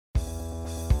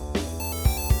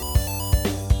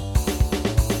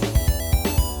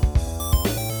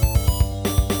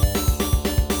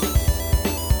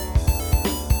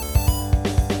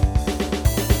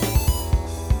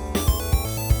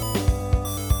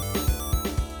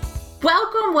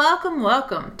Welcome, welcome,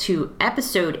 welcome to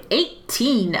episode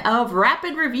 18 of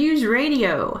Rapid Reviews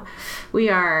Radio. We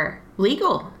are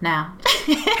legal now.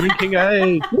 Drinking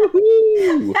age.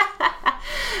 Woohoo!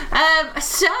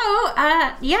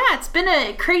 It's been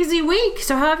a crazy week.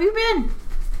 So how have you been?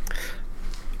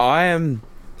 I am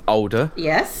older.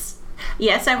 Yes,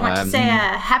 I want to say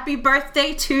a happy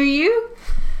birthday to you.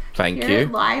 Thank You're you.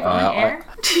 live on air.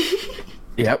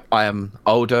 Yep, I am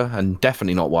older and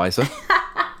definitely not wiser.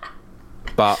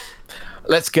 But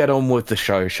let's get on with the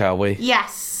show, shall we?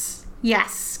 Yes,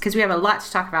 because we have a lot to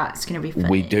talk about. It's going to be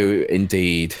fun. We do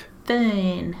indeed.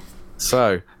 Fun.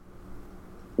 So,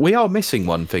 we are missing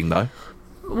one thing, though.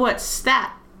 What's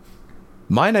that?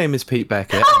 My name is Pete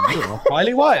Beckett, and you are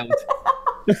Highly Wild.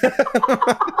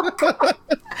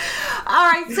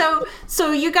 All right,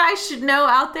 so you guys should know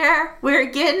out there, we're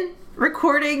again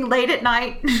recording late at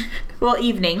night. Well,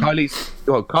 evening.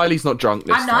 Kylie's not drunk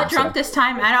this time. I'm not drunk this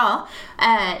time at all.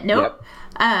 Nope.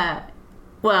 Yep.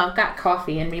 Got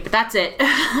coffee in me, but that's it.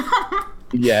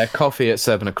 Yeah, coffee at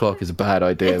 7 o'clock is a bad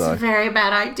idea, It's though. a very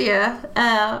bad idea.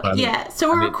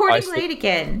 So we're recording late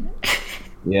again.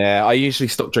 Yeah, I usually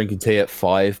stop drinking tea at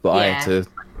 5, but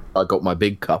I got my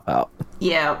big cup out.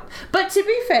 Yeah, but to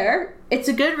be fair, it's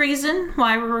a good reason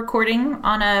why we're recording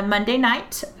on a Monday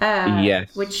night.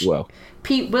 Yes, which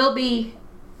Pete will be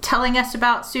telling us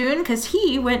about soon, because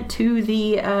he went to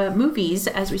the movies,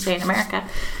 as we say in America,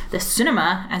 the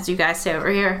cinema, as you guys say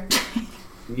over here.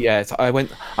 Yes, I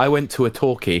went to a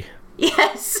talkie.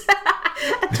 Yes,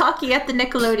 a talkie at the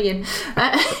Nickelodeon.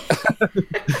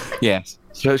 Yes.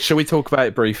 So, shall we talk about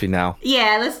it briefly now?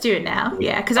 Yeah, let's do it now.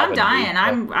 Yeah, because I'm dying.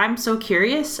 I'm so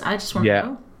curious. I just want to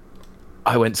know.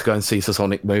 I went to go and see the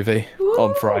Sonic movie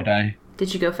on Friday.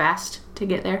 Did you go fast to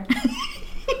get there?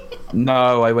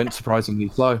 No, I went surprisingly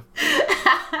slow.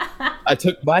 I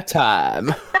took my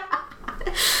time.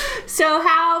 So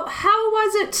how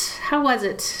was it? How was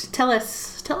it? Tell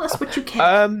us what you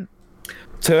can.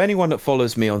 To anyone that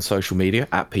follows me on social media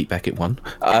at Pete Beckett1,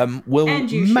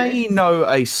 may know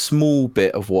a small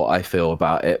bit of what I feel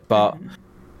about it, but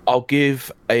I'll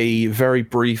give a very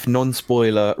brief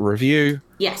non-spoiler review.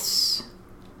 Yes.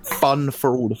 Fun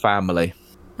for all the family.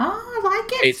 Oh, I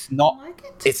like it.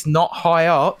 It's not high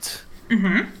art.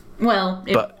 Mm-hmm. Well,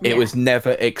 it was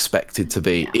never expected to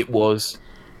be. Yeah.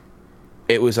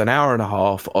 It was an hour and a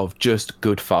half of just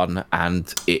good fun,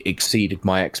 and it exceeded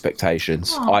my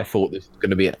expectations. Oh. I thought this was going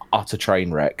to be an utter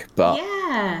train wreck, but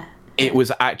it was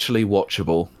actually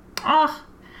watchable. Oh,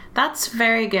 that's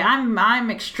very good. I'm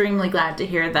extremely glad to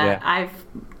hear that. Yeah. I've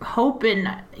hoping,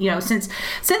 since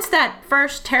that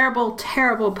first terrible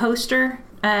poster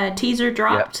teaser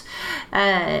dropped,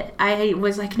 I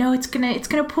was like, no, it's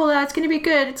gonna pull out. It's gonna be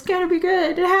good. It's gonna be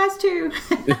good. It has to.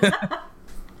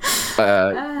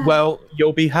 Well,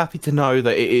 you'll be happy to know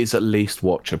that it is at least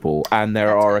watchable, and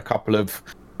there are a couple of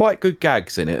quite good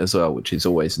gags in it as well, which is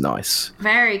always nice.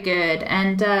 Very good.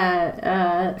 And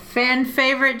fan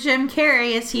favorite Jim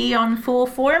Carrey, is he on full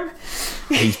form?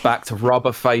 He's back to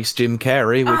rubber face Jim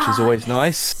Carrey, which is always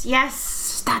nice.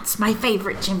 Yes, that's my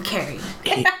favorite Jim Carrey.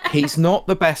 He's not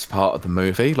the best part of the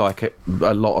movie, like a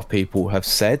lot of people have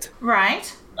said.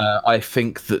 Right. I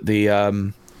think that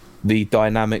the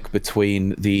dynamic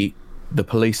between the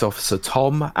police officer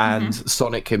Tom and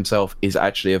Sonic himself is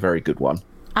actually a very good one.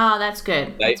 Oh, that's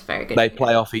good. That's very good. They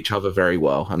play off each other very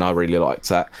well, and I really liked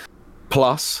that.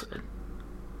 Plus,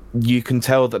 you can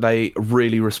tell that they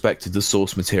really respected the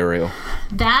source material.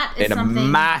 That is something. In a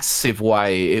massive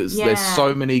way. There's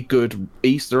so many good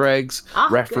Easter eggs,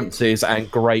 references, and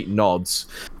great nods.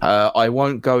 I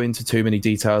won't go into too many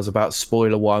details about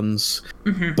spoiler ones,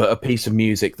 but a piece of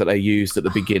music that they used at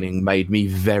the beginning made me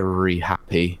very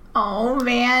happy. Oh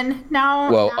man,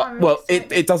 no. Well,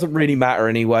 it doesn't really matter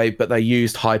anyway. But they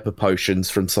used hyper potions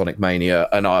from Sonic Mania,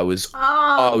 and I was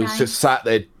just sat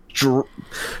there.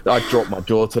 I dropped my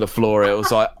jaw to the floor. It was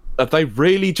like, have they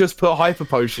really just put hyper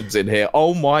potions in here?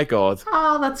 Oh my god!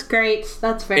 Oh, that's great.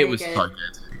 That's very good. It was so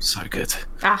good, so good.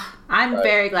 I'm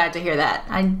very glad to hear that.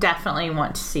 I definitely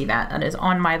want to see that. That is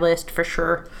on my list for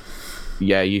sure.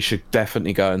 Yeah, you should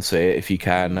definitely go and see it if you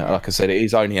can. Like I said, it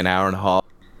is only an hour and a half.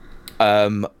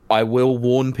 I will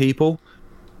warn people.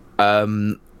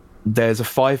 There's a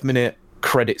 5-minute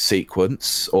credit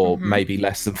sequence, or maybe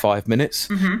less than 5 minutes.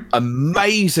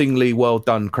 Amazingly well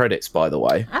done credits, by the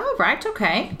way. Oh, right,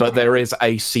 okay. But there is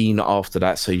a scene after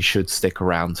that, so you should stick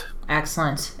around.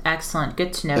 Excellent.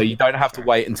 Good to know. So you don't have to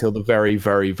wait until the very,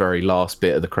 very, very last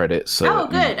bit of the credits. So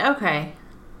good. Okay.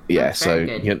 Yeah, so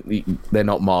they're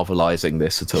not marvelizing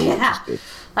this at all. Yeah,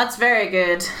 that's very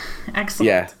good. Excellent.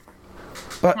 Yeah.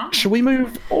 But shall we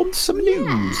move on to some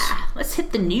news? Let's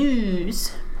hit the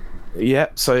news. Yeah,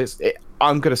 so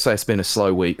I'm going to say it's been a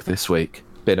slow week this week.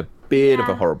 Been a bit of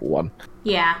a horrible one.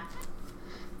 Yeah.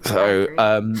 So,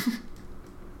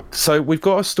 so we've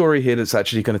got a story here that's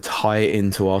actually going to tie it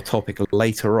into our topic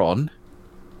later on,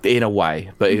 in a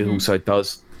way, but it also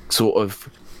does sort of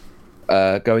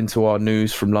go into our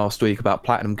news from last week about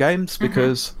Platinum Games,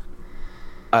 because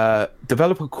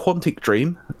developer Quantic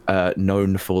Dream,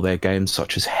 known for their games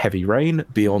such as Heavy Rain,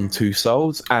 Beyond Two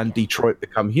Souls, and Detroit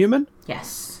Become Human,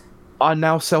 are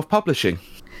now self-publishing.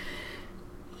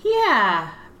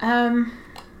 Yeah,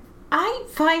 I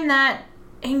find that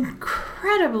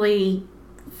incredibly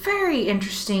very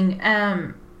interesting.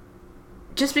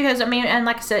 Just because, I mean, and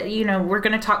like I said, you know, we're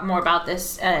going to talk more about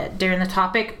this during the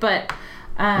topic, but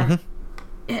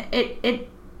it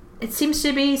seems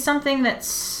to be something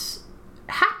that's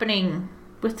happening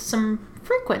with some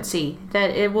frequency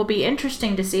that it will be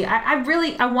interesting to see. I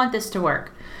want this to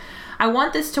work. I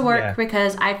want this to work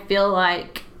because I feel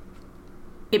like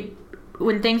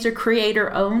when things are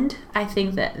creator owned, I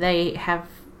think that they have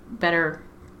better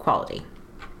quality.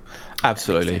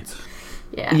 Absolutely.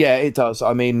 Yeah, it does.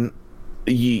 I mean,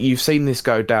 you've seen this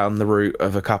go down the route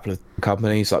of a couple of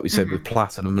companies, like we said with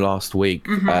Platinum last week.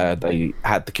 They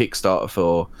had the Kickstarter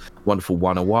for Wonderful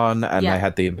 101, and they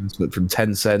had the investment from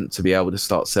Tencent to be able to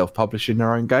start self-publishing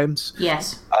their own games.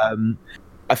 Yes.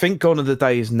 I think gone are the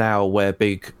days now where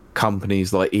big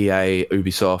companies like EA,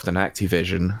 Ubisoft, and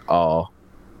Activision are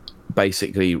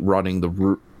basically running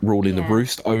the ruling the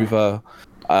roost over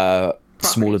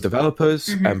smaller developers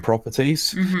and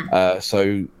properties.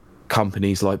 So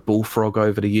companies like Bullfrog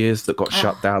over the years that got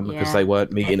shut down because they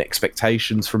weren't meeting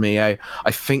expectations from EA.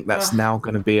 I think that's now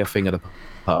going to be a thing of the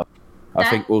past. I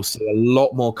think we'll see a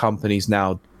lot more companies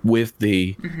now with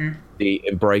the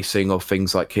embracing of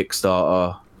things like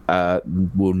Kickstarter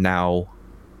will now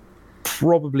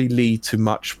probably lead to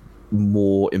much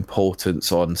more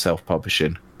importance on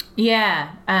self-publishing.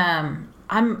 Yeah,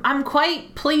 I'm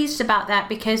quite pleased about that,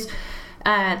 because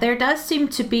there does seem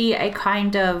to be a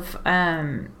kind of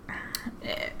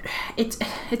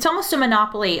it's almost a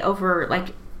monopoly over like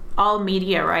all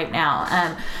media right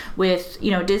now, with, you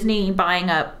know, Disney buying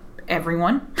up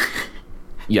everyone.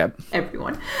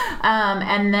 Everyone.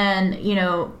 And then, you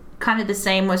know, kind of the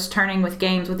same was turning with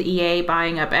games, with EA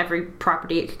buying up every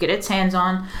property it could get its hands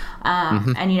on.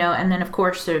 And, you know, and then of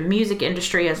course the music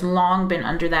industry has long been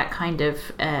under that kind of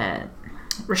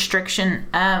restriction.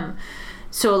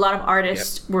 So a lot of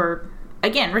artists were,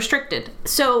 again, restricted.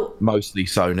 So mostly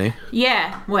Sony.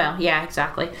 Yeah, well, yeah,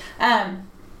 exactly.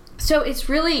 So it's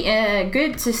really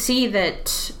good to see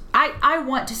that. I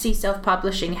want to see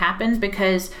self-publishing happen,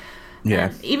 because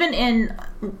even in,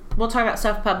 we'll talk about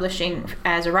self-publishing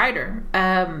as a writer.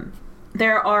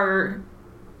 There are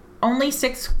only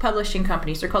 6 publishing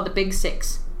companies. They're called the Big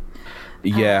Six.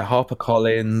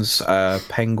 HarperCollins,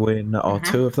 Penguin are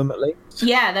 2 of them at least.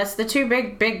 Yeah, that's the 2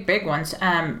 big ones.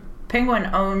 Penguin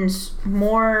owns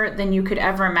more than you could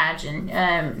ever imagine.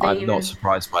 I'm not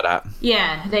surprised by that.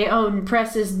 Yeah, they own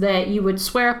presses that you would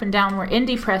swear up and down were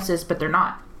indie presses, but they're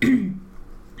not.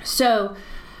 So,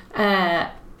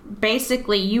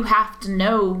 basically, you have to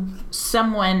know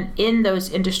someone in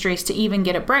those industries to even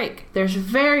get a break. There's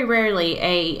very rarely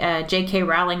a J.K.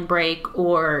 Rowling break,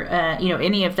 or you know,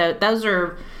 any of those. Those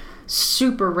are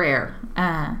super rare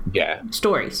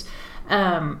stories.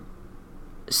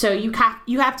 So you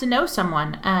have to know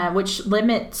someone, which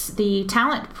limits the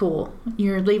talent pool.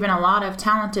 You're leaving a lot of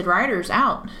talented writers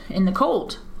out in the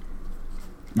cold.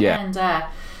 Yeah. And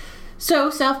so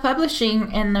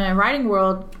self-publishing in the writing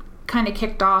world kind of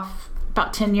kicked off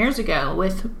about 10 years ago,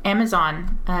 with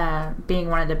Amazon being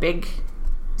one of the big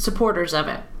supporters of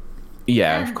it.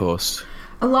 Yeah, and of course.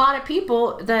 A lot of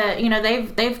people that, you know,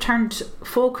 they've turned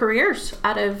full careers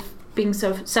out of being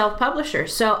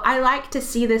self-publishers. So I like to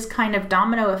see this kind of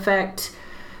domino effect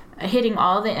hitting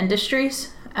all the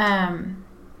industries. And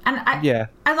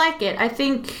I like it. I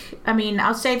think, I mean,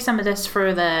 I'll save some of this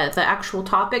for the actual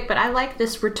topic, but I like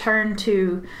this return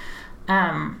to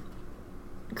the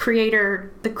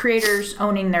creators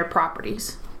owning their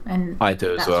properties. And I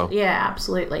do as well. Yeah,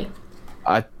 absolutely.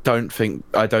 I don't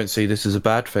see this as a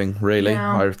bad thing, really.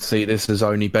 No. I see this as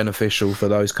only beneficial for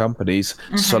those companies,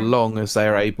 so long as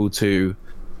they're able to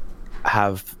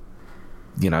have,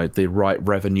 you know, the right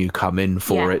revenue come in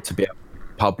for it to be able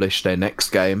to publish their next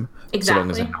game. Exactly. So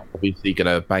long as they're not obviously going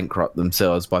to bankrupt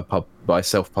themselves by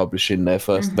self-publishing their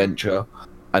first venture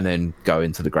and then go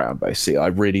into the ground, basically. I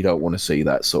really don't want to see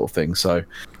that sort of thing. So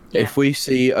If we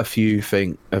see a few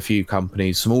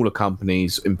companies, smaller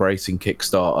companies, embracing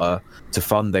Kickstarter to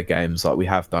fund their games like we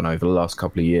have done over the last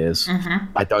couple of years,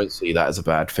 I don't see that as a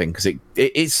bad thing, because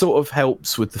it sort of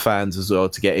helps with the fans as well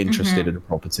to get interested in a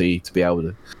property, to be able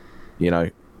to,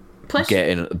 get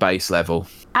in at the base level.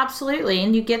 Absolutely,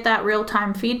 and you get that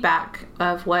real-time feedback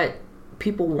of what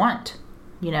people want.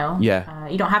 You don't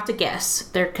have to guess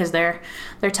because they're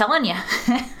telling you.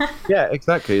 Yeah,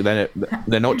 exactly. They're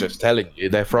not just telling you,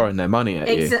 they're throwing their money at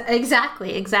you.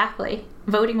 Exactly.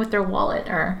 Voting with their wallet,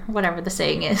 or whatever the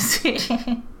saying is.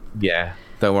 Yeah,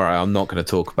 don't worry, I'm not going to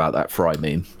talk about that Fry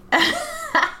meme.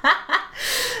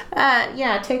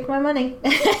 Yeah, take my money.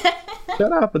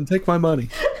 Shut up and take my money.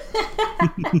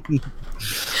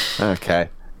 Okay.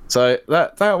 So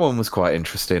that one was quite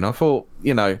interesting. I thought,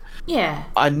 yeah.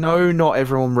 I know not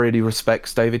everyone really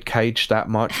respects David Cage that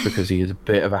much because he is a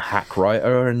bit of a hack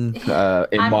writer, and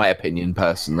in my opinion,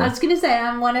 personally. I was gonna say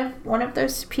I'm one of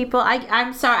those people.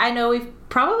 I'm sorry. I know we've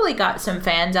probably got some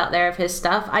fans out there of his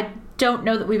stuff. I don't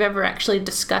know that we've ever actually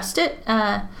discussed it.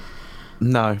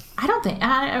 No, I don't think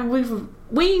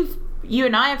we've you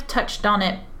and I have touched on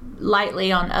it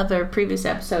lightly on other previous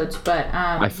episodes, but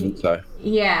I think so.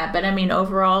 Yeah, but I mean,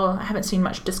 overall, I haven't seen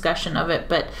much discussion of it.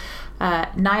 But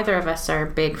neither of us are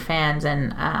big fans,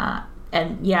 and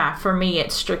yeah, for me,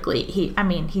 it's strictly he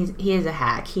is a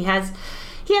hack. He has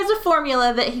a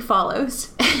formula that he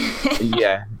follows.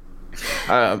 Yeah.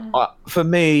 For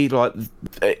me, like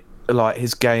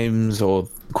his games or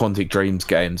Quantic Dreams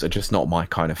games are just not my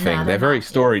kind of thing. No, they're very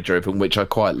story driven, which I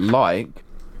quite like.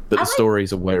 But the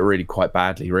stories are really quite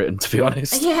badly written, to be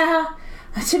honest. Yeah.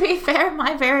 To be fair,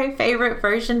 my very favorite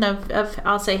version of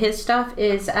I'll say his stuff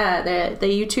is the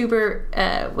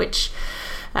YouTuber, which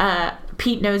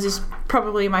Pete knows is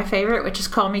probably my favorite, which is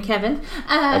Call Me Kevin.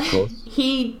 Of course.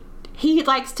 He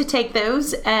likes to take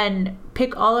those and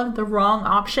pick all of the wrong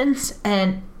options,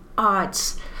 and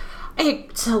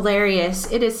it's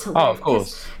hilarious. It is hilarious. Oh, of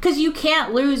course. Because you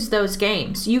can't lose those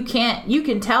games. You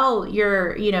can tell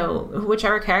your,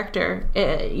 whichever character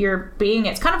you're being.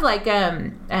 It's kind of like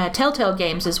Telltale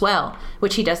games as well,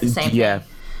 which he does the same thing.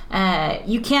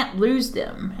 You can't lose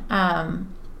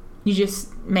them. You just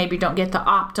maybe don't get the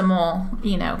optimal,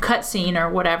 cutscene or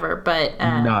whatever. But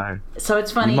no. So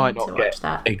it's funny you might to not watch get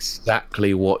that.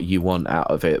 Exactly what you want out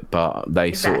of it, but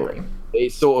they sort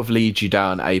of lead you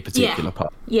down a particular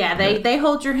path. Yeah, they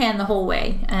hold your hand the whole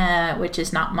way, which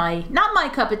is not my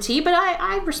cup of tea, but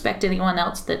I respect anyone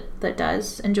else that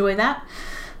does enjoy that.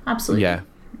 Absolutely. Yeah.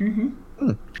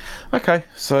 Mm-hmm. Okay,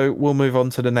 so we'll move on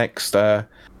to the next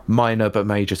minor but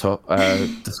major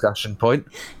discussion point.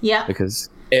 Yeah. Because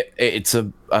it's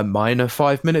a minor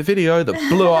 5-minute video that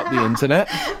blew up the internet.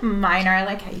 Minor, I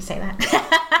like how you say that.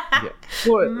 Yeah.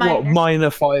 What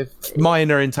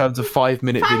minor in terms of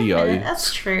 5-minute video?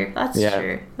 That's true. That's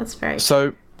true. That's very true.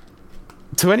 So,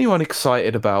 to anyone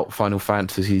excited about Final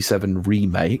Fantasy VII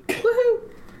Remake,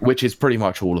 which is pretty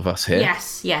much all of us here.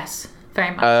 Yes,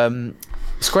 very much.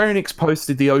 Square Enix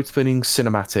posted the opening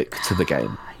cinematic to the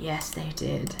game. Yes, they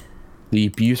did. The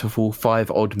beautiful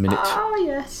 5-odd minute. Oh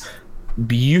yes.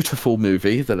 Beautiful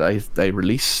movie that they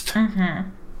released,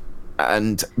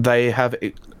 and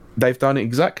they've done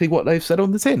exactly what they've said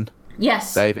on the tin.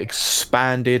 Yes, they've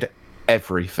expanded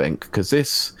everything,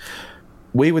 because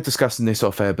we were discussing this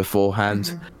off air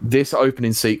beforehand. This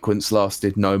opening sequence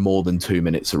lasted no more than 2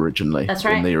 minutes originally. That's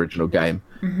right. In the original game.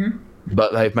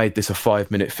 But they've made this a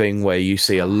 5-minute thing where you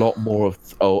see a lot more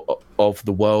of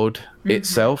the world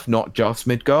itself, not just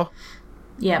Midgar.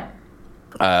 Yep.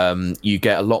 You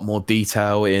get a lot more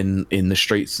detail in the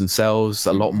streets themselves.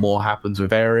 A lot more happens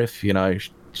with Aerith.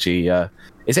 She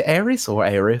is it Aerith or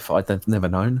Aerith? I've never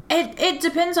known. It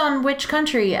depends on which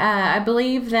country. I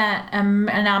believe that, and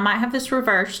I might have this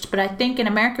reversed, but I think in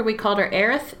America we called her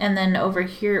Aerith, and then over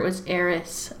here it was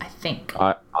Aerith, I think.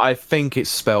 I think it's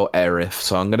spelled Aerith,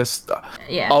 so I'm gonna.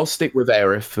 I'll stick with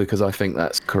Aerith because I think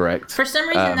that's correct. For some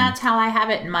reason, that's how I have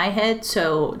it in my head,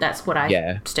 so that's what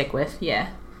I stick with. Yeah.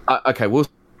 Okay, we'll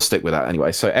stick with that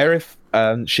anyway. So Aerith,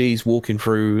 she's walking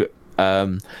through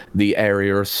the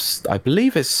area of, I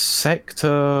believe it's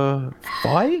Sector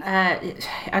 5? I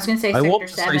was going to say Sector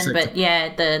 7, but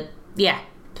yeah.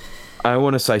 I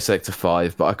want to say Sector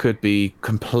 5, but I could be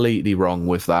completely wrong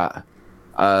with that.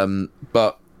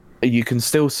 But you can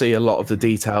still see a lot of the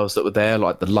details that were there,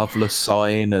 like the Loveless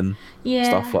sign and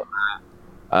stuff like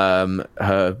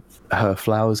that. Her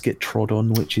flowers get trod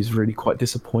on, which is really quite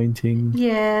disappointing.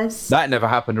 Yes. That never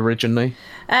happened originally.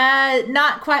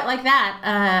 Not quite like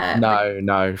that.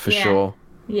 No, for sure.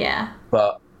 Yeah.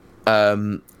 But I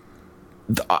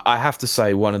have to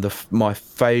say, one of my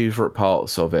favourite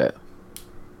parts of it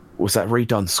was that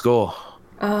redone score.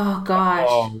 Oh gosh.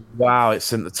 Oh wow, it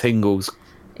sent the tingles.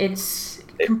 It's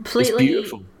completely. It's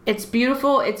beautiful. It's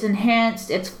beautiful. It's enhanced.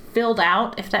 It's filled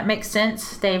out. If that makes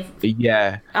sense, they've.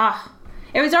 Yeah.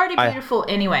 It was already beautiful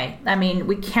anyway. I mean,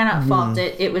 we cannot fault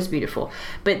it. It was beautiful,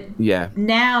 but yeah,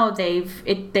 now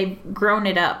they've grown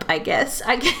it up. I guess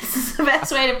is the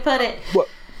best way to put it. Well,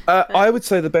 I would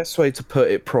say the best way to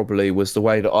put it probably was the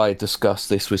way that I discussed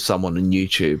this with someone on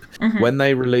YouTube when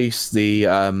they released the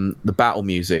battle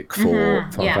music for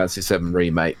Final Fantasy VII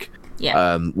Remake.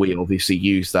 Yeah. We obviously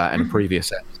used that in a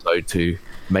previous episode to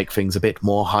make things a bit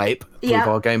more hype with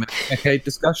our Game of the Decade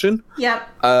discussion. Yep.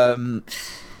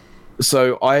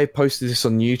 So I posted this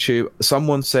on YouTube.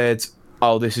 Someone said,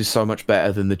 "Oh, this is so much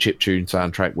better than the chiptune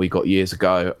soundtrack we got years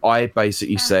ago." I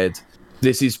basically said,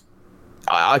 "This is."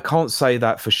 I can't say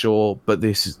that for sure, but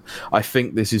I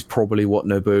think this is probably what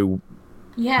Nobuo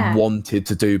wanted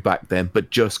to do back then,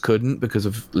 but just couldn't because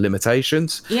of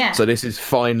limitations. Yeah. So this is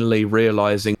finally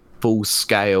realizing full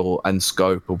scale and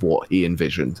scope of what he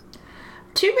envisioned.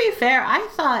 To be fair, I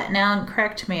thought, now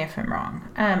correct me if I'm wrong,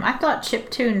 I thought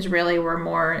chiptunes really were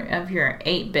more of your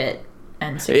 8-bit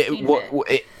and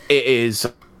 16-bit. It is.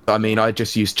 I mean, I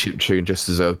just used chiptune just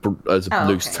as a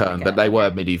loose term, but they were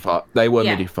MIDI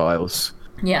MIDI files.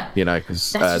 Yeah. You know,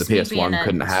 because the PS1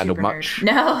 couldn't handle much.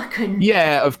 No, I couldn't.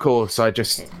 Yeah, of course. I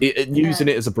just using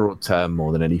it as a broad term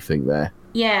more than anything there.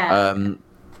 Yeah.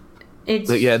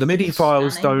 But yeah, the MIDI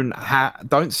files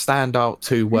don't stand out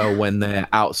too well when they're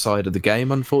outside of the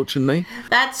game, unfortunately.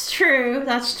 That's true.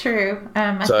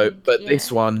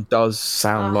 This one does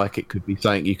sound like it could be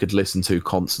something you could listen to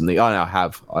constantly. I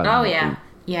have.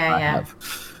 Yeah.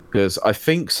 Because I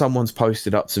think someone's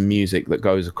posted up some music that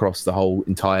goes across the whole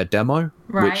entire demo,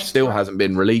 which still hasn't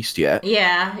been released yet.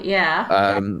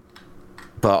 Yeah.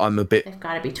 But I'm a bit. They've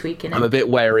got to be tweaking it. I'm a bit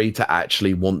wary to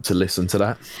actually want to listen to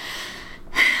that.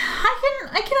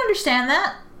 I can understand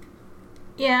that.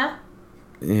 Yeah.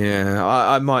 Yeah,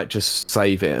 I might just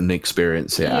save it and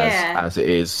experience it as it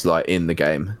is, like in the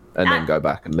game, and then go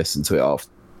back and listen to it after.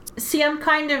 See, I'm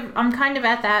kind of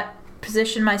at that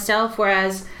position myself,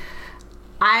 whereas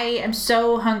I am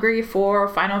so hungry for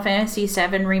Final Fantasy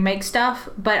VII Remake stuff,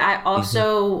 but I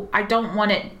also I don't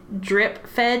want it drip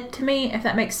fed to me, if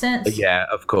that makes sense. Yeah,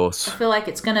 of course. I feel like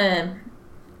it's gonna.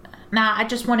 I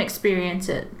just want to experience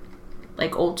it,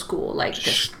 like old school, like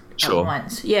just at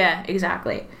once. Yeah,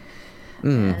 exactly.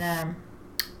 And,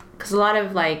 because a lot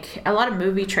of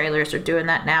movie trailers are doing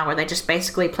that now, where they just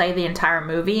basically play the entire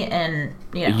movie in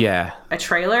a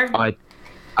trailer.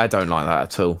 I don't like that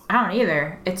at all. I don't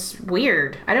either. It's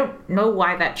weird. I don't know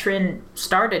why that trend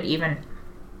started even.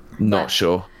 Not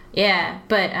sure. Yeah,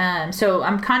 but so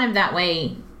I'm kind of that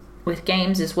way with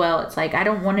games as well. It's like I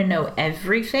don't want to know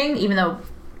everything, even though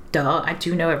I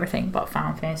do know everything about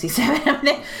Final Fantasy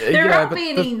VII. There won't be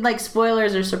any like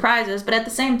spoilers or surprises, but at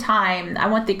the same time, I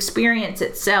want the experience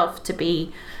itself to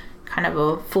be kind of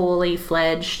a fully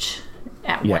fledged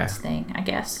at once thing, I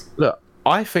guess. Look,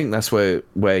 I think that's where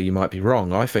you might be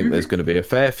wrong. I think there's going to be a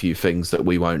fair few things that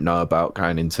we won't know about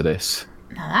going into this,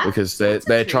 because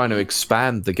they're trying to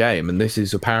expand the game, and this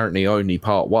is apparently only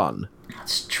part 1.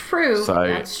 That's true.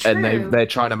 And they're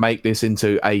trying to make this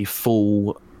into a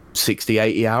full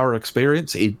 60-80 hour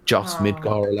experience in just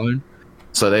Midgar alone.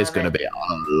 So there's going to be a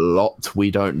lot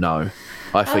we don't know.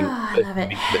 I think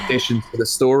in addition to the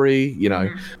story,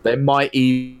 there might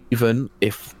even,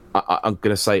 if I'm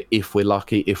going to say if we're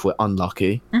lucky, if we're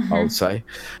unlucky, I would say,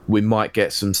 we might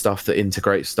get some stuff that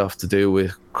integrates stuff to do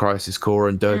with Crisis Core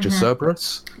and Dirge of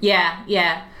Cerberus.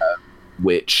 Yeah.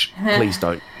 Which, please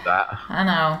don't do that. I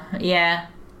know, yeah.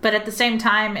 But at the same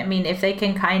time, I mean, if they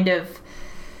can kind of,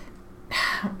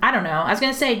 I don't know. I was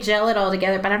going to say gel it all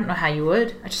together, but I don't know how you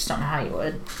would. I just don't know how you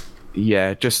would.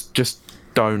 Yeah, just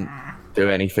don't do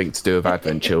anything to do with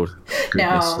Advent Children.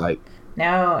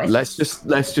 No. Let's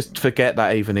just forget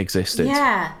that even existed.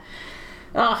 Yeah.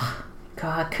 Oh,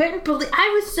 God. Couldn't believe.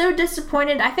 I was so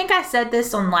disappointed. I think I said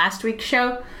this on last week's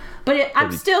show, but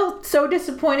I'm still so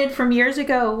disappointed from years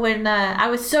ago when I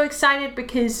was so excited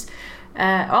because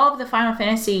all of the Final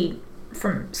Fantasy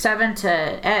from 7 to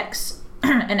X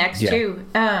and X2,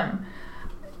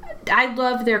 I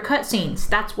love their cutscenes.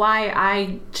 That's why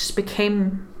I just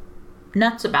became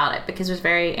nuts about it, because it was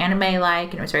very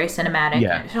anime-like and it was very cinematic.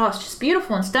 Yeah. And it's just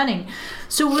beautiful and stunning.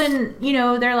 So when,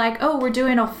 they're like, oh, we're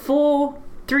doing a full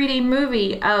 3D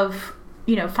movie of,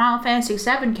 Final Fantasy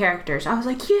VII characters, I was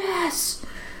like, yes!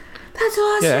 That's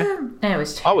awesome! Yeah. And I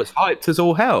was hyped as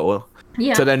all hell.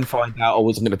 Yeah. To then find out I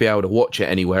wasn't going to be able to watch it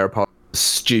anywhere apart from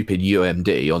stupid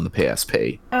UMD on the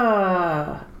PSP.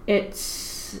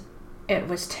 It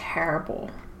was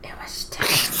terrible. It was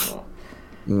terrible.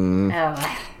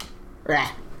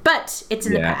 But it's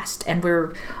in the past, and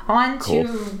we're on to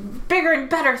bigger and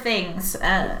better things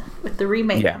with the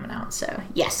remake coming out. So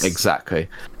yes, exactly.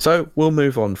 So we'll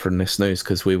move on from this news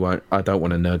because I don't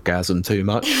want to nerdgasm too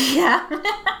much. Yeah.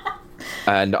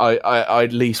 And I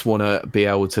at least want to be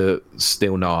able to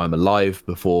still know I'm alive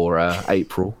before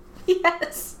April.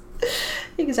 Yes,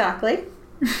 exactly.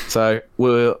 So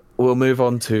we'll move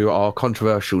on to our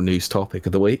controversial news topic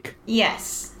of the week.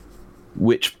 Yes.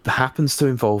 Which happens to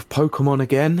involve Pokemon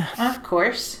again. Of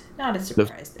course. Not a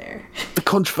surprise there. The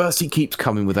controversy keeps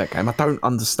coming with that game. I don't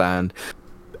understand.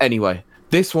 Anyway,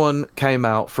 this one came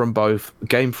out from both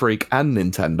Game Freak and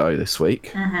Nintendo this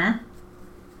week.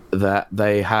 That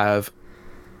they have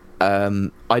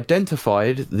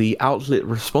identified the outlet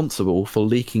responsible for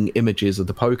leaking images of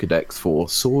the Pokedex for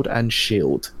Sword and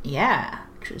Shield. Yeah,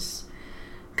 which is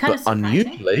kind of surprising.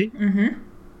 Unusually,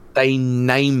 they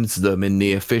named them in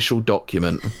the official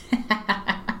document.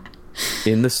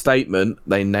 In the statement,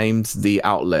 they named the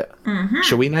outlet.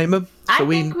 Shall we name them? I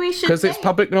think we should. Because it's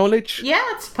public knowledge? Yeah,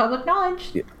 it's public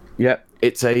knowledge. Yeah,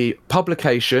 it's a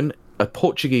publication, a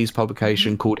Portuguese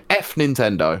publication called F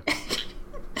Nintendo.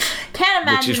 Can't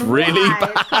imagine which is really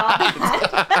bad.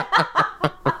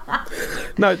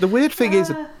 No, the weird thing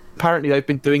is, apparently they've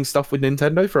been doing stuff with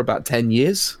Nintendo for about 10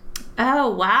 years. Oh,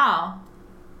 wow.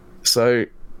 So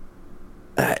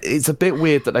it's a bit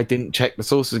weird that they didn't check the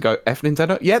sources and go, F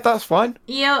Nintendo? Yeah, that's fine.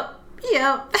 Yep.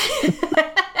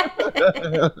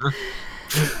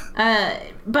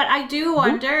 But I do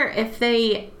wonder if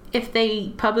they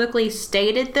publicly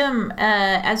stated them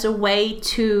as a way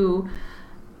to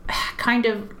kind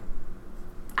of,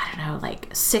 I don't know, like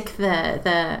sick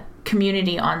the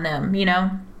community on them,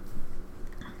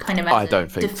 kind of as I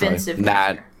don't think defensive so.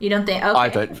 measure. Nah, you don't think?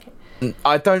 Okay.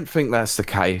 I don't think that's the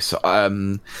case.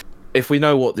 If we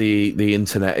know what the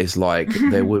internet is like,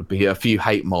 there would be a few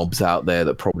hate mobs out there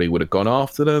that probably would have gone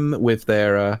after them with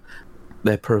their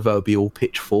proverbial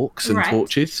pitchforks and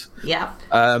torches. Yeah.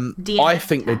 I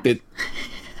think they did.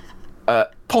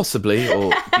 Possibly,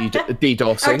 or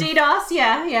DDoSing. Or DDoS,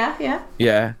 yeah.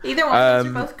 Yeah. Either one, those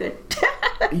are both good.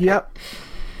 Yep.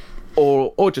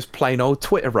 Or just plain old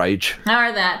Twitter rage.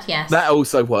 Or that, yes. That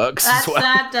also works as well.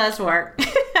 That does work.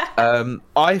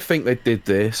 I think they did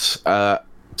this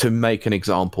to make an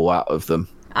example out of them.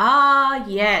 Ah,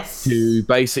 yes. To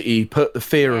basically put the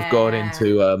fear of God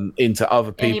into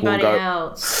other people. Anybody and go,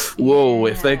 else. Whoa,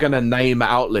 if they're going to name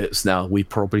outlets now, we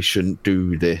probably shouldn't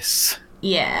do this.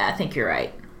 Yeah, I think you're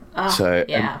right.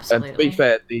 Absolutely. And to be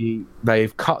fair,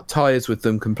 they've cut ties with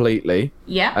them completely.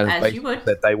 Yeah, and as you would.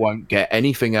 That they won't get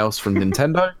anything else from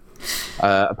Nintendo.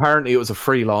 Apparently, it was a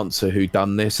freelancer who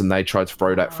done this, and they tried to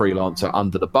throw that freelancer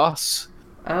under the bus.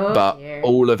 But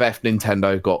all of F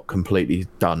Nintendo got completely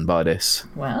done by this.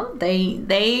 Well,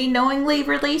 they knowingly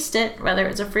released it, whether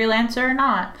it's a freelancer or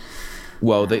not.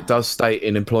 Well, it does state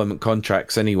in employment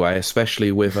contracts anyway,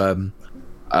 especially with embargoes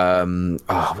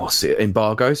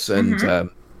and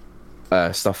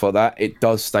stuff like that. It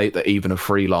does state that even a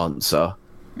freelancer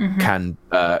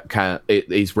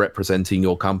is representing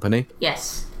your company.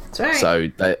 Yes, that's right. So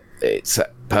that it's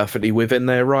perfectly within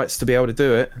their rights to be able to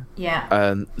do it.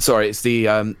 Yeah. Sorry, it's the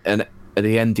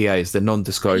NDAs, the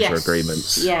non-disclosure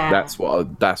agreements. Yeah. That's what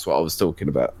I was talking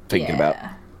about, thinking about.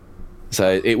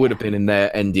 So it would have been in their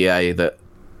NDA that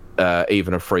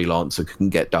even a freelancer can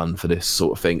get done for this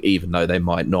sort of thing, even though they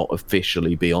might not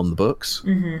officially be on the books.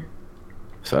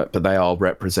 So, but they are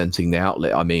representing the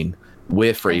outlet. I mean,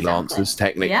 we're freelancers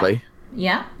technically.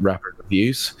 Yeah. Rapid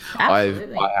Reviews.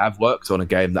 Absolutely. I have worked on a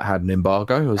game that had an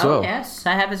embargo as well. Yes,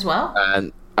 I have as well.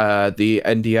 And the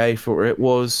NDA for it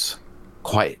was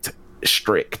quite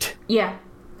strict. Yeah,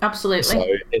 absolutely. So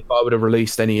if I would have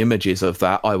released any images of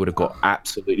that, I would have got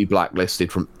absolutely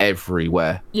blacklisted from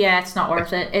everywhere. Yeah, it's not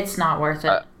worth it. It's not worth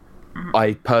it.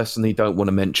 I personally don't want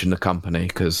to mention the company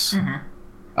because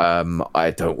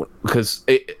I don't want, because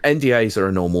NDAs are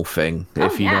a normal thing.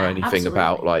 If you know anything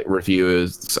about like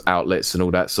reviewers, outlets, and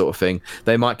all that sort of thing,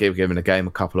 they might give given a game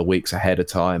a couple of weeks ahead of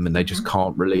time, and they just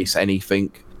can't release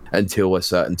anything until a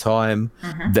certain time.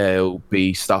 There'll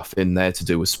be stuff in there to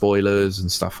do with spoilers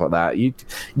and stuff like that.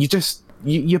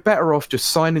 You're better off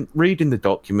just reading the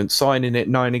document, signing it,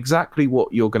 knowing exactly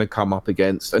what you're going to come up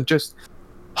against, and just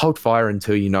hold fire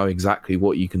until you know exactly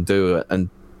what you can do at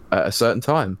a certain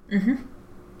time.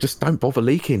 Just don't bother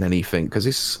leaking anything, because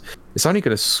it's only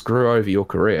going to screw over your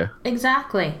career.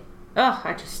 Exactly.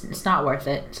 It's not worth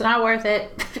it. It's not worth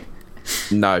it.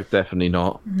 No, definitely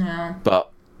not. No.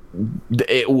 But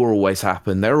it will always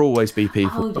happen. There will always be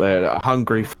people that are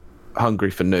hungry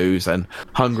hungry for news and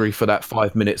hungry for that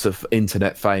 5 minutes of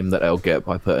internet fame that they'll get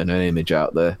by putting an image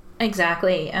out there.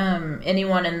 Exactly.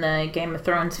 Anyone in the Game of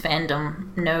Thrones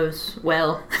fandom knows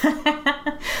well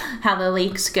how the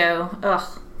leaks go.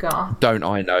 Ugh, God. Don't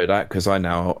I know that? Because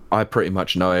I pretty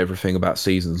much know everything about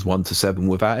seasons 1 to 7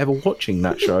 without ever watching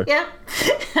that show. Yep.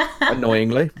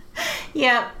 Annoyingly.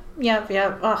 Yep.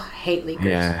 Oh, I hate leakers.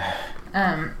 Yeah.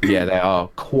 Yeah, they are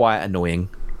quite annoying.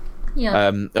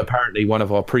 Yeah. Apparently, one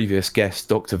of our previous guests,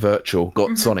 Dr. Virtual,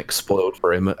 got Sonic spoiled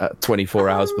for him at 24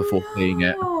 hours before playing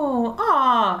it. Oh,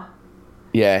 ah.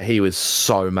 Yeah, he was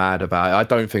so mad about it. I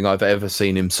don't think I've ever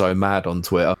seen him so mad on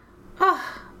Twitter. Oh,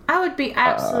 I would be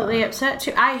absolutely upset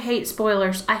too. I hate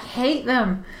spoilers. I hate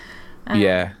them.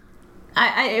 Yeah.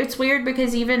 It's weird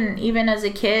because even as a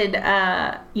kid,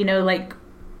 you know, like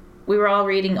we were all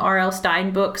reading R.L.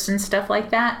 Stine books and stuff like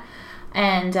that.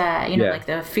 And, you know, like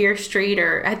the Fear Street,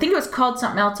 or I think it was called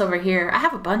something else over here. I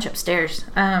have a bunch upstairs.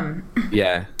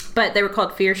 Yeah. But they were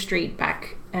called Fear Street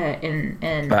back in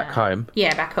back home.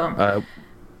 Yeah, back home.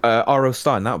 R.L.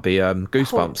 Stine, that would be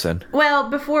Goosebumps then. Well,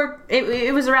 before,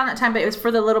 it was around that time, but it was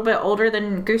for the little bit older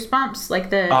than Goosebumps,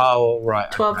 like the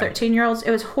 12, 13-year-olds.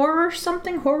 It was Horror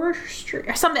Street,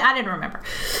 or something, I didn't remember.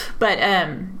 But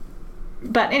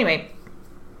anyway,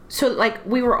 so like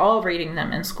we were all reading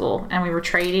them in school, and we were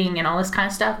trading and all this kind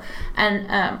of stuff. And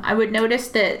I would notice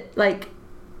that like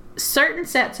certain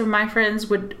sets of my friends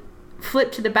would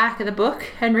flip to the back of the book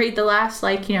and read the last 2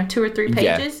 or 3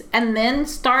 pages, and then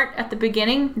start at the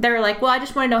beginning. They were like, well, I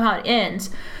just want to know how it ends,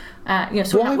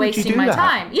 so I'm not wasting my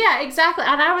time. Yeah, exactly.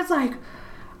 And I was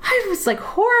like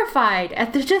horrified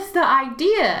at the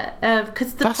idea of,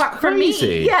 because for me,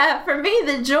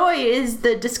 the joy is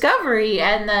the discovery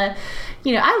and the,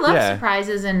 I love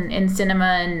surprises in cinema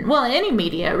and, well, in any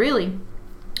media really.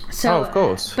 So, of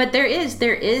course. But there is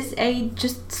a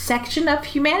just section of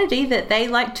humanity that they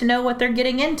like to know what they're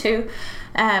getting into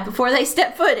before they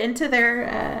step foot into their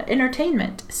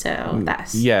entertainment. So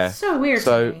that's so weird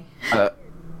to me.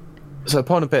 So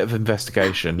upon a bit of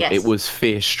investigation, it was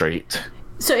Fear Street.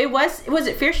 So was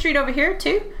it Fear Street over here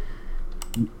too?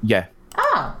 Yeah.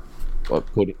 Oh. Well,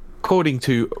 according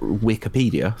to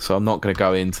Wikipedia, so I'm not going to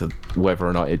go into whether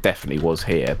or not it definitely was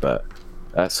here, but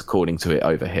that's according to it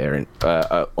over here, and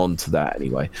onto that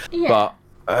anyway. Yeah. But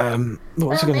what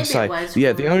was I going to say?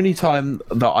 Yeah, the only time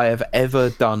that I have ever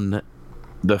done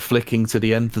the flicking to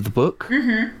the end of the book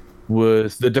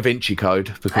was the Da Vinci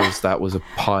Code, because that was a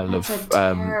pile of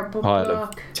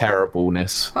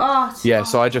terribleness. Oh, yeah,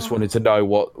 so I just wanted to know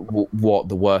what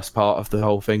the worst part of the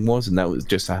whole thing was, and that was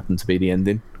just happened to be the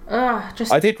ending.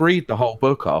 I did read the whole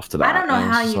book after that. I don't know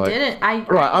how you did it.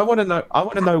 I want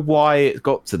to know why it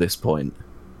got to this point.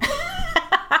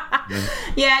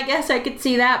 Yeah, I guess I could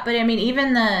see that, but I mean,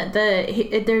 even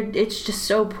it's just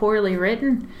so poorly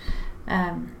written,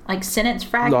 like sentence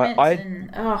fragments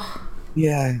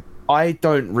Yeah, I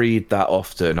don't read that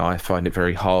often. I find it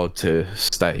very hard to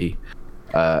stay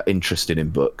interested in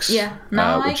books. Yeah,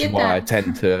 no, which is why I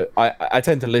tend to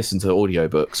listen to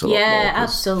audiobooks a lot more. Yeah,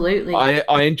 absolutely.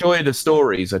 I enjoy the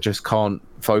stories. I just can't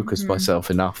focus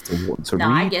myself enough to want to read.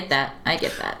 No, I get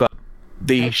that. But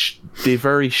the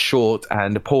very short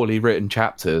and poorly written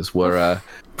chapters were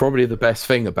probably the best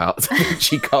thing about Da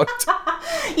Vinci Code.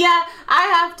 Yeah, I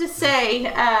have to say,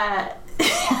 that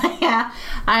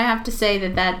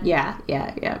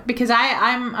because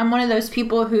I'm one of those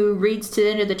people who reads to the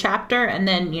end of the chapter and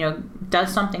then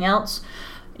does something else,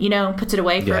 puts it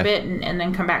away for a bit and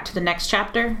then come back to the next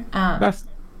chapter.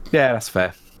 That's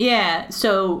fair. Yeah,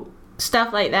 so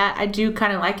stuff like that, I do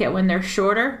kind of like it when they're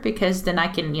shorter, because then I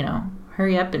can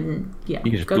hurry up and you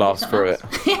just blast through it.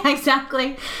 Yeah,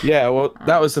 exactly. Yeah, well,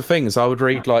 that was the thing, is I would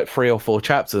read like 3 or 4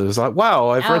 chapters. It was like, wow,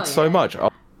 I've read so much.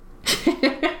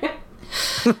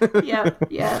 Yeah.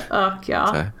 Oh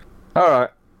god. All right.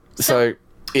 So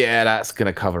that's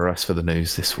gonna cover us for the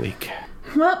news this week.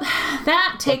 Well,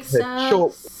 that takes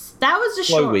us. That was a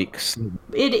slow short week. It's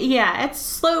a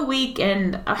slow week,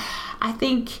 and I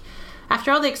think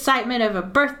after all the excitement of a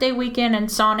birthday weekend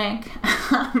and Sonic,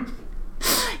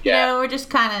 we're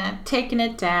just kind of taking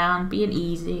it down, being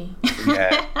easy.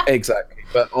 Yeah, exactly.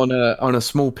 But on a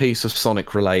small piece of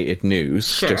Sonic related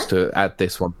news, just to add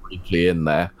this one briefly in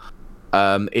there.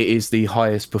 It is the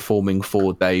highest performing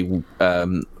 4-day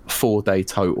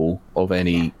total of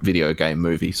any video game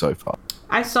movie so far.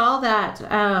 I saw that,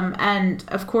 and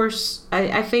of course,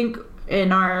 I think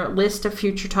in our list of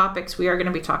future topics, we are going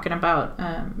to be talking about,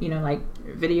 like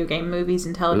video game movies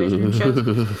and television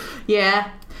shows.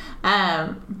 Yeah,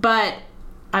 but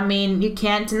I mean, you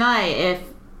can't deny if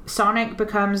Sonic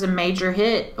becomes a major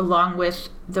hit along with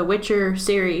the Witcher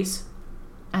series.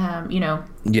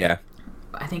 Yeah.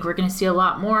 I think we're going to see a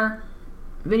lot more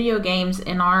video games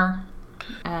in our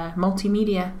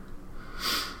multimedia.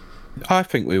 I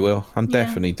think we will. I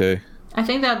definitely do. I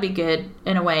think that would be good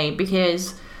in a way,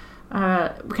 because we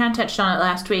kind of touched on it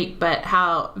last week, but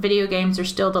how video games are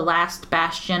still the last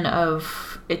bastion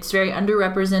of, it's very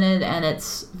underrepresented and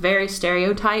it's very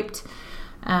stereotyped.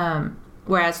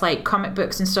 Whereas like comic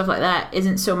books and stuff like that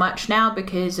isn't so much now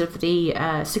because of the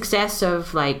success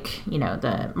of like,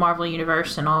 the Marvel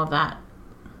Universe and all of that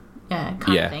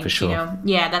kind of thing. For sure.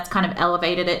 That's kind of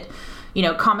elevated it.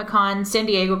 Comic-Con, San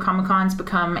Diego Comic-Con's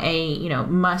become a,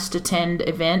 must-attend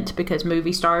event because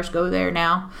movie stars go there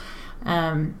now.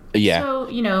 So,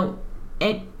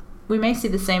 we may see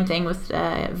the same thing with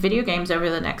video games over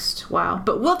the next while.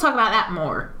 But we'll talk about that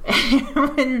more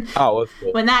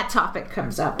when that topic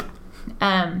comes up.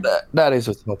 That is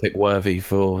a topic worthy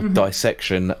for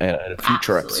dissection in a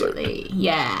future absolutely. Episode.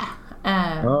 Yeah.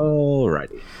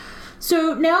 Alrighty.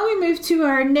 So now we move to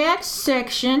our next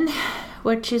section,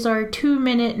 which is our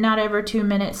 2-minute, not ever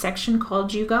 2-minute section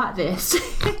called You Got This.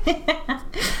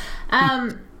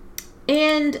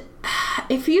 And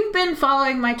if you've been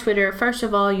following my Twitter, first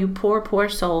of all, you poor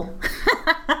soul,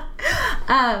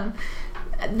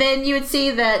 then you would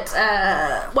see that,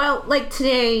 like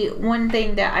today, one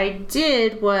thing that I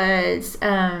did was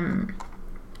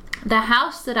the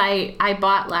house that I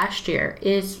bought last year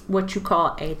is what you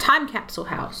call a time capsule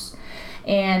house.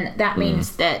 And that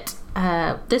means that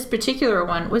this particular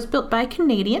one was built by a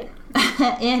Canadian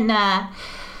in like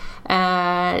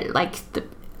the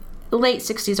late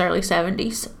 60s, early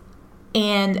 70s.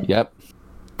 And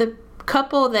the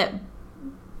couple that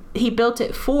he built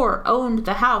it for owned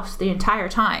the house the entire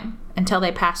time until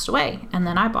they passed away. And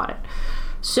then I bought it.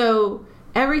 So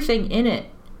everything in it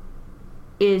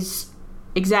is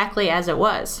exactly as it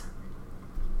was,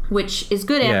 which is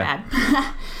good and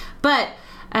bad. But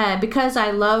because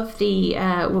I love the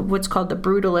what's called the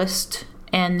brutalist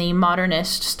and the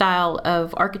modernist style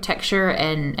of architecture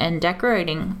and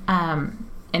decorating,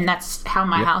 and that's how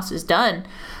my house is done,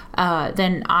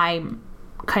 then I'm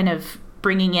kind of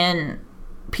bringing in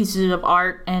pieces of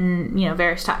art and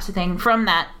various types of things from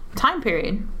that time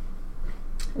period.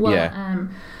 Well,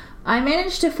 I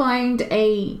managed to find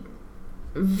a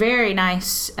very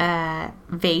nice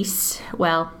vase.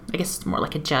 Well, I guess it's more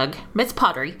like a jug, but it's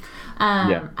pottery.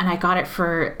 And I got it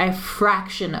for a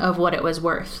fraction of what it was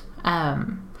worth.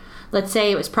 Let's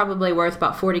say it was probably worth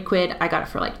about 40 quid. I got it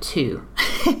for like 2,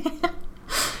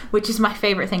 which is my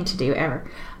favorite thing to do ever.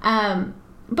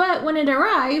 But when it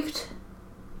arrived,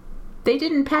 they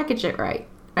didn't package it right.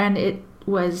 And it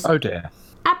was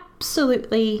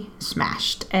absolutely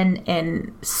smashed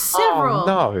and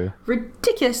several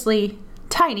ridiculously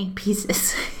tiny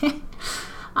pieces.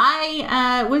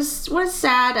 I was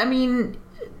sad. I mean,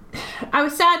 I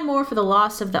was sad more for the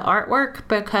loss of the artwork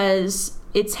because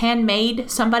it's handmade.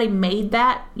 Somebody made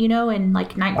that, in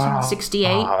like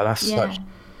 1968. That's such...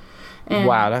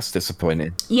 wow, that's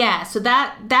disappointing. Yeah, so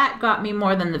that got me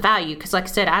more than the value because, like I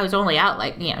said, I was only out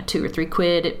like 2 or 3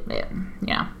 quid.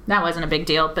 That wasn't a big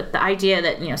deal. But the idea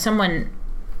that someone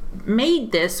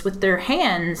made this with their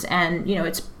hands and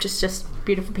it's just a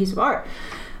beautiful piece of art.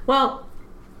 Well,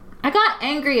 I got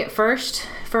angry at first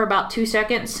for about 2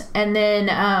 seconds, and then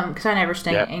because I never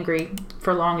stay angry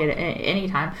for long at any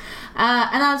time,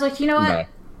 and I was like, what?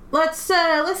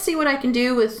 Let's see what I can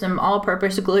do with some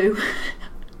all-purpose glue.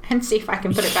 And see if I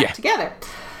can put it back together.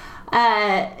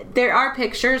 There are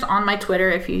pictures on my Twitter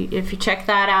if you check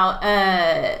that out.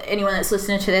 Anyone that's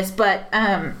listening to this, but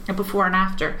before and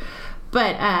after.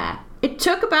 But it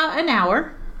took about an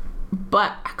hour,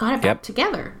 but I got it back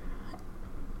together.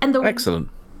 And the excellent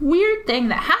weird thing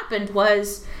that happened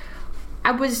was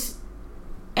I was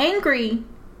angry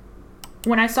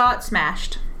when I saw it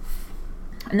smashed,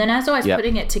 and then as I was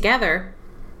putting it together.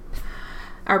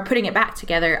 Or putting it back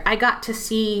together, I got to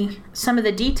see some of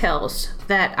the details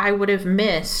that I would have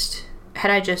missed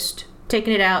had I just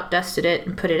taken it out, dusted it,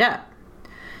 and put it up.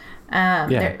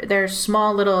 There's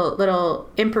small little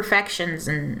imperfections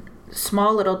and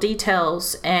small little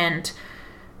details, and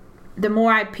the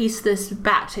more I pieced this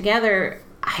back together,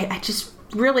 I just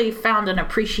really found an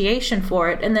appreciation for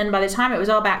it. And then by the time it was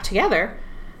all back together,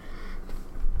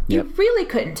 you really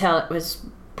couldn't tell it was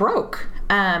broke.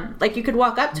 Like you could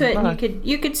walk up to it and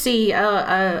you could see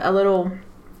a little,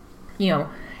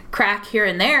 crack here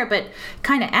and there, but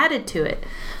kind of added to it.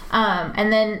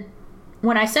 And then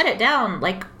when I set it down,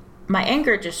 like my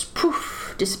anger just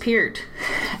disappeared.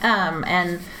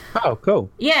 And oh,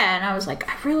 cool. Yeah, and I was like,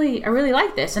 I really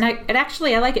like this, and I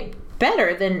like it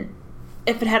better than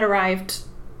if it had arrived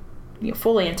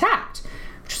fully intact,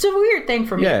 which was a weird thing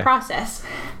for me to process.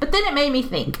 But then it made me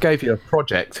think. It gave you a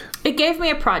project. It gave me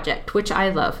a project, which I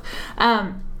love.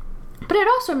 But it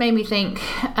also made me think,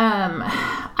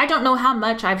 I don't know how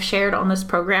much I've shared on this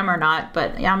program or not,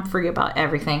 but I'm free about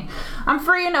everything. I'm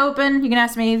free and open. You can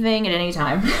ask me anything at any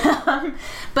time.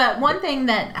 But one thing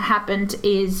that happened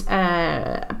is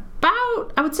I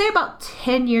would say about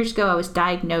 10 years ago, I was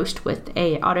diagnosed with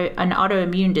an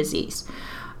autoimmune disease.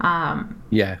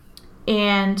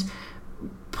 And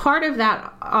part of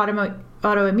that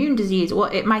autoimmune disease,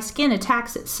 my skin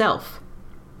attacks itself.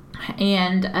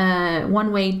 And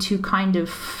one way to kind of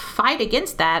fight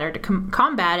against that or to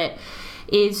combat it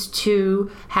is to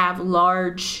have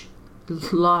large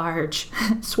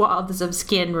swaths of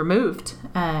skin removed.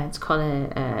 It's called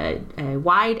a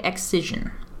wide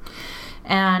excision.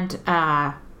 And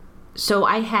so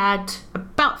I had,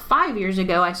 about 5 years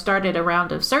ago, I started a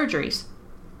round of surgeries.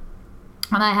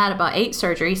 And I had about 8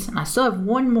 surgeries, and I still have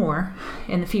one more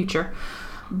in the future.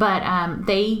 But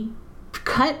they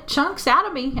cut chunks out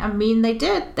of me. I mean, they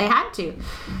did. They had to.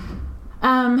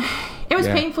 It was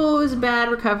painful. It was a bad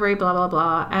recovery, blah, blah,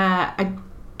 blah. I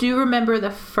do remember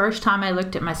the first time I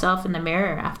looked at myself in the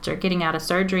mirror after getting out of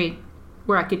surgery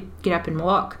where I could get up and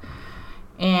walk.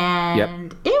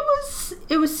 And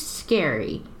it was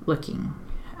scary looking.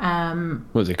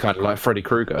 Was it kind of like Freddy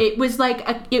Krueger? It was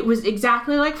it was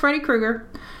exactly like Freddy Krueger.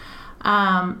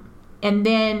 And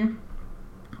then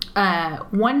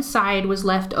one side was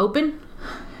left open,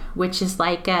 which is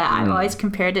like I've always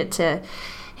compared it to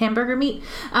hamburger meat.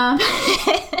 I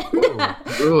know,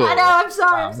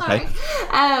 I'm sorry.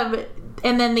 Okay.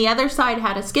 And then the other side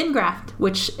had a skin graft,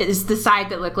 which is the side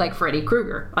that looked like Freddy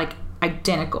Krueger, like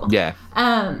identical. Yeah.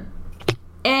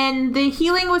 And the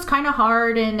healing was kind of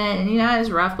hard, and it was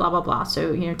rough, blah blah blah.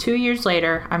 So 2 years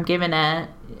later, I'm given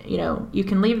you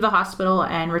can leave the hospital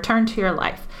and return to your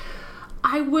life.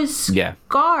 I was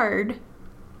scarred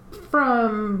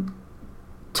from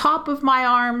top of my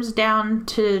arms down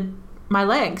to my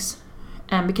legs,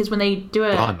 because when they do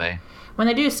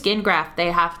a skin graft,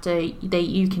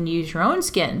 you can use your own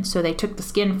skin. So they took the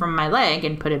skin from my leg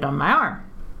and put it on my arm.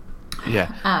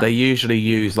 Yeah, they usually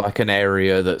use like an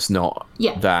area that's not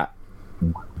that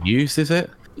used, is it?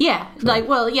 Yeah,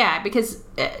 because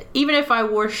even if I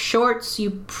wore shorts,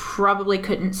 you probably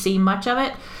couldn't see much of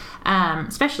it.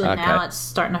 Especially now, it's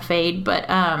starting to fade. But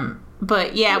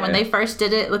when they first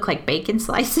did it, it looked like bacon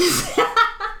slices.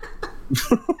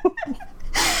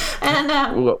 And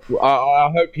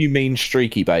I hope you mean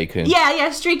streaky bacon.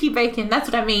 Yeah, streaky bacon. That's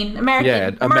what I mean.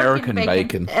 American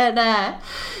bacon. And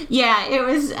it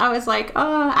was. I was like,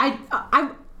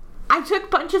 I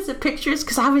took bunches of pictures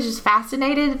because I was just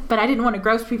fascinated, but I didn't want to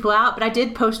gross people out. But I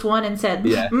did post one and said,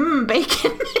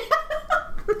 bacon.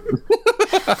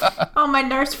 All my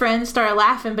nurse friends started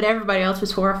laughing, but everybody else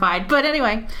was horrified. But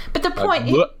anyway, the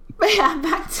point,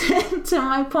 back to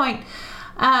my point.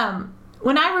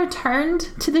 When I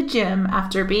returned to the gym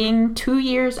after being 2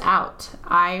 years out,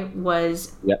 I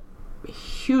was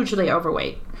hugely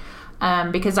overweight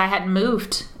because I hadn't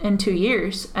moved in 2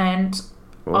 years, and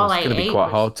all I ate. It's going to be quite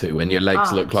hard to when your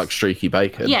legs look like streaky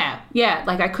bacon. Yeah.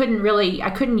 Like I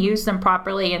couldn't use them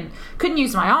properly and couldn't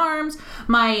use my arms.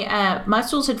 My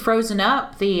muscles had frozen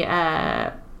up.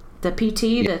 The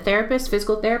PT, the therapist,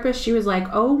 physical therapist, she was like,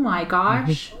 "Oh my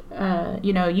gosh,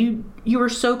 you were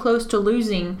so close to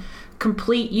losing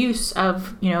complete use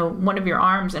of one of your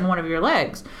arms and one of your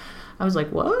legs." I was like,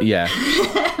 "What?" Yeah.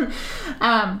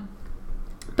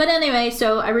 But anyway,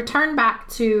 so I returned back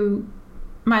to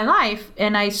my life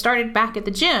and I started back at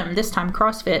the gym, this time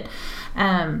CrossFit.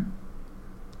 And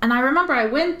I remember I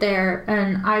went there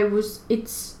and I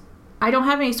don't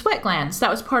have any sweat glands.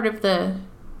 That was part of the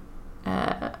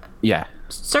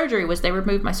surgery, was they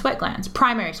removed my sweat glands,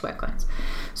 primary sweat glands.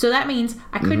 So that means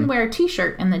I couldn't wear a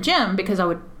t-shirt in the gym because I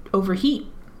would overheat.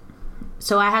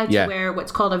 So I had to wear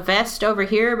what's called a vest over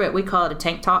here, but we call it a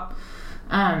tank top.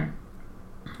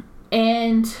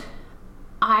 And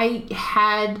I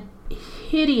had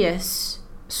hideous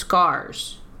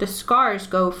scars. The scars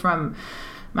go from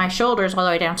my shoulders all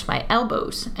the way down to my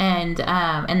elbows, and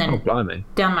then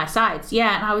down my sides.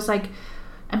 Yeah, and I was like,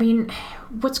 I mean,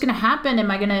 what's gonna happen? Am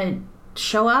I gonna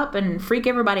show up and freak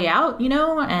everybody out?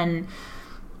 And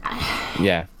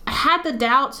I had the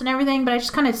doubts and everything, but I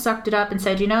just kind of sucked it up and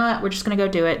said, you know what, we're just gonna go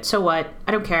do it. So what?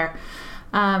 I don't care.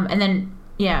 And then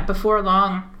before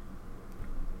long,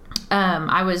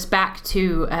 I was back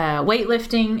to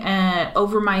weightlifting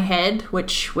over my head,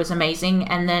 which was amazing,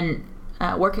 and then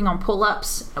working on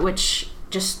pull-ups, which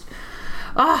it's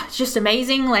just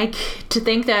amazing. Like, to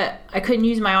think that I couldn't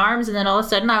use my arms, and then all of a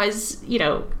sudden I was,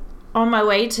 on my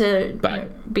way to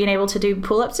being able to do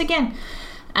pull-ups again.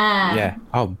 Yeah.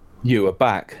 Oh, you were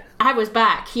back. I was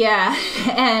back, yeah.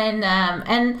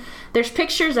 And there's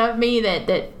pictures of me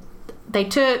that they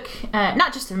took,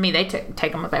 not just of me, they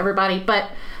take them of everybody,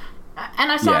 but,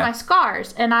 and I saw my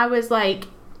scars, and I was like,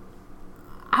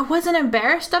 I wasn't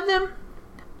embarrassed of them.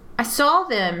 I saw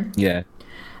them. Yeah.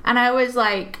 And I was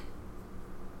like,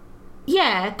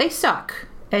 yeah, they suck.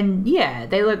 And yeah,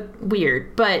 they look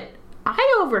weird, but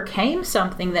I overcame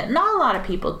something that not a lot of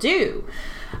people do.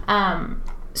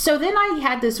 So then I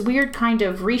had this weird kind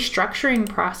of restructuring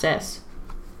process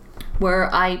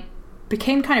where I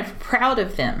became kind of proud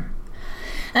of them.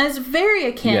 And it's very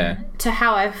akin to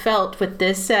how I felt with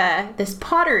this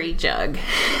pottery jug.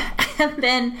 And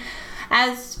then,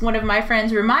 as one of my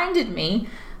friends reminded me,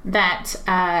 that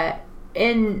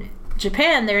in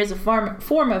Japan there is a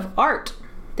form of art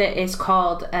that is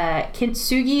called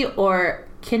kintsugi or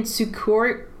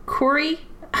kintsukuri.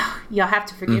 You'll have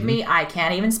to forgive me. I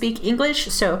can't even speak English,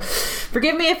 so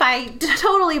forgive me if I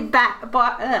totally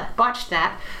botched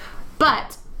that.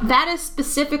 But that is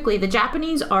specifically the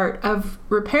Japanese art of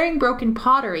repairing broken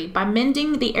pottery by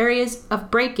mending the areas of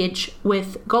breakage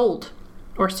with gold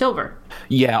or silver.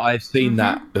 Yeah, I've seen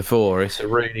that before. It's a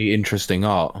really interesting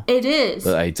art. It is.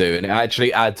 That they do, and it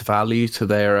actually adds value to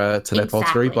their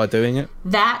pottery by doing it.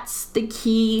 That's the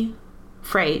key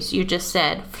phrase you just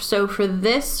said. So for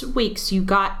this week's You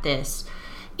Got This,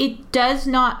 it does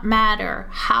not matter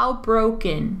how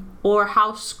broken or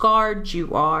how scarred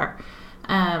you are.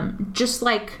 Just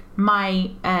like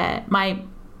my my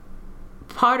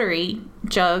pottery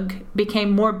jug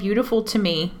became more beautiful to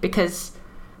me because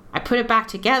I put it back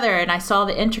together and I saw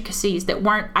the intricacies that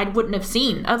I wouldn't have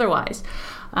seen otherwise.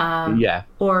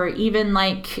 Or even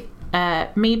like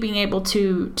me being able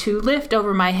to lift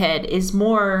over my head is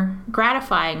more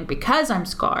gratifying because I'm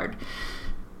scarred.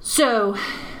 So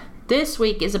this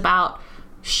week is about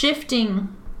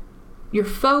shifting your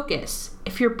focus.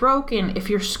 If you're broken, if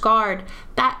you're scarred,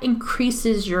 that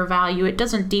increases your value. It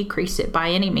doesn't decrease it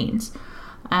by any means.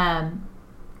 And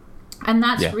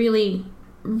that's really,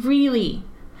 really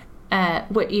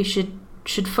what you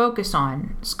should focus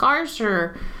on. Scars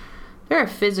they're a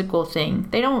physical thing.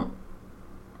 They don't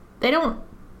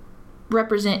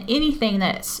represent anything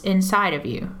that's inside of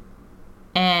you.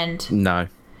 And no,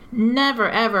 never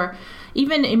ever,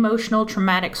 even emotional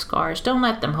traumatic scars, don't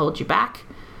let them hold you back.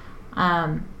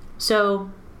 And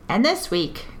this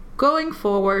week, going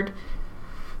forward,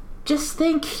 just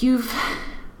think you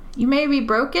may be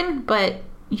broken, but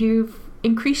you've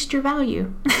increased your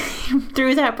value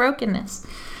through that brokenness.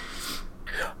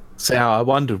 So I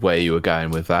wondered where you were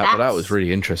going with that, but that was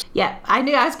really interesting. Yeah, I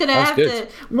knew I was going to have to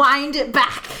wind it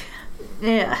back.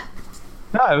 Yeah.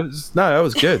 No, that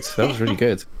was good. That was really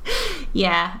good.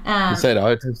 Yeah. I said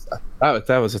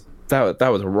that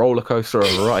was a roller coaster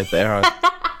of a ride there.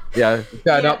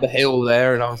 Going up the hill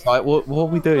there, and I was like, "What are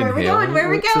we doing here? Where are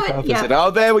we going?" Yeah. Said, oh,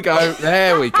 there we go.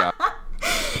 There we go.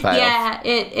 Yeah,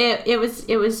 it was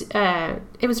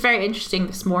very interesting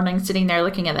this morning, sitting there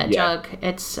looking at that jug.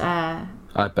 It's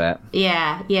I bet.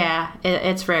 Yeah,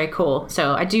 it's very cool.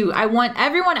 So I want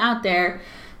everyone out there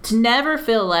to never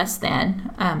feel less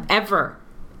than ever,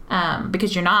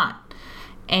 because you're not.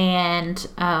 And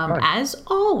as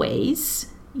always,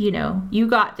 you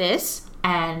got this,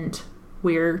 and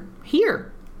we're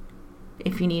here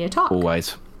if you need to talk.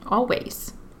 Always.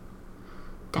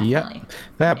 Definitely. Yep.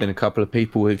 There have been a couple of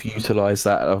people who've utilised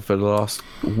that over the last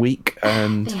week,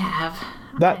 and they have.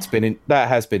 That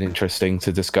has been interesting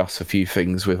to discuss a few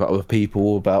things with other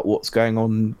people about what's going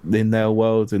on in their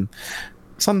world, and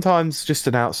sometimes just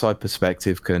an outside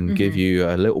perspective can give you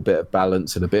a little bit of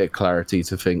balance and a bit of clarity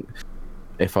to think,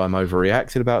 if I'm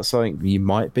overreacting about something, you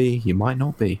might be, you might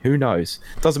not be, who knows?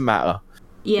 Doesn't matter.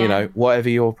 Yeah. Whatever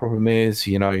your problem is,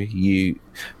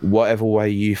 whatever way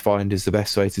you find is the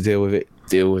best way to deal with it,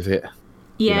 deal with it.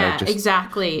 Yeah,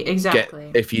 exactly.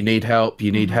 If you need help,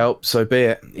 help, so be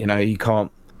it. You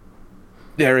can't,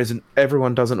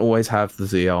 everyone doesn't always have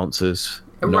the answers.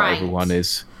 Not everyone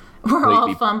is. We're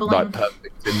all fumbling.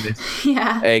 Perfect in this.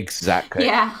 Yeah. Exactly.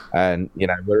 Yeah. And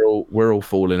we're all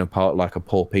falling apart like a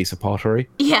poor piece of pottery.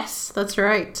 Yes, that's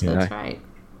right. Right.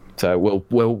 So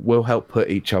we'll help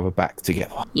put each other back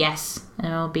together. Yes,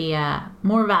 and it'll be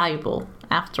more valuable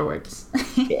afterwards.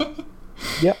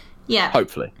 Yep. Yeah.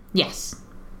 Hopefully. Yes.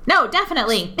 No,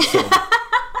 definitely.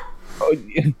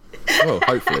 Well,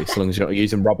 hopefully, as long as you're not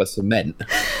using rubber cement.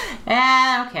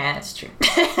 Okay, that's true.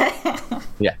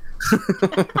 Yeah.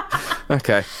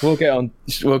 Okay, we'll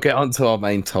get on to our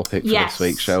main topic for this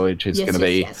week, shall we? Which is going to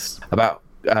be about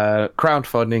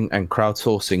crowdfunding and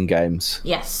crowdsourcing games.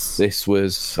 Yes. This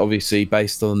was obviously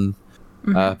based on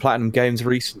Platinum Games'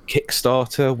 recent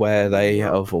Kickstarter, where they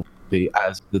have,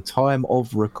 as the time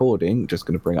of recording, just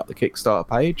going to bring up the Kickstarter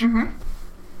page.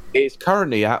 It's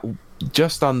currently at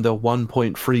just under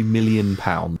 £1.3 million.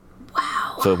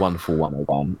 Wow. For Wonderful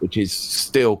 101, which is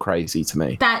still crazy to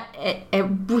me. That it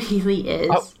really is.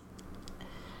 Oh,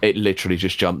 it literally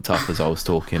just jumped up as I was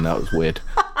talking. That was weird.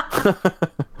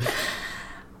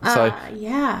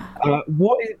 Yeah.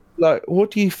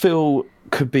 What do you feel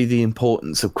could be the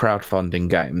importance of crowdfunding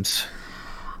games?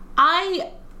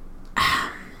 I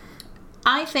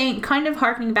think, kind of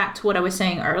harkening back to what I was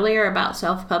saying earlier about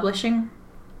self-publishing,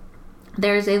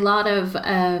 there's a lot of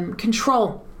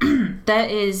control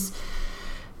that is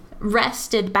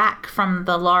wrested back from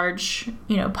the large,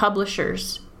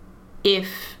 publishers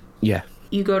if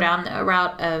you go down the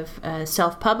route of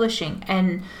self-publishing.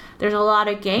 And there's a lot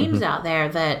of games out there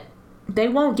that they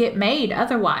won't get made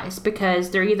otherwise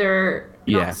because they're either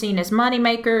not seen as money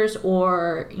makers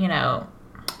or,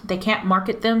 they can't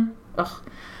market them. Ugh.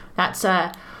 That's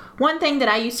one thing that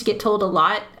I used to get told a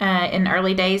lot in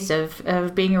early days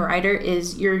of being a writer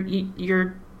is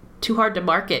you're too hard to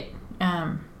market.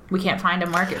 We can't find a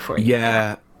market for you.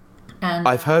 Yeah. And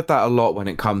I've heard that a lot when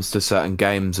it comes to certain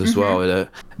games as well. That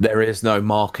there is no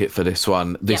market for this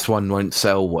one. This one won't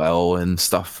sell well and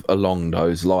stuff along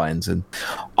those lines. And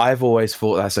I've always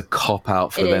thought that's a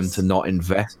cop-out for them to not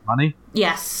invest money.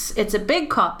 Yes, it's a big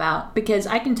cop-out because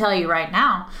I can tell you right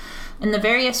now, in the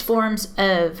various forms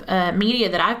of media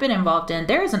that I've been involved in,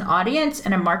 there is an audience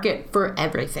and a market for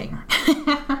everything.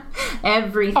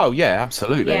 Everything. Oh, yeah,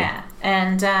 absolutely. Yeah,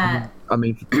 and... I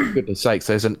mean, for goodness sakes,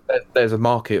 there's a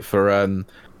market for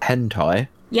hentai.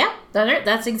 Yeah,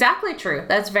 that's exactly true.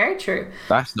 That's very true.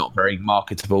 That's not very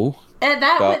marketable.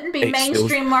 That wouldn't be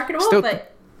mainstream marketable,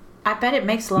 but I bet it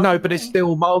makes a lot. No, but it's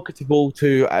still marketable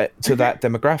to that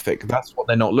demographic. That's what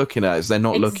they're not looking at. Is they're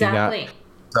not looking at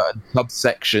certain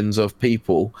subsections of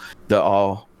people that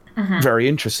are very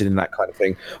interested in that kind of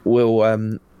thing.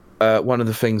 One of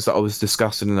the things that I was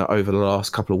discussing over the last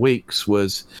couple of weeks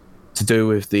was to do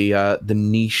with the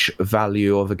niche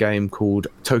value of a game called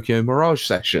Tokyo Mirage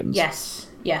Sessions.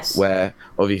 Yes. Where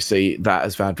obviously that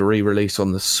has had a re-release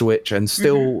on the Switch and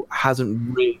still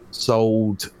hasn't really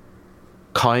sold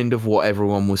kind of what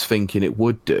everyone was thinking it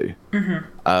would do.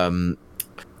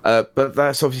 But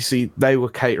that's obviously, they were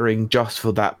catering just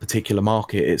for that particular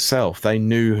market itself. They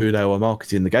knew who they were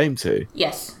marketing the game to.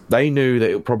 Yes. They knew that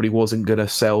it probably wasn't going to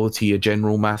sell to your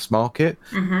general mass market,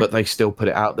 but they still put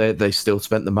it out there. They still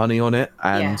spent the money on it.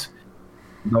 And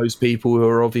those people who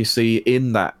are obviously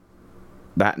in that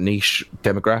niche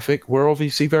demographic were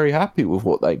obviously very happy with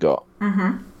what they got.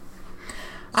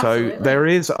 So there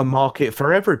is a market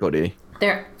for everybody.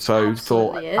 So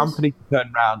for a company to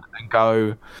turn around and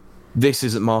go, this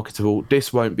isn't marketable,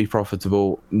 this won't be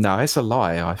profitable. No, it's a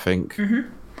lie, I think.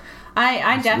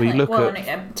 I definitely,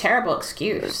 a terrible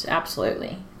excuse,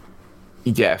 absolutely.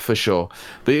 Yeah, for sure.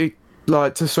 But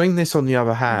like, to swing this on the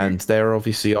other hand, there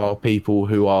obviously are people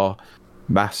who are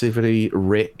massively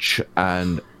rich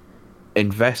and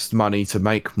invest money to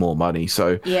make more money.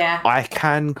 So I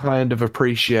can kind of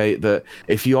appreciate that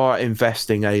if you are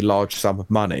investing a large sum of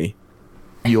money,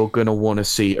 you're going to want to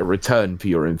see a return for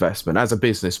your investment. As a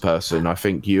business person, I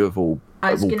think you of all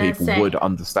people would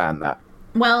understand that.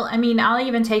 Well, I mean, I'll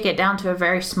even take it down to a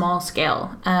very small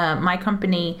scale. My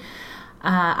company,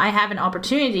 I have an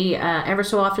opportunity ever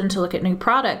so often to look at new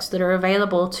products that are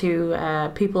available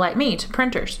to people like me, to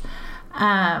printers.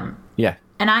 And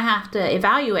I have to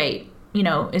evaluate,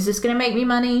 is this going to make me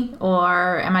money,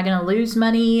 or am I going to lose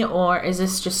money, or is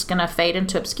this just going to fade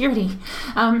into obscurity?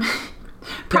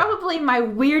 Probably my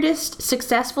weirdest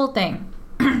successful thing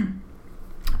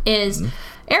is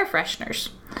air fresheners.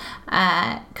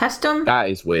 Custom that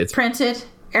is weird printed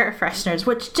air fresheners,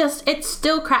 which it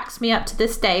still cracks me up to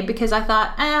this day, because I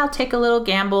thought I'll take a little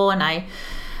gamble, and I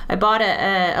bought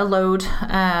a load,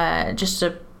 I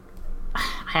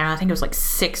think it was like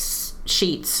 6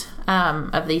 sheets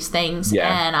of these things,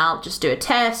 and I'll just do a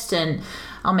test, and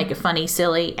I'll make a funny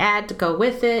silly ad to go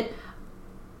with it.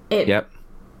 It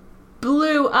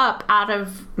blew up out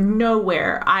of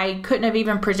nowhere. I couldn't have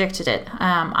even predicted it.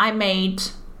 I made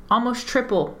almost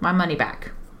triple my money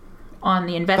back on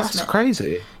the investment. That's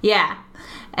crazy. Yeah.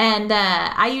 And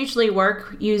I usually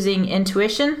work using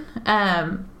intuition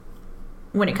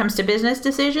when it comes to business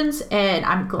decisions, and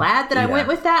I'm glad that I went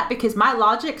with that, because my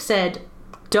logic said,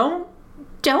 don't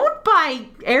buy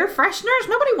air fresheners.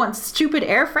 Nobody wants stupid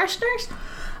air fresheners.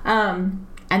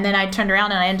 And then I turned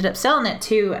around and I ended up selling it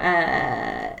to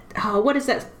what is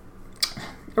that?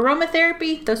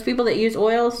 aromatherapy, those people that use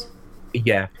oils.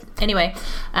 Yeah. Anyway,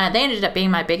 they ended up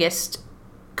being my biggest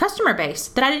customer base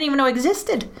that I didn't even know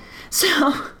existed.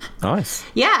 So nice.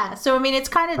 Yeah. So I mean, it's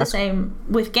kind of the same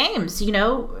with games. You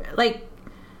know, like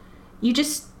you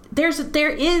just there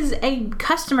is a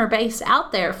customer base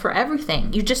out there for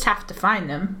everything. You just have to find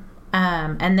them.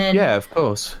 And then yeah, of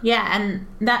course. Yeah, and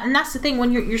that's the thing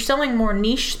when you're selling more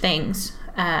niche things,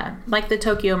 like the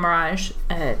Tokyo Mirage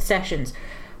sessions.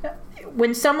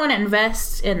 When someone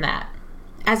invests in that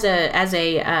as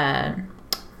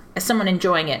someone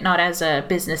enjoying it, not as a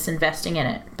business investing in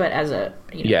it, but as a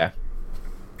yeah,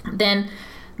 then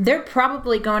they're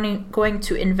probably going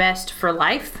to invest for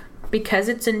life because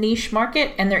it's a niche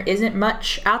market and there isn't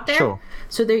much out there. Sure.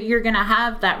 So that you're going to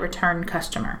have that return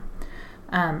customer.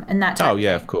 And that oh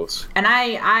yeah, of course. And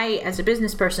I as a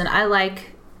business person, I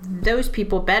like those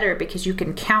people better because you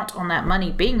can count on that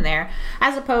money being there,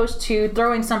 as opposed to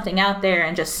throwing something out there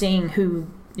and just seeing who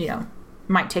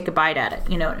might take a bite at it.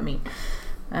 You know what I mean?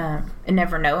 And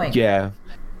never knowing. Yeah.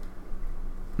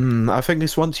 I think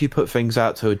it's once you put things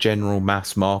out to a general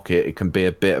mass market, it can be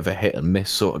a bit of a hit and miss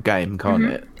sort of game, can't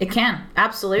it? It can,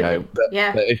 absolutely. But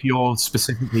if you're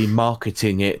specifically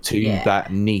marketing it to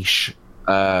that niche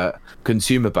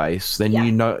consumer base, then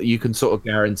you can sort of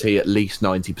guarantee at least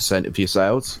 90% of your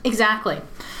sales. Exactly,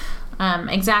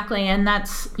 and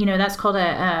that's called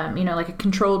a like a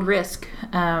controlled risk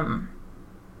type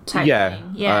thing.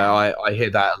 Yeah, I hear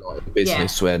that a lot in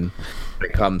business when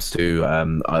it comes to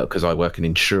because I work in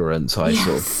insurance. I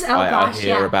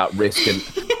hear about risk and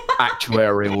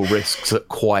actuarial risks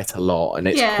quite a lot, and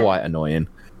it's quite annoying.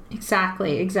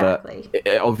 Exactly. But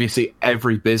obviously,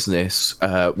 every business,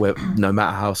 no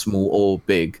matter how small or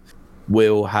big,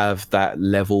 will have that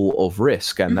level of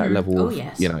risk and that level of,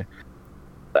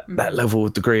 that level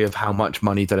of degree of how much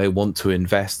money do they want to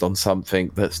invest on something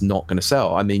that's not going to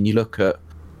sell. I mean,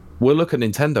 we'll look at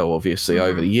Nintendo, obviously,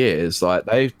 over the years. Like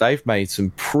they've made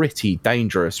some pretty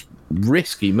dangerous,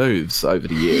 risky moves over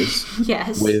the years.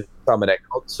 Yes. With some of their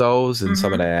consoles and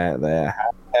some of their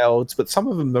handhelds, but some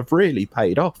of them have really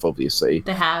paid off. Obviously,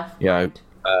 they have. The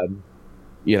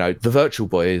Virtual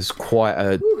Boy is quite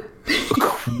a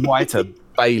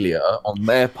failure on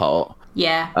their part.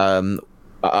 Yeah.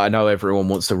 I know everyone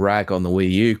wants to rag on the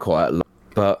Wii U quite a lot,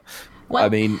 but I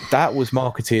mean that was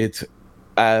marketed.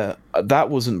 That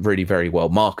wasn't really very well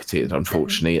marketed,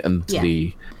 unfortunately, and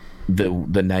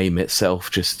the name itself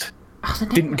just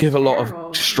didn't give a lot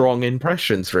of strong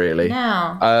impressions, really.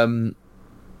 No.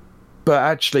 But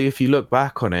actually, if you look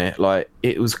back on it, like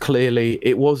it was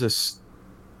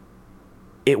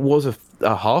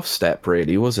a half step,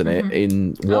 really, wasn't it?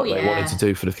 In what they wanted to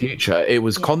do for the future. It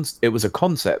was it was a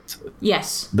concept.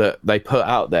 Yes. That they put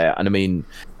out there, and I mean,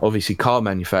 obviously, car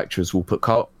manufacturers will put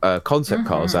concept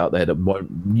cars out there that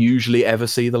won't usually ever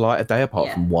see the light of day,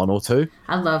 apart from one or two.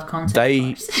 I love concept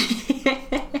cars.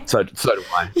 So do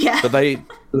I. Yeah. But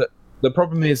the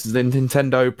problem is that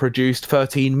Nintendo produced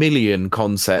 13 million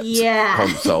concept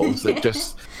consoles that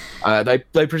just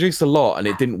they produced a lot and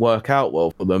it didn't work out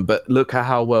well for them. But look at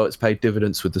how well it's paid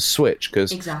dividends with the Switch,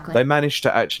 because they managed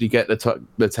to actually get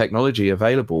the technology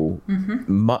available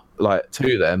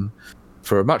to them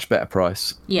for a much better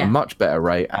price, a much better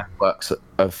rate, and works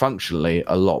functionally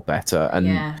a lot better.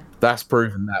 And that's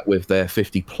proven that with their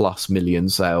 50+ million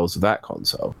sales of that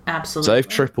console. Absolutely. So they've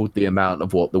tripled the amount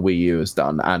of what the Wii U has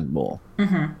done and more.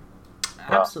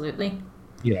 Absolutely.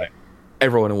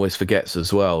 Everyone always forgets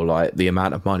as well, like the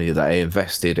amount of money that they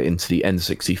invested into the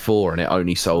N64, and it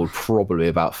only sold probably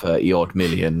about 30-odd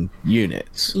million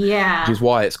units. Yeah. Which is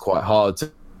why it's quite hard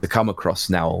to come across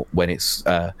now when it's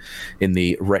in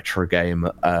the retro game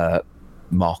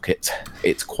market.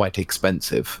 It's quite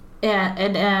expensive. Yeah,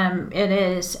 it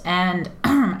is. And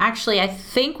actually, I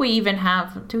think we even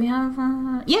have... Do we have...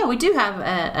 we do have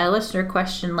a listener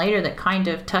question later that kind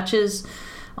of touches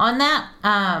on that.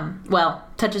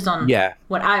 Touches on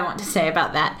what I want to say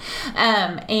about that.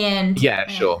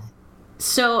 Sure.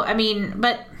 So, I mean,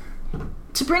 but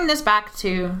to bring this back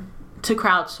to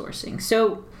crowdsourcing.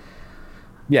 So,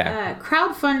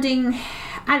 crowdfunding,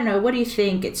 I don't know, what do you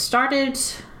think? It started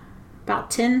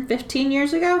about 10, 15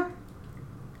 years ago?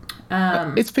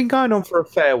 It's been going on for a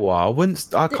fair while.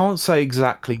 I can't say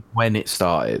exactly when it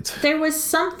started. There was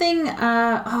something.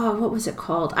 What was it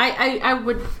called?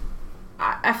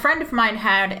 A friend of mine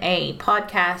had a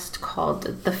podcast called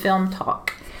The Film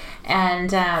Talk,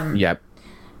 and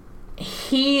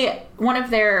one of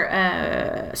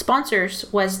their sponsors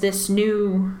was this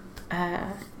new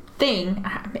thing.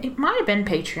 It might have been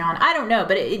Patreon. I don't know,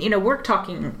 but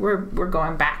we're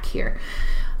going back here.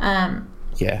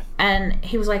 Yeah. And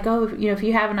he was like, oh, if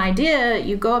you have an idea,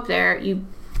 you go up there, you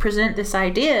present this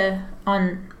idea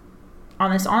on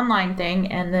this online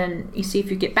thing, and then you see if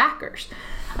you get backers.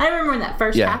 I remember when that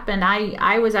first happened,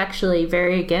 I was actually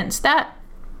very against that,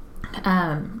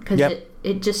 because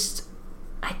it just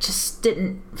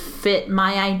didn't fit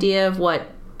my idea of what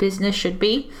business should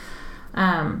be,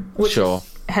 which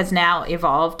has now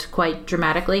evolved quite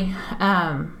dramatically,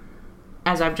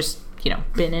 as I've just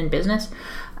been in business.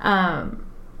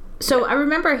 So I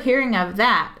remember hearing of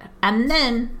that, and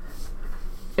then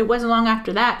it wasn't long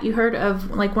after that you heard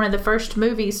of like one of the first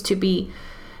movies to be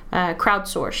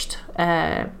crowdsourced,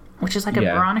 which is like a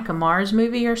Veronica Mars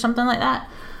movie or something like that.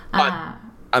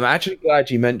 I'm actually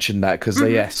glad you mentioned that, because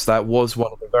yes, that was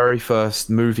one of the very first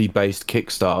movie-based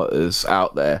Kickstarters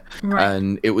out there,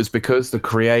 and it was because the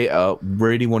creator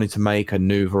really wanted to make a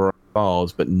new Veronica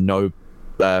Mars, but no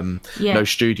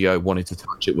studio wanted to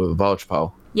touch it with a barge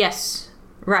pole. Yes,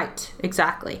 right,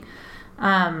 exactly.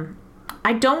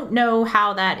 I don't know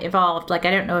how that evolved. Like,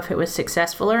 I don't know if it was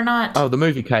successful or not. Oh, the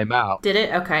movie came out. Did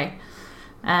it? Okay.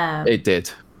 It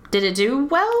did. Did it do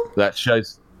well? That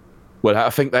shows. Well, I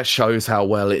think that shows how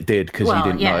well it did, because you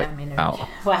didn't know it out.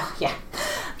 Well, yeah.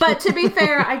 But to be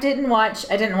fair, I didn't watch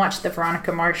the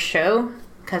Veronica Mars show,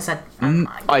 because I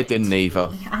didn't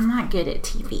either. I'm not good at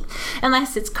TV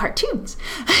unless it's cartoons.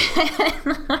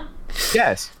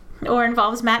 Yes. Or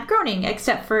involves Matt Groening,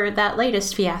 except for that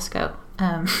latest fiasco.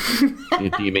 Do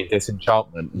you mean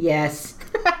Disenchantment? Yes.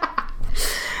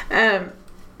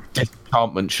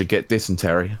 Disenchantment should get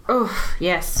dysentery. Oh,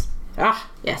 yes.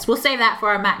 Yes. We'll save that for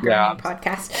our Matt Groening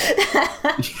podcast.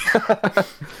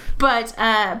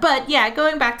 But yeah,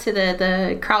 going back to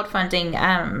the crowdfunding,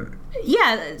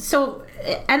 so,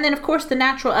 and then of course the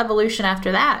natural evolution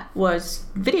after that was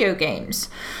video games.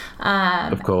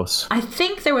 Of course. I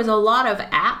think there was a lot of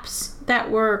apps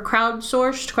that were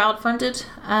crowdfunded.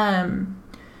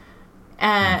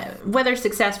 Whether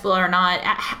successful or not,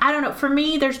 I don't know. For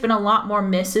me, there's been a lot more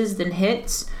misses than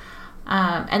hits.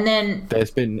 And then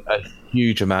there's been a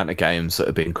huge amount of games that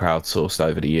have been crowdsourced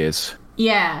over the years.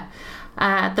 Yeah.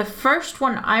 The first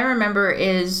one I remember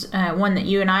is one that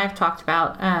you and I have talked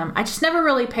about. I just never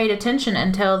really paid attention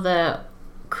until the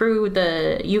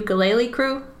ukulele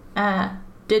crew,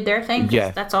 did their thing.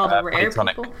 Yeah. That's all the rare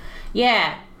Playtonic. people.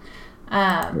 Yeah.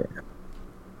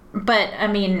 But I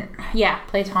mean,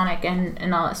 Playtonic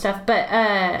and all that stuff. But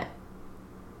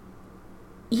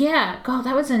God,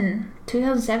 that was in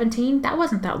 2017. That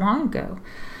wasn't that long ago.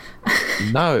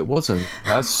 No, it wasn't.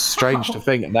 That's strange to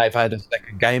think. And they've had a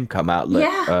second game come out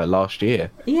last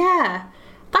year. Yeah,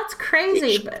 that's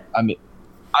crazy. But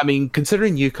I mean,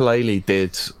 considering Yooka-Laylee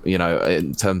did,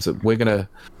 in terms of we're gonna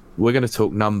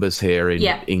talk numbers here in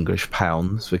English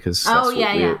pounds, because that's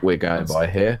what we're going by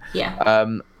here. Yeah.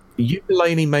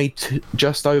 Yooka-Laylee made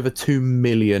just over £2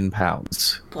 million.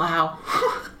 Wow.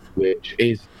 Which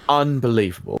is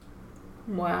unbelievable.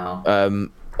 Wow.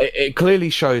 It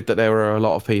clearly showed that there were a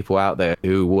lot of people out there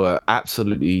who were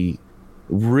absolutely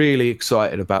really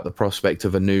excited about the prospect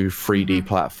of a new 3D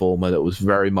platformer that was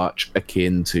very much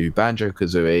akin to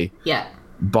Banjo-Kazooie. Yeah.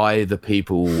 By the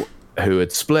people who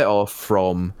had split off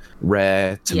from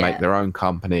Rare to make their own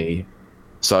company.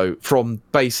 So from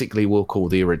basically, we'll call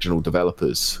the original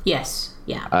developers. Yes.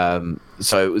 Yeah.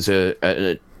 So it was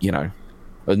a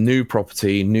new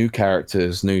property, new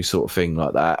characters, new sort of thing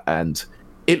like that, and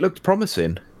it looked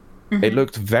promising. It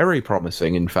looked very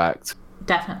promising, in fact.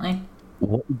 Definitely.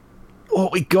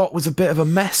 What we got was a bit of a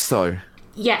mess, though.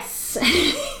 Yes.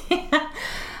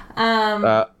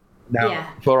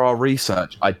 For our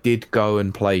research, I did go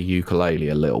and play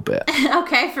Yooka-Laylee a little bit.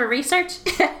 Okay, for research?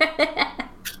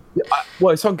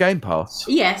 Well, it's on Game Pass.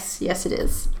 Yes, it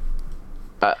is.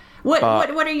 What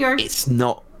are your... It's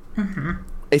not...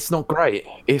 It's not great.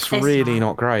 It's really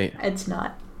not great. It's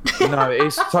not. No,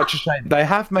 it's such a shame. They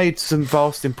have made some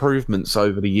vast improvements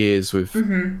over the years with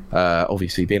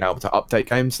obviously being able to update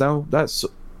games now.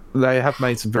 They have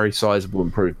made some very sizable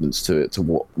improvements to it, to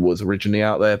what was originally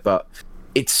out there, but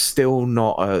it's still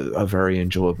not a very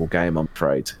enjoyable game, I'm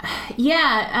afraid.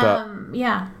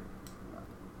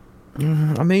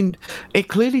 I mean, it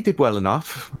clearly did well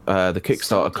enough. The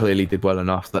Kickstarter clearly did well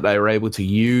enough that they were able to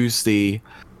use the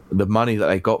money that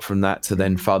they got from that to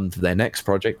then fund their next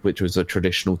project, which was a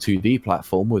traditional 2D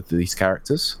platform with these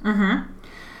characters.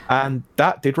 And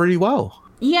that did really well.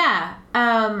 Yeah.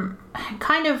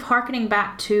 Kind of harkening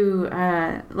back to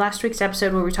last week's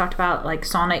episode where we talked about like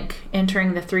Sonic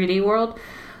entering the 3D world.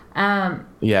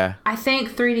 I think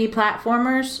 3D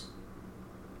platformers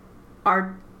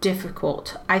are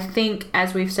difficult. I think,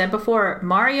 as we've said before,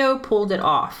 Mario pulled it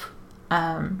off.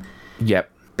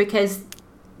 Yep. Because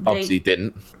Obviously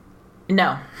didn't.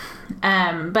 No.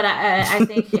 But I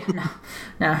think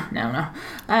no.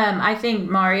 I think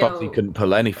Mario Obviously couldn't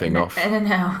pull anything off. No,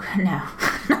 not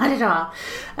at all.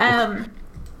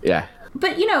 Yeah.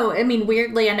 But I mean,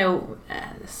 weirdly, I know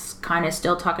it's kind of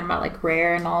still talking about like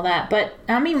Rare and all that, but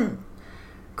I mean,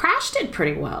 Crash did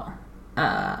pretty well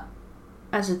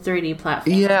as a 3D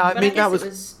platform. Yeah, I mean that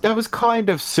was kind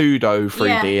of pseudo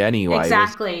 3D anyway.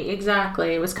 Exactly.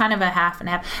 It was kind of a half and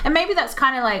half, and maybe that's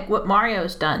kind of like what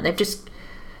Mario's done. They've just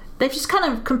kind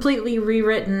of completely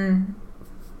rewritten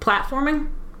platforming.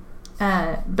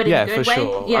 But in a good way.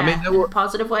 Sure. Yeah, I mean, in a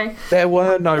positive way. There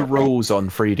were no rules on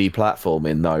 3D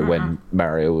platforming though when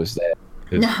Mario was there.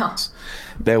 No.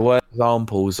 There were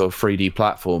examples of 3D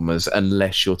platformers,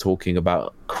 unless you're talking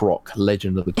about Croc,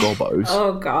 Legend of the Gobbos.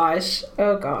 Oh gosh.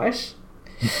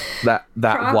 That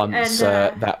Croc once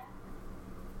and, that.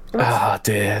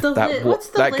 Dear.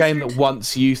 That game that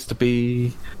once used to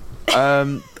be.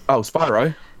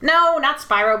 Spyro. No, not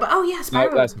Spyro, but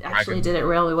Spyro actually did it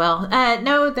really well.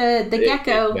 No, the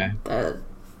gecko. Yeah.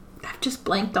 I've just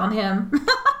blanked on him.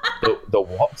 the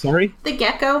what? Sorry. The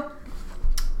gecko.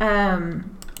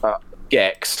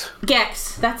 Gex.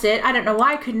 Gex, that's it. I don't know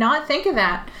why I could not think of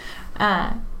that.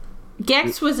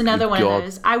 Gex was another one of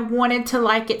those. I wanted to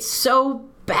like it so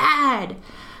bad,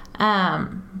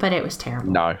 but it was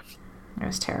terrible. No, it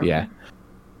was terrible. Yeah.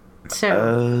 So.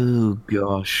 Oh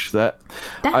gosh, that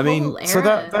I mean, era. So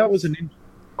that was an interesting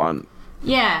one.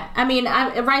 Yeah, I mean,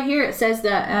 right here it says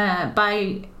that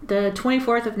by the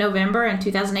 24th of November in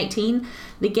 2018,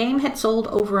 the game had sold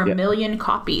over 1 million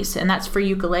copies, and that's for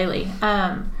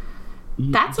Yooka-Laylee.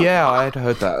 That's I had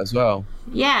heard that as well.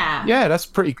 Yeah. Yeah, that's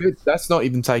pretty good. That's not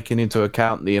even taking into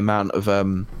account the amount of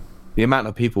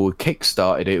people who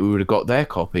kickstarted it who would have got their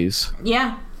copies.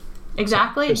 Yeah.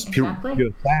 Exactly. Just pure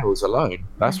sales alone.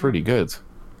 That's really good.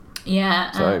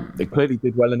 Yeah. So they clearly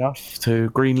did well enough to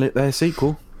greenlit their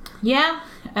sequel. Yeah.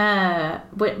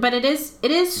 But it is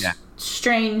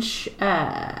strange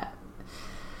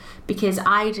because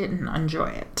I didn't enjoy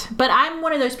it. But I'm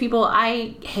one of those people,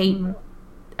 I hate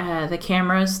the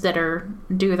cameras that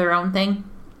do their own thing,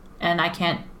 and I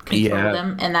can't control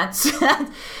them, and that's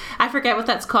I forget what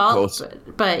that's called,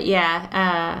 but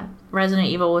Resident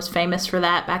Evil was famous for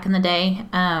that back in the day.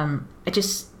 I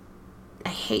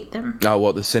hate them. Oh,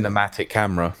 what, the cinematic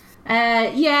camera?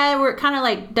 Where it kind of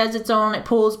like does its own, it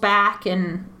pulls back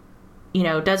and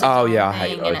does its own thing, I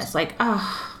hate those. And it's like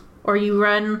or you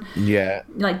run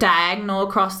like diagonal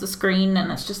across the screen,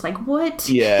 and it's just like, what?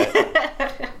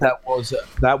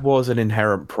 That was an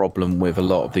inherent problem with a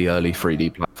lot of the early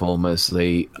 3D platformers,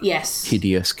 the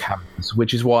hideous cameras,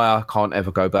 which is why I can't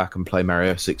ever go back and play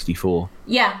Mario 64.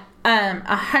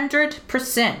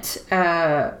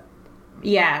 100%.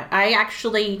 I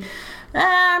actually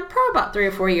probably about 3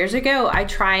 or 4 years ago, I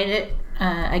tried it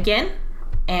again,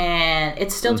 and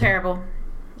it's still terrible.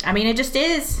 I mean, it just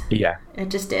is. Yeah. It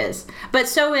just is. But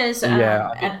so is, and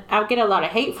I'll get a lot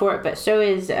of hate for it, but so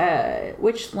is,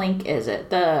 which Link is it?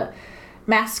 The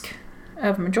Mask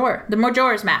of Majora. The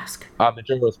Majora's Mask.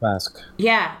 Majora's Mask.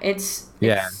 Yeah, it's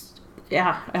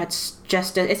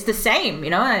just, it's the same,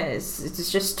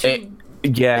 it's just too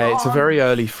it's a very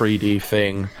early 3D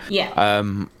thing. Yeah.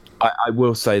 I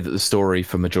will say that the story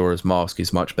for Majora's Mask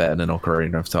is much better than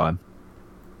Ocarina of Time.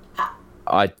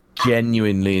 I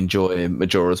genuinely enjoy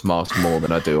Majora's Mask more than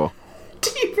I do.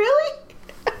 Do you really?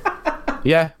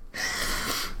 Yeah.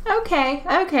 Okay.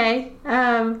 I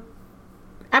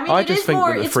mean, I just think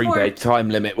that the 3-day time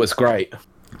limit was great.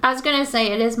 I was gonna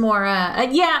say it is more.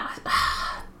 Yeah.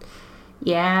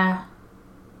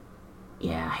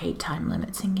 I hate time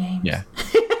limits in games. Yeah.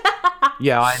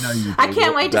 Yeah, I know you do. I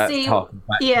can't wait to see.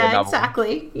 Yeah,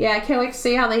 exactly. Yeah, I can't wait to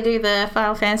see how they do the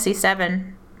Final Fantasy VII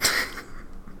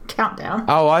countdown.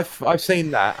 Oh, I've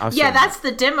seen that. That's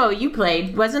the demo you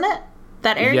played, wasn't it?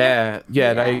 That area.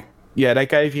 Yeah. They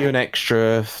gave you an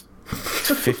extra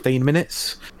 15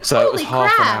 minutes, so Holy it was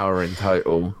half crap. an hour in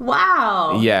total.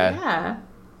 Wow. Yeah.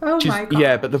 Oh my god.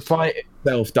 Yeah, but the fight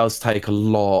itself does take a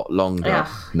lot longer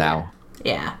now.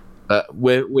 Yeah.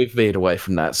 We've veered away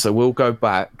from that, so we'll go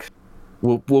back.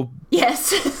 We'll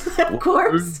yes, of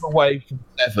course. Move away from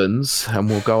 7s, and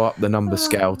we'll go up the number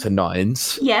scale to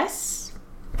 9s. Yes.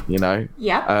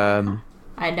 Yep.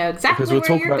 I know exactly because we'll where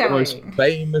talk you're about going. the most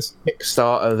famous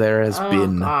Kickstarter there has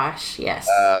been. Oh gosh, yes.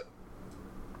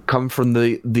 Come from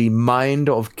the mind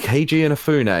of Keiji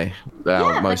Inafune.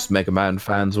 Most Mega Man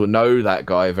fans will know that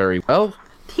guy very well.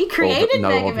 He created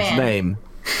Mega Man. His name.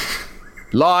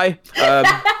 Lie.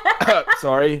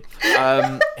 Sorry.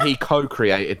 He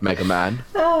co-created Mega Man.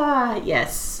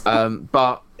 Yes.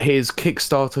 But his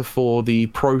Kickstarter for the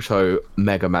proto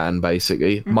Mega Man,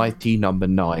 basically, Mighty Number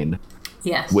 9.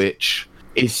 Yes. Which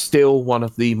is still one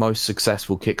of the most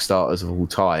successful Kickstarters of all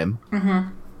time.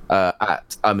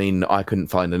 I couldn't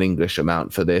find an English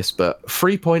amount for this, but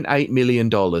 $3.8 million.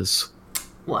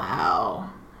 Wow.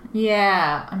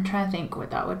 Yeah, I'm trying to think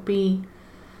what that would be.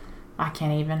 I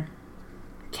can't even.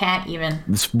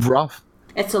 It's rough.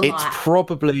 It's a lot. It's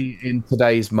probably, in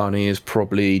today's money, is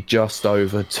probably just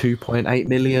over £2.8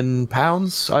 million,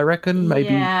 I reckon. Maybe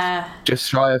just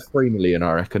shy of 3 million,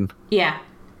 I reckon. Yeah.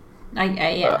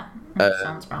 That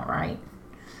sounds about right.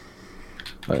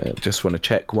 I just want to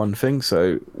check one thing.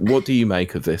 So, what do you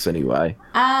make of this anyway?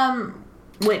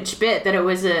 Which bit? That it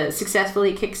was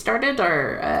successfully kickstarted,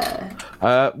 or?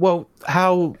 Well,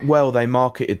 how well they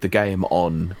marketed the game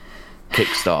on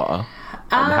Kickstarter,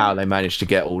 and how they managed to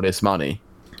get all this money.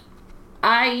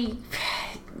 That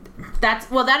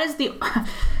is the.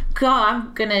 God,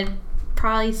 I'm gonna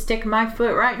probably stick my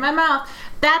foot right in my mouth.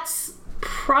 That's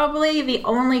probably the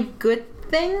only good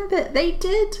thing that they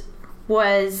did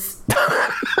was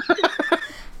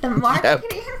the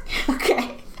marketing. Yep.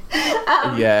 Okay.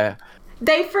 Yeah.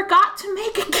 They forgot to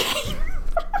make a game.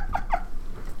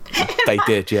 They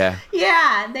did, yeah.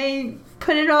 Yeah, they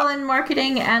put it all in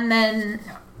marketing and then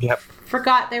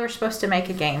forgot they were supposed to make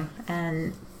a game.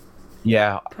 And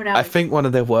I think one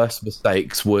of their worst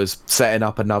mistakes was setting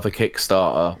up another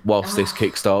Kickstarter whilst this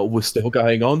Kickstarter was still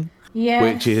going on. Yeah.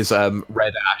 Which is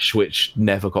Red Ash, which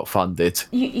never got funded.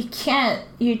 You can't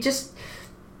do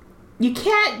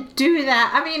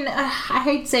that. I mean, I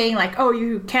hate saying like, oh,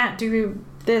 you can't do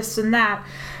this and that.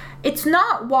 It's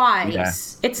not wise. Yeah.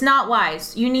 It's not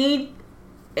wise. You need,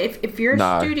 if you're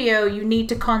a studio, you need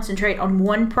to concentrate on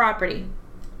one property.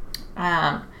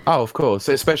 Of course,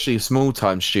 especially a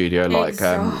small-time studio like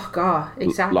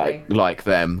exactly. like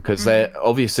them, because they're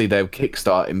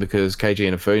kickstarting because Keiji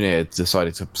Inafune had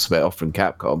decided to split off from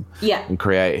Capcom and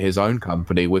create his own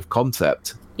company with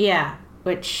Concept. Yeah,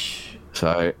 which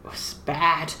was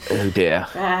bad. Oh dear.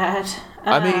 Bad.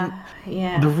 I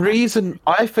mean, the reason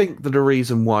why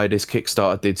this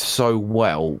Kickstarter did so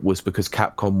well was because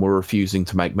Capcom were refusing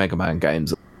to make Mega Man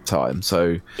games at the time.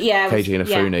 So Keiji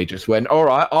Inafune just went, all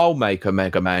right, I'll make a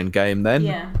Mega Man game then.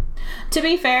 Yeah. To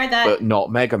be fair, but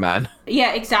not Mega Man.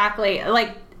 Yeah, exactly.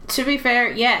 Like, to be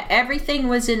fair, everything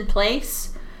was in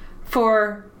place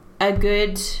for a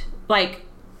good, like,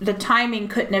 the timing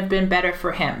couldn't have been better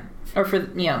for him or for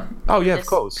of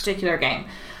course, particular game.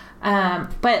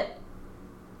 But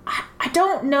I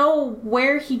don't know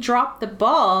where he dropped the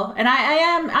ball, and I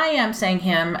am saying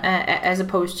him as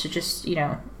opposed to just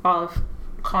all of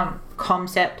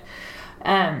Concept,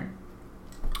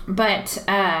 but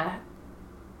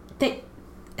they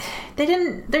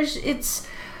didn't. It's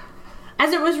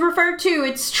as it was referred to.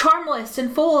 It's charmless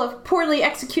and full of poorly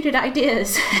executed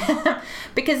ideas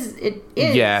because it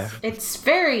is. Yeah.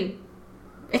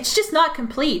 It's just not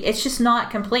complete. It's just not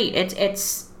complete.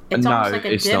 It's almost like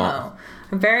a demo. Not.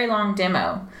 A very long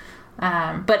demo,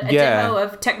 but a demo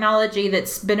of technology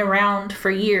that's been around for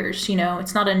years.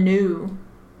 It's not a new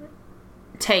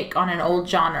take on an old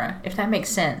genre, if that makes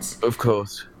sense. Of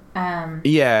course.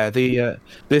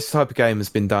 This type of game has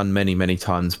been done many, many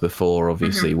times before,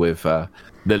 obviously, with the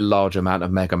large amount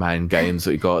of Mega Man games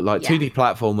that we got. Like 2D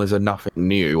platformers are nothing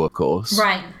new, of course.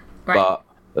 Right. But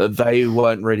they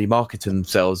weren't really marketing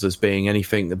themselves as being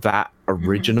anything that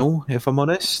original, if I'm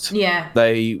honest. Yeah.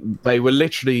 They were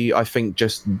literally, I think,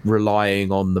 just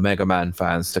relying on the Mega Man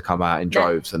fans to come out in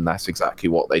droves, and that's exactly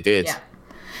what they did. Yeah.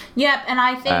 Yep, and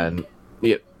I think...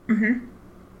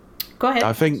 Go ahead.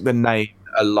 I think the name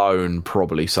alone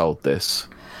probably sold this.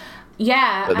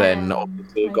 Yeah. But then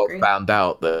obviously it got found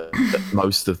out that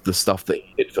most of the stuff that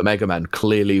he did for Mega Man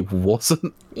clearly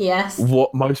wasn't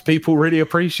what most people really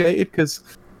appreciated, because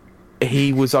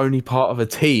he was only part of a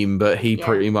team, but he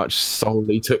pretty much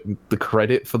solely took the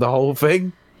credit for the whole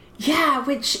thing. Yeah,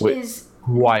 which is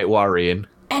quite worrying.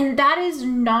 And that is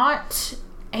not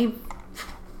a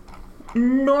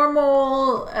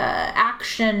normal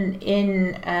action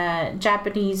in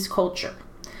Japanese culture.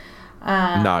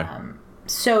 No.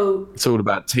 So it's all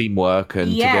about teamwork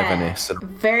and togetherness and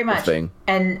very much thing.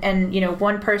 And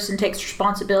one person takes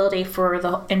responsibility for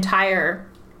the entire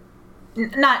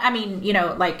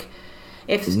like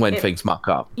if things muck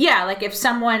up. Yeah, like if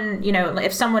someone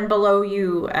below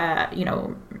you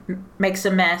makes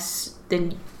a mess,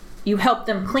 then you help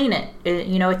them clean it.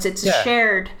 It's a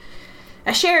shared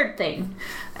a shared thing.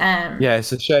 Yeah,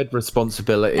 it's a shared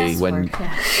responsibility when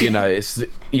it's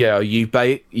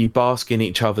you bask in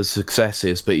each other's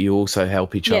successes, but you also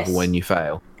help each other when you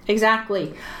fail.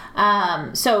 Exactly.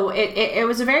 So it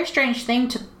was a very strange thing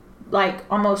to like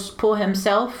almost pull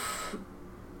himself,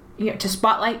 to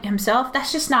spotlight himself.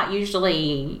 That's just not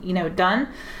usually done.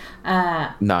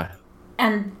 No.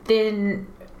 And then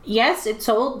yes, it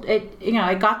sold. It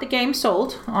got the game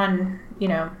sold on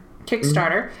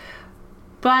Kickstarter,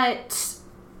 but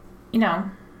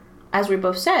as we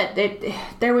both said,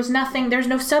 there was nothing. There's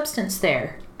no substance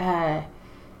there.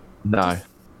 No.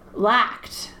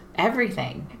 Lacked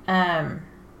everything,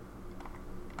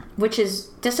 which is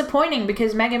disappointing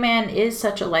because Mega Man is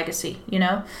such a legacy,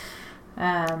 Yeah.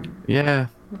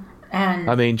 And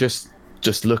I mean, just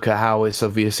look at how it's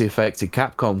obviously affected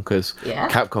Capcom, because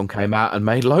Capcom came out and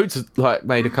made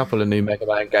made a couple of new Mega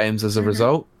Man games as a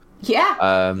result.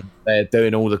 Yeah. They're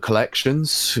doing all the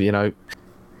collections,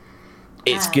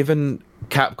 It's given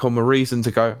Capcom a reason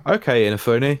to go, okay,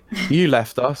 Inafune, you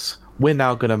left us. We're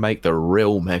now going to make the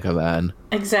real Mega Man.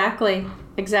 Exactly.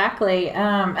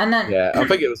 And then... Yeah, I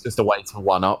think it was just a way to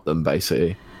one-up them,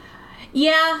 basically.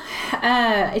 Yeah.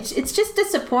 It's just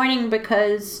disappointing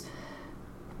because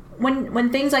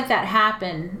when things like that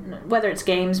happen, whether it's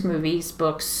games, movies,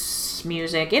 books,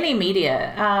 music, any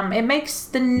media, it makes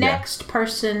the next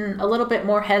person a little bit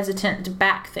more hesitant to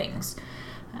back things.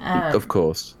 Of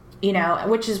course.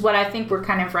 Which is what I think we're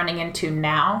kind of running into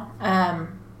now.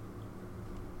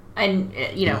 And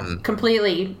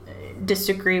completely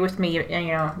disagree with me,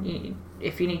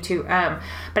 if you need to.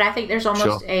 But I think there's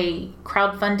almost a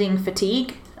crowdfunding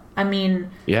fatigue. I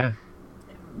mean,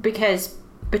 because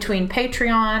between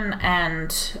Patreon and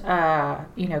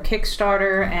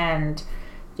Kickstarter and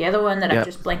the other one that I've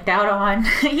just blanked out on,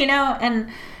 and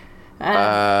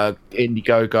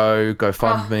Indiegogo,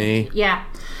 GoFundMe.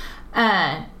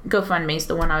 GoFundMe is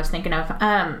the one I was thinking of.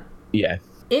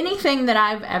 Anything that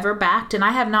I've ever backed, and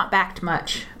I have not backed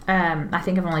much. I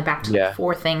think I've only backed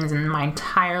 4 things in my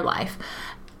entire life.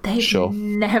 They've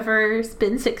never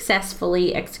been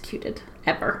successfully executed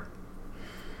ever.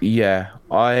 Yeah,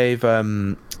 I've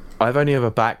only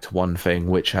ever backed one thing,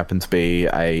 which happened to be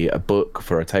a book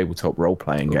for a tabletop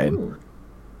role-playing game.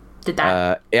 Did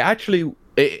that?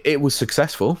 It was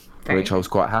successful, which I was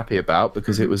quite happy about,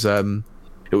 because it was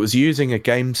using a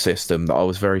game system that I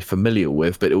was very familiar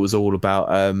with, but it was all about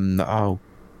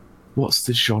what's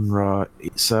the genre?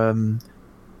 It's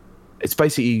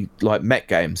basically like mech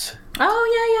games.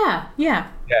 Oh yeah.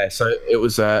 Yeah, so it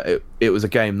was a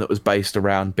game that was based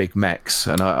around big mechs,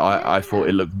 and I thought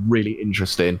it looked really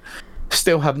interesting.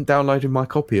 Still haven't downloaded my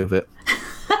copy of it.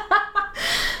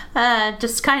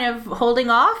 Just kind of holding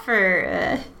off,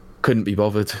 or couldn't be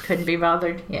bothered.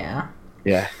 Yeah.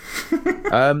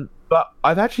 But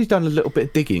I've actually done a little bit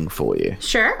of digging for you.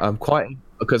 Sure.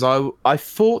 Because I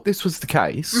thought this was the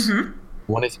case. Mm-hmm.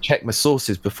 Wanted to check my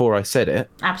sources before I said it.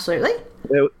 Absolutely.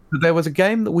 There was a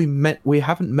game that we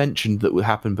haven't mentioned that would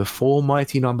happen before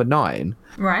Mighty Number 9.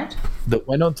 Right. That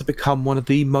went on to become one of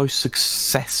the most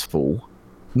successful,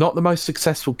 not the most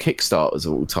successful Kickstarters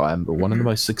of all time, but one of the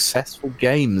most successful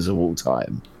games of all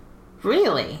time.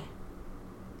 Really?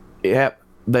 Yep.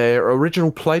 Their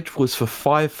original pledge was for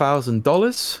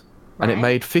 $5,000. And it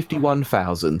made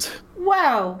 51,000.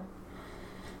 Wow.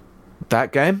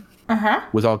 That game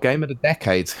was our game of the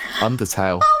decade,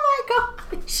 Undertale. Oh my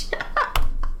gosh.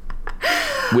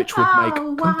 Which would make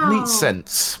complete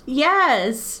sense.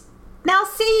 Yes. Now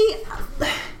see,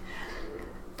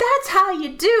 that's how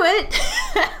you do it.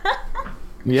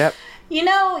 Yep.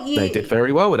 They did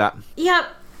very well with that. Yep.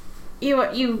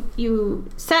 You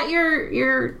set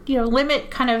your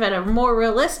limit kind of at a more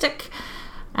realistic,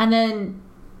 and then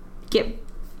get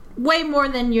way more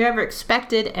than you ever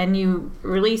expected, and you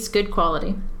release good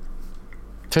quality.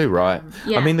 Too right.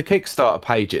 I mean, the Kickstarter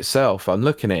page itself, I'm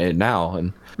looking at it now,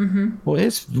 and well,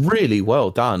 it's really well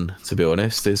done, to be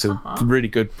honest. It's a really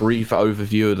good brief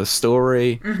overview of the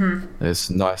story. There's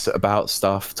nice about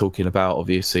stuff talking about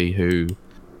obviously who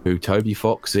Toby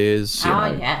Fox is.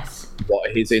 Yes.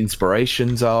 What his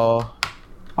inspirations are.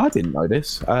 I didn't know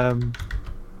this.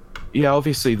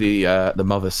 Obviously the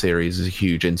Mother series is a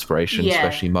huge inspiration,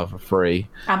 especially Mother 3.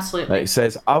 Absolutely. It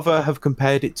says other have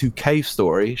compared it to Cave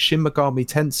Story, Shin Megami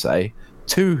Tensei,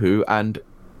 Touhou, and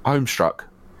Homestuck.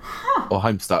 Or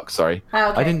Homestuck, sorry. Okay.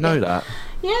 I didn't know that.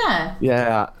 Yeah.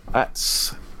 Yeah,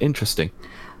 that's interesting.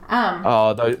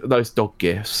 Those dog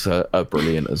gifs are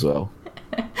brilliant as well.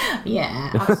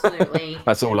 Yeah, absolutely.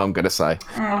 That's all I'm going to say.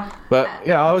 But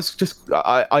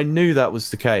I knew that was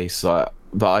the case.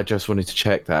 But I just wanted to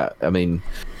check that. I mean,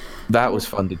 That was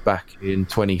funded back in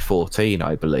 2014,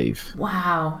 I believe.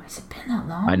 Wow, has it been that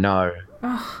long? I know.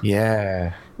 Oh.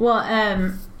 Yeah. Well,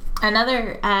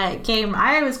 another game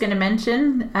I was going to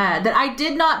mention that I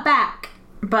did not back,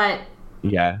 but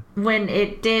yeah, when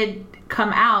it did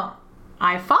come out,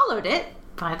 I followed it,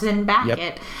 but I didn't back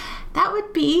it. That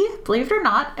would be, believe it or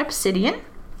not, Obsidian.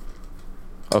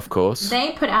 Of course.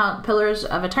 They put out Pillars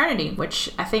of Eternity,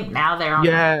 which I think now they're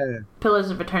on Pillars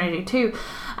of Eternity too.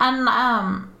 And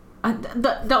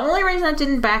the only reason I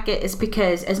didn't back it is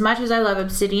because as much as I love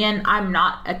Obsidian, I'm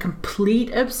not a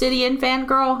complete Obsidian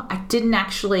fangirl. I didn't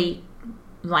actually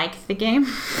like the game.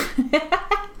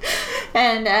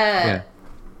 And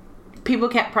people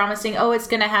kept promising, oh, it's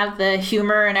going to have the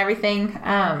humor and everything.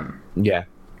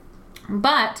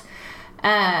 But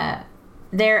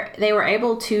they were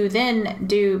able to then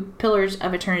do Pillars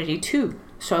of Eternity 2.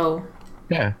 So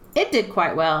it did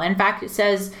quite well. In fact, it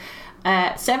says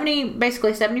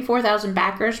basically 74,000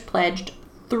 backers pledged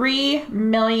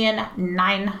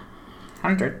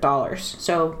 $3,900,000.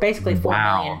 So basically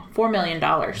 $4 million.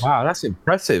 Wow, that's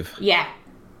impressive. Yeah.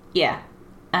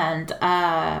 And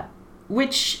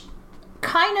which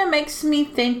kind of makes me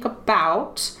think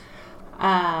about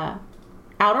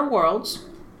Outer Worlds.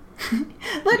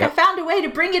 Look, I found a way to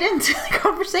bring it into the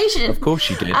conversation. Of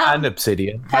course you did. And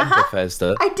Obsidian and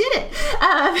Bethesda. I did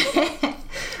it.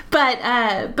 But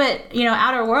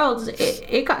Outer Worlds,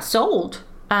 it got sold.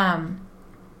 To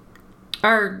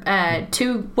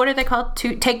what are they called?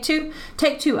 Take-Two?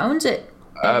 Take-Two owns it.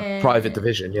 Private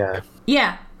Division, yeah.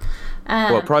 Yeah.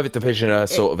 Private Division are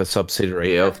sort of a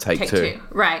subsidiary of Take-Two.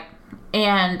 Right.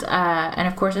 And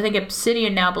of course, I think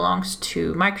Obsidian now belongs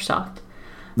to Microsoft.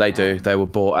 They do. They were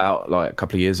bought out like a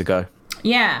couple of years ago.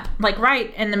 Yeah, like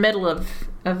right in the middle of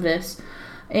this.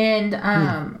 And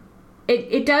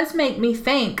it does make me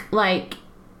think, like,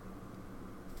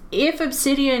 if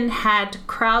Obsidian had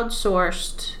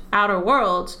crowdsourced Outer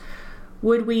Worlds,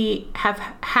 would we have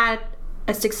had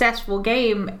a successful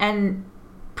game and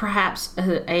perhaps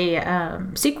a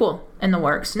sequel in the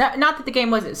works? Not that the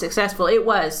game wasn't successful. It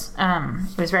was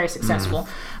very successful.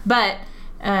 But,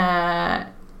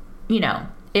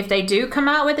 if they do come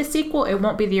out with a sequel, it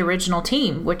won't be the original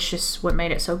team, which is what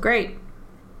made it so great.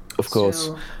 Of course.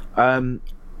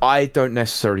 I don't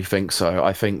necessarily think so.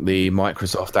 I think the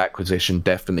Microsoft acquisition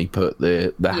definitely put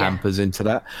the hampers into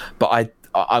that. But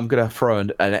I'm going to throw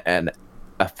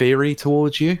a theory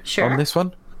towards you on this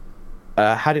one.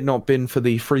 Had it not been for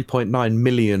the 3.9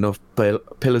 million of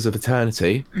Pillars of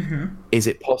Eternity, is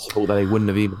it possible that they wouldn't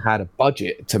have even had a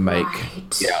budget to make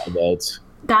the Outer Worlds?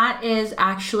 That is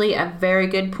actually a very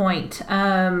good point.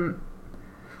 That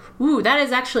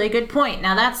is actually a good point.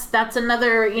 Now that's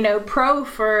another pro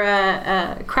for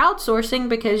crowdsourcing,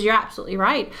 because you're absolutely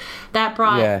right. That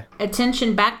brought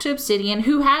attention back to Obsidian,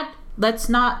 who had, let's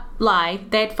not lie,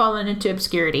 they had fallen into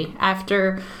obscurity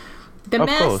after the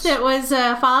mess that was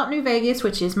Fallout New Vegas,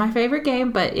 which is my favorite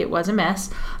game, but it was a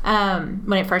mess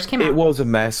when it first came out. It was a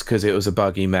mess because it was a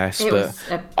buggy mess. It was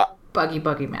a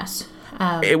buggy mess.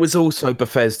 It was also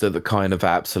Bethesda that kind of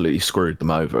absolutely screwed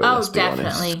them over.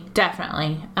 Definitely.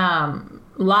 A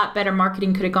lot better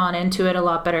marketing could have gone into it. A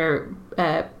lot better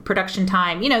production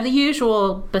time. The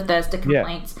usual Bethesda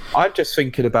complaints. Yeah. I'm just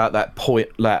thinking about that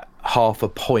half a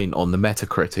point on the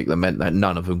Metacritic that meant that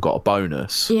none of them got a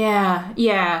bonus.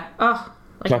 Yeah. Oh,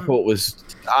 which I thought was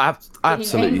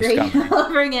absolutely scummy.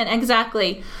 Over again,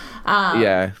 exactly.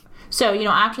 So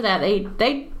after that,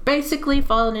 they basically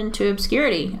fallen into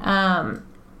obscurity. And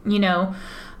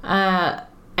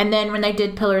then when they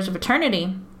did Pillars of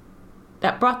Eternity,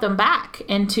 that brought them back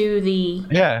into the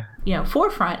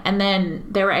forefront, and then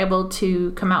they were able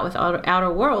to come out with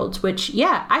Outer Worlds, which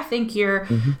I think your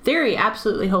theory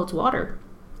absolutely holds water.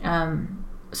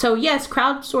 So yes,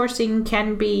 crowdsourcing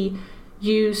can be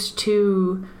used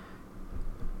to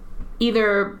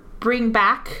either bring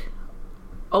back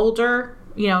older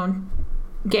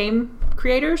game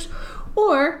creators,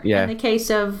 or in the case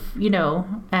of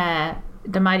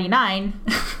the Mighty Nine,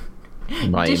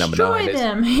 destroy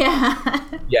them.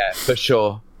 Yeah, for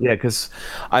sure. Yeah, because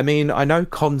I know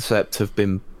Concept have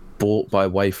been bought by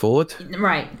WayForward,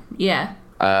 right? Yeah.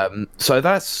 So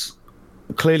that's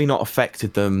clearly not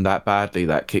affected them that badly,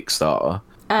 that Kickstarter,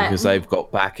 because they've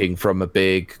got backing from a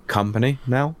big company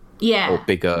now, or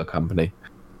bigger company.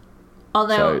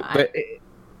 Although, but it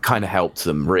kind of helped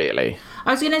them, really.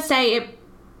 I was gonna say, it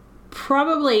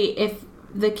probably, if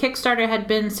the Kickstarter had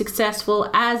been successful,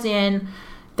 as in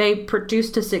they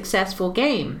produced a successful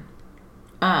game,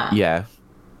 I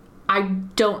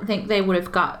don't think they would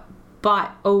have got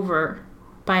bought over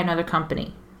by another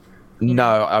company.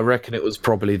 No, I reckon it was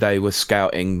probably they were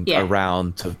scouting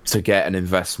around to get an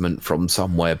investment from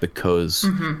somewhere because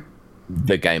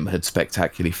the game had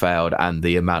spectacularly failed, and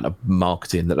the amount of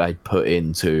marketing that they put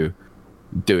into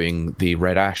doing the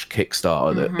Red Ash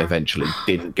Kickstarter that eventually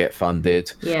didn't get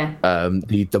funded. Yeah.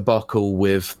 The debacle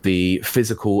with the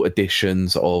physical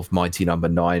editions of Mighty Number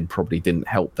 9 probably didn't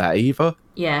help that either.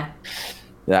 Yeah.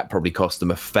 That probably cost them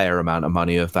a fair amount of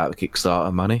money of that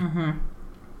Kickstarter money.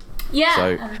 Yeah.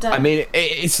 So, and, I mean,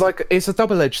 it's a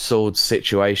double-edged sword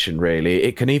situation, really.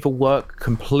 It can either work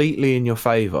completely in your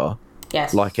favour,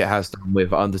 yes, like it has done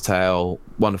with Undertale,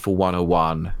 Wonderful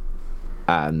 101,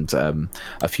 and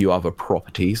a few other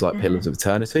properties like Pillars of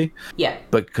Eternity. Yeah.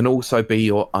 But can also be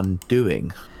your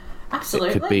undoing.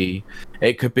 Absolutely.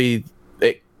 It could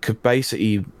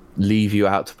basically leave you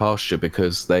out to pasture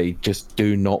because they just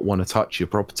do not want to touch your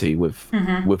property with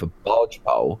a barge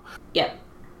pole. Yeah.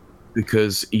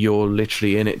 Because you're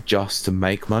literally in it just to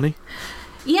make money.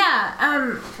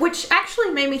 Yeah, which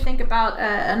actually made me think about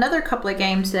another couple of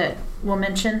games that we'll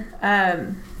mention.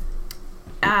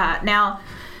 Now,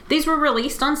 these were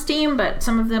released on Steam, but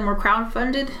some of them were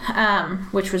crowdfunded,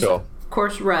 which was, of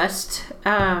course, Rust.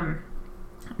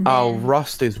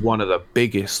 Rust is one of the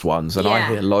biggest ones, and I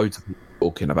hear loads of people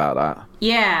talking about that.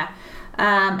 Yeah.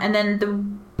 And then the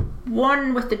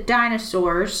one with the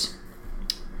dinosaurs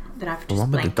that I've just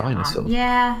blanked on. The dinosaurs?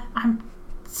 Yeah, I'm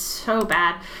so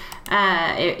bad.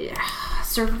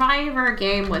 Survivor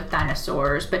game with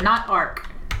dinosaurs, but not Ark.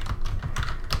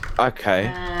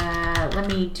 Okay. Let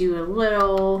me do a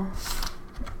little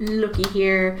looky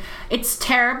here. It's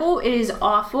terrible. It is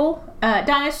awful.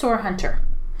 Dinosaur Hunter.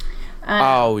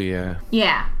 Yeah.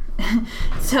 Yeah.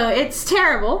 So it's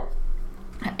terrible.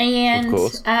 And of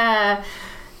course.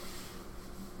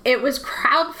 It was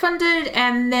crowdfunded,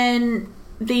 and then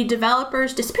the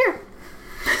developers disappeared.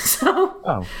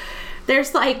 So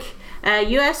there's like a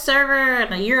US server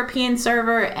and a European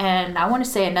server, and I want to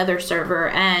say another server,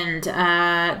 and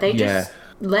they just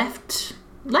left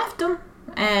them.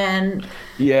 And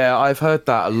yeah, I've heard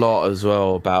that a lot as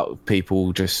well about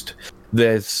people just.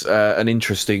 There's an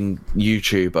interesting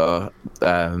YouTuber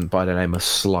by the name of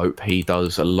Slope. He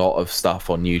does a lot of stuff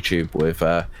on YouTube with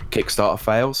Kickstarter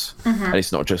fails, and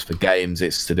it's not just for games.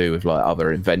 It's to do with like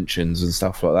other inventions and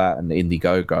stuff like that, and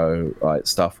Indiegogo like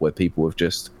stuff where people have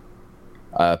just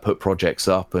put projects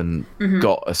up and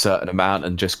got a certain amount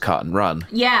and just cut and run.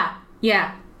 Yeah.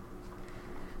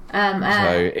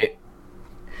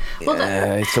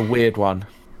 It's a weird one.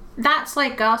 That's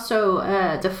like also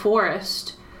The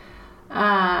Forest.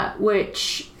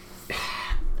 Which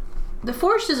The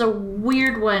Forest is a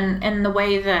weird one in the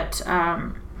way that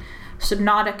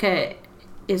Subnautica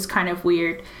is kind of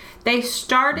weird. They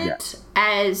started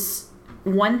as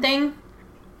one thing,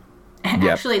 and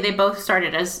actually they both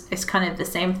started as kind of the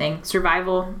same thing,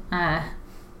 survival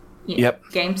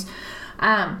games,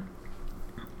 and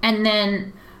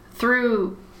then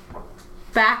through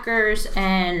backers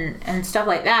and stuff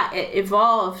like that, it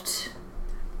evolved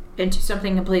into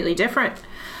something completely different.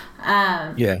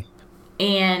 And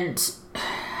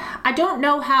I don't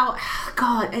know how.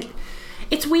 God,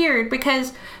 it's weird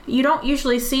because you don't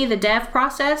usually see the dev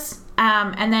process.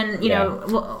 And then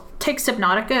know, take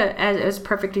Subnautica as a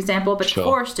perfect example, but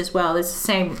Forest as well is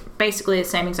basically the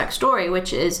same exact story,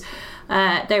 which is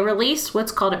they release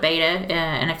what's called a beta,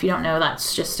 and if you don't know,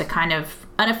 that's just a kind of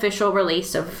unofficial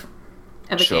release of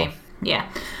a game. Yeah.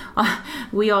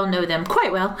 We all know them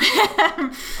quite well.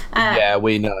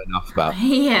 We know enough about them.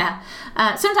 Yeah.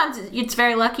 Sometimes it's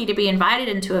very lucky to be invited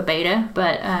into a beta,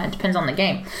 but it depends on the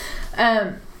game.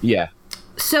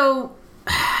 So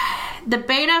the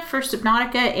beta for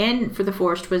Subnautica and for The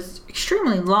Forest was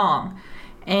extremely long,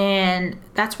 and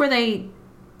that's where they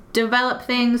develop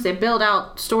things, they build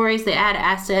out stories, they add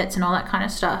assets and all that kind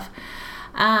of stuff.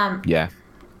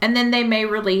 And then they may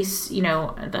release,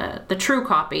 the true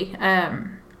copy.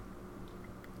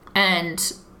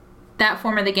 And that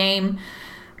form of the game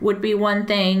would be one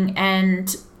thing.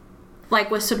 And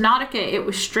like with Subnautica, it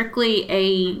was strictly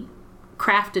a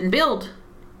craft and build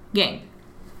game.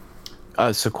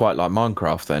 So quite like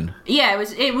Minecraft then? Yeah,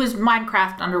 it was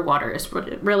Minecraft underwater is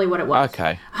really what it was.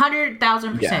 Okay.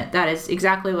 100,000%. That is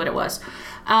exactly what it was.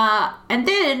 And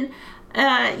then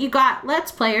you got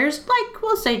Let's Players, like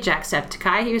we'll say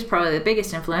Jacksepticeye. He was probably the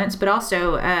biggest influence, but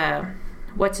also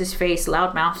what's his face,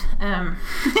 Loudmouth.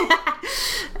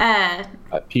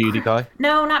 PewDiePie?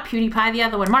 No, not PewDiePie. The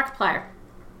other one, Markiplier.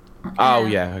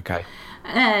 Okay.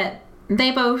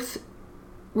 They both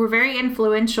were very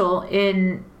influential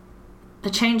in the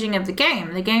changing of the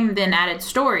game. The game then added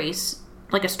stories,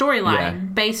 like a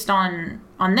storyline based on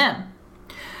them.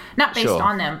 not based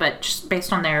on them, but just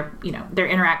based on their, their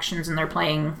interactions and their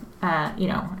playing,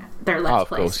 their Let's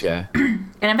Plays. Of course, yeah.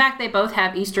 And in fact, they both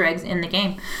have Easter eggs in the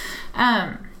game.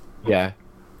 Yeah.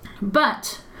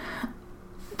 But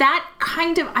that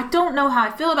kind of, I don't know how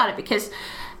I feel about it, because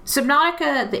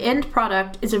Subnautica, the end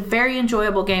product, is a very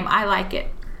enjoyable game. I like it.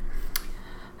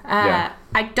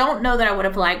 I don't know that I would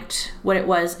have liked what it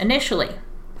was initially.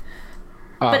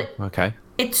 But okay.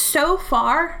 It's so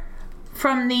far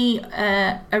from the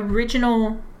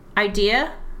original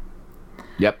idea.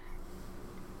 Yep.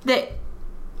 That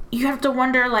you have to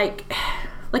wonder, like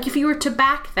if you were to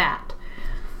back that,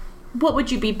 what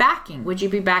would you be backing? Would you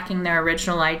be backing their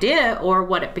original idea or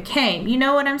what it became? You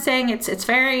know what I'm saying? It's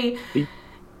very...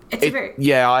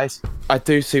 Yeah, I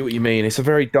do see what you mean. It's a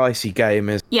very dicey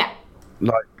game. Yeah.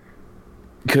 Like,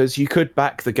 because you could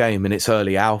back the game in its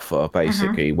early alpha,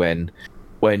 basically, when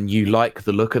you like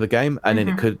the look of the game, and then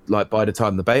it could, like, by the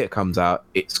time the beta comes out,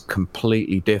 it's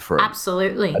completely different.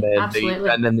 Absolutely. And then Absolutely.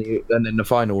 And then the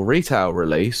final retail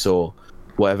release or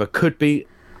whatever could be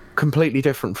completely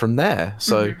different from there.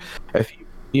 So if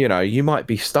you might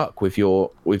be stuck with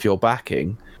your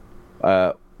backing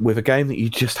with a game that you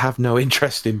just have no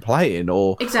interest in playing,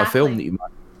 or a film that you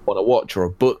might want to watch, or a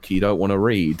book you don't want to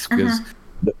read because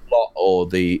the plot or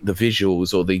the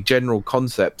visuals or the general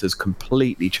concept has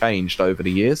completely changed over the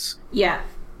years. Yeah.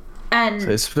 And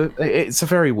so it's a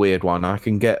very weird one. I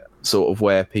can get sort of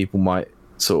where people might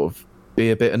sort of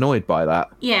be a bit annoyed by that.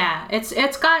 Yeah,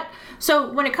 it's got,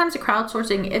 so when it comes to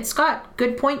crowdsourcing, it's got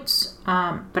good points,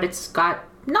 but it's got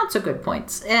not so good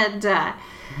points. And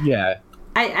yeah,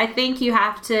 I think you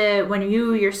have to, when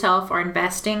you yourself are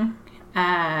investing,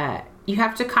 you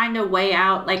have to kind of weigh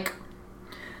out, like,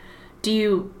 do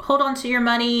you hold on to your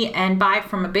money and buy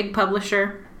from a big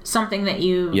publisher something that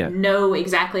you know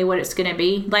exactly what it's going to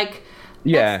be? Like,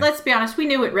 let's be honest, we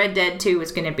knew what Red Dead 2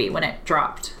 was going to be when it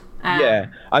dropped. I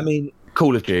mean,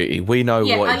 Call of Duty, we know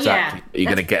what exactly you're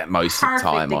going to get most of the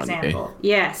time, aren't you?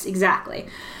 Yes, exactly.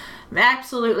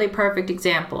 Absolutely perfect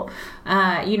example.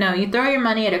 You throw your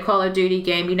money at a Call of Duty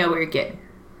game, you know what you're getting.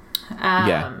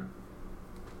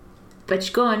 But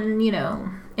you go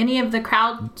on, any of the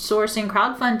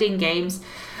crowdfunding games.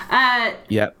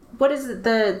 What is it?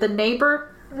 The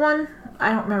Neighbor one?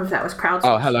 I don't remember if that was crowdsourced.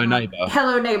 Oh, Hello Neighbor.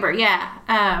 Hello Neighbor, yeah.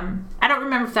 I don't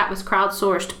remember if that was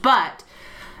crowdsourced, but...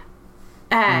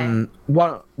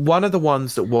 one of the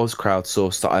ones that was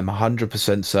crowdsourced that I'm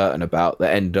 100% certain about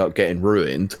that ended up getting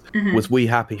ruined was We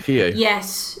Happy Few.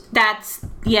 Yes, that's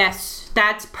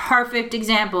perfect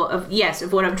example of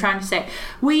what I'm trying to say.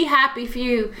 We Happy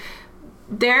Few,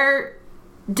 their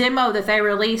demo that they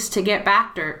released to get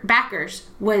backers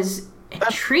was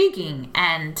intriguing,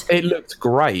 and it looked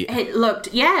great. It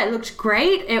looked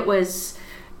great. It was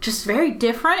just very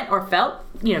different, or felt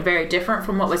very different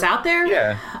from what was out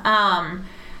there.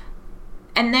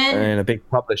 And then a big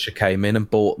publisher came in and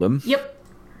bought them. Yep.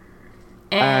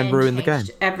 And ruined the game.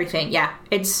 Everything. Yeah.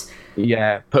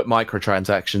 Put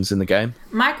microtransactions in the game.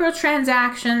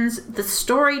 Microtransactions. The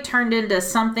story turned into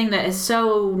something that is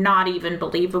so not even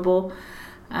believable.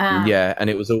 And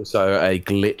it was also a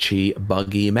glitchy,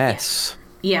 buggy mess.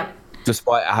 Yep.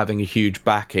 Despite having a huge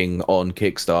backing on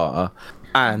Kickstarter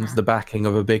and the backing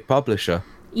of a big publisher.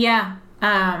 Yeah.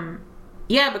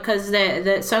 Because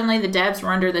suddenly the devs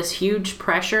were under this huge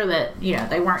pressure that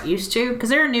they weren't used to, because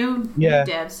they're new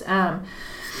devs.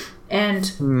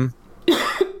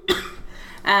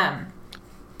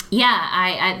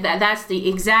 That's the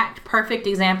exact perfect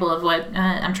example of what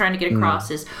I'm trying to get across.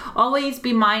 Is always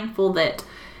be mindful that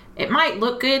it might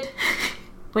look good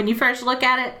when you first look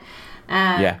at it,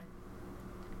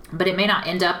 but it may not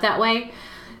end up that way.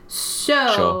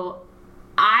 So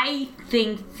I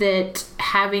think that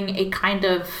having a kind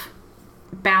of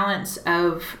balance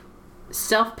of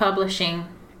self-publishing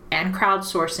and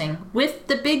crowdsourcing with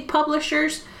the big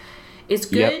publishers is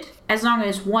good, as long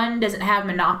as one doesn't have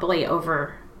monopoly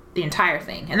over the entire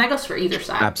thing. And that goes for either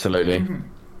side. Absolutely.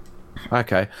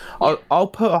 Okay. I'll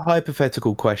put a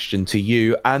hypothetical question to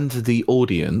you and the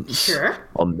audience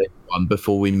on this one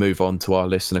before we move on to our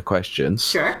listener questions.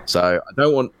 Sure. So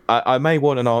I may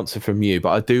want an answer from you,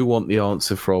 but I do want the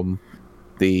answer from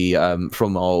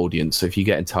our audience. So if you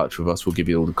get in touch with us, we'll give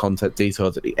you all the contact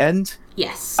details at the end.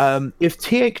 Yes. If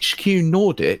THQ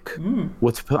Nordic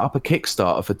were to put up a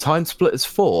Kickstarter for Time Splitters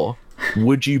 4,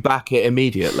 would you back it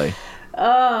immediately?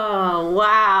 Oh,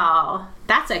 wow.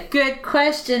 That's a good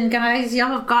question, guys. Y'all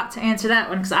have got to answer that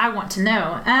one, because I want to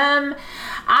know.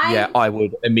 I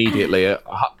would immediately.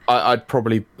 I'd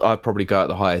probably go at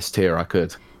the highest tier I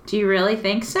could. Do you really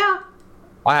think so?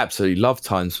 I absolutely love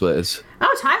Time Splitters.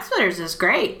 Oh, Time Splitters is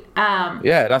great.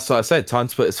 Yeah, that's what I said. Time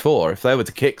Splitters 4. If they were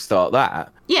to kickstart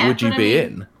that, would you be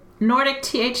in? Nordic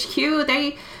THQ,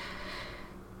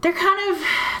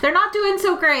 they're not doing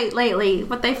so great lately.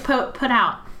 What they've put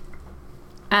out.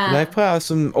 They've put out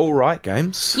some all right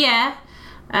games. Yeah.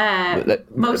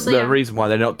 Mostly. The reason why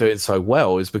they're not doing so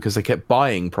well is because they kept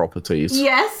buying properties.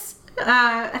 Yes.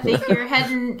 I think you're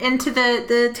heading into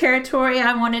the territory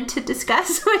I wanted to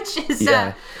discuss, which is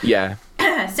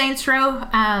Saints Row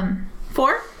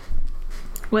 4.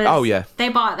 They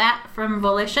bought that from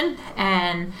Volition,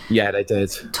 and they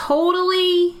did.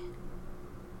 Totally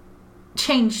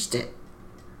changed it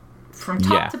from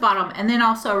top to bottom, and then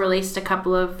also released a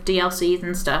couple of DLCs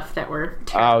and stuff that were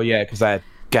terrible. Oh yeah, because they had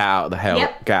Get Out of the Hell.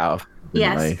 Yep. Get Out of.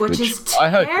 Yes, which is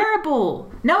terrible.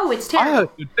 No, it's terrible. I heard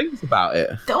good things about it.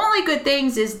 The only good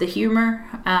things is the humor,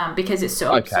 because it's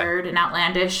so absurd and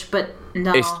outlandish. But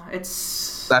no,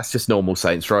 it's that's just normal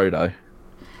Saints Row, though.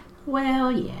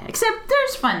 Well, yeah. Except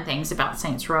there's fun things about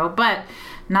Saints Row, but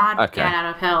not Get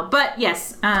Out of Hell. But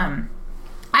yes,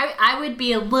 I would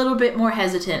be a little bit more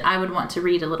hesitant. I would want to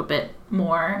read a little bit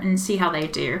more and see how they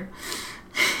do.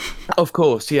 Of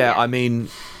course, yeah. I mean.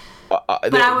 But I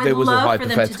would love for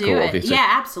them to do it. Obviously. Yeah,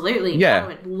 absolutely. Yeah. I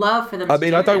would love for them to do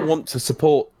it. I don't want to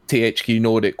support THQ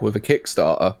Nordic with a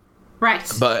Kickstarter. Right.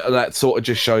 But that sort of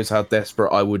just shows how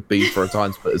desperate I would be for a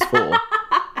Time Splitters 4.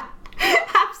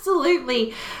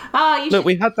 Absolutely. Look,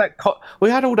 we had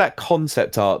all that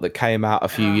concept art that came out a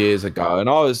few years ago, and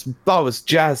I was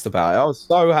jazzed about it. I was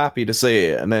so happy to see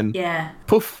it, and then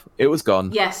poof, it was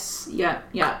gone. Yes. Yeah.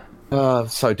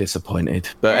 So disappointed.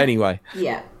 But anyway.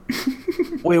 Yeah.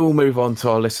 We will move on to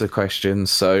our list of questions.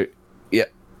 So, we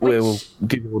will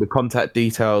give you all the contact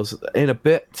details in a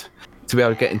bit to be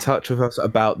able to get in touch with us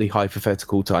about the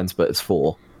hypothetical Time Splitters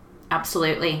 4.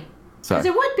 Absolutely. Because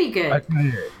it would be good.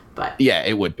 Okay. But yeah,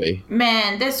 it would be.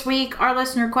 Man, this week, our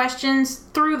listener questions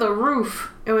through the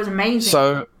roof. It was amazing.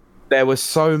 So, there were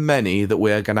so many that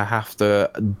we're going to have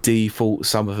to default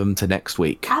some of them to next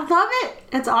week. I love it.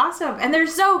 It's awesome. And they're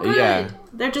so good. Yeah.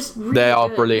 They're just really They are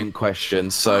brilliant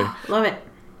questions. So love it.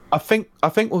 I think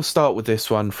we'll start with this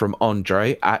one from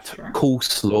Andre at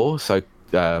Coolslaw. So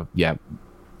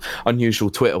unusual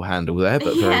Twitter handle there,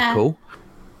 but very cool.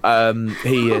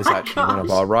 He is actually one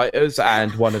of our writers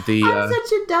and one of the I'm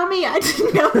such a dummy. I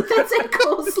didn't know that said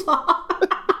Coolslaw.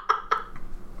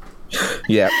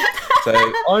 Yeah.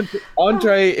 So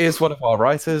Andre is one of our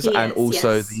writers and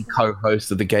also the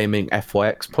co-host of the Gaming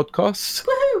FYX podcast.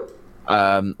 Woohoo!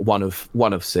 One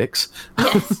of 6.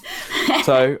 Yes.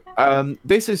 So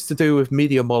this is to do with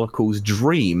Media Molecule's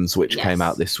Dreams, which came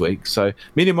out this week. So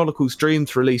Media Molecule's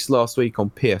Dreams released last week on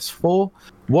PS4.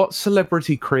 What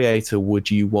celebrity creator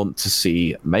would you want to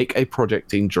see make a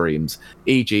project in Dreams?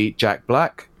 E.g. Jack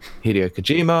Black, Hideo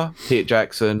Kojima, Peter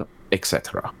Jackson,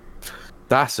 etc.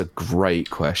 That's a great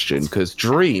question, because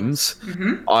Dreams,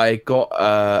 I got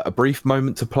a brief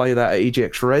moment to play that at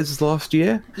EGX Res last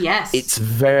year. Yes. It's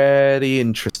very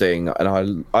interesting,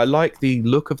 and I like the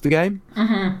look of the game.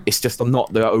 It's just I'm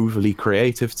not the overly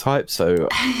creative type, so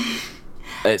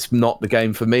it's not the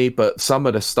game for me, but some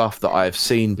of the stuff that I've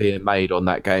seen being made on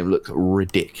that game looks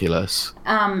ridiculous.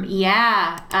 I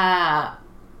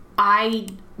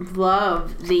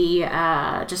love the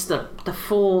just the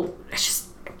full...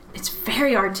 It's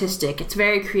very artistic. It's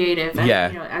very creative. And,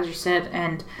 as you said,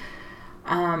 and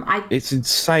it's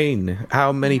insane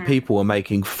how many people are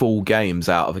making full games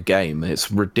out of a game.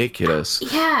 It's ridiculous.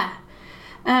 Yeah.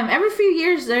 Every few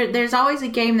years, there's always a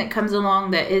game that comes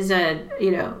along that is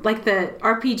like the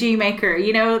RPG Maker.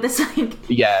 This like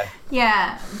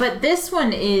yeah. But this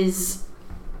one it's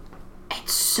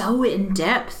so in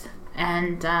depth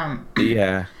and I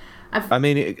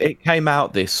mean, it came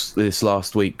out this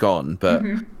last week gone, but.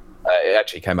 It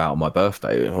actually came out on my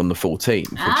birthday on the 14th,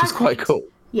 which is quite cool.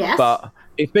 Yes. But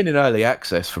it's been in early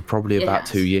access for probably about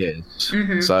 2 years.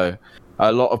 So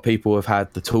a lot of people have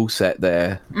had the tool set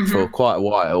there for quite a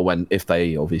while if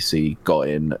they obviously got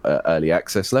in early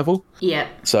access level. Yeah.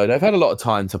 So they've had a lot of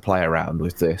time to play around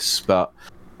with this. But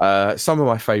some of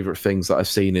my favourite things that I've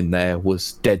seen in there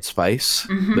was Dead Space,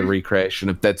 the recreation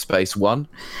of Dead Space 1.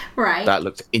 Right. That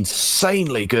looked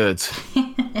insanely good.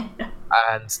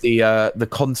 And the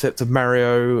concept of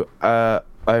Mario, a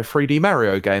 3D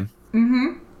Mario game,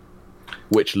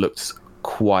 which looked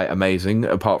quite amazing.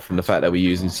 Apart from the fact that we're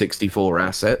using 64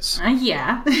 assets.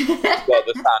 Yeah. Well,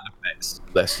 the sound effects,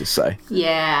 let's just say.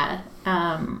 Yeah.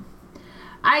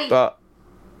 But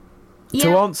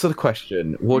to answer the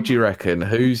question, what do you reckon?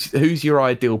 Who's your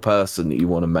ideal person that you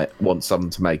want someone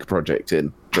to make a project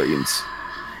in Dreams?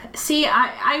 See,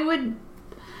 I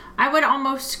I would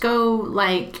almost go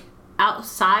like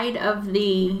outside of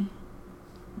the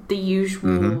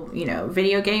usual,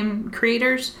 video game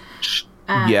creators.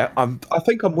 I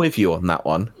think I'm with you on that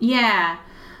one. Yeah.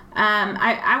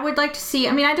 I would like to see,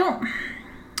 I'm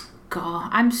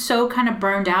so kind of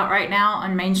burned out right now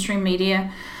on mainstream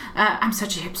media. I'm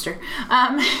such a hipster.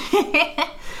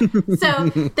 So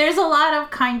there's a lot of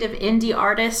kind of indie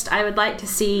artists. I would like to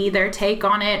see their take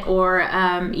on it, or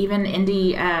even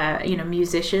indie,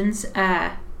 musicians.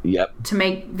 Yep. To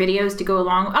make videos to go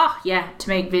along. Oh yeah, to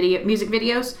make music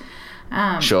videos.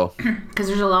 Sure. Because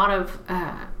there's a lot of.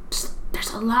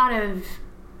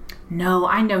 No,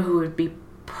 I know who would be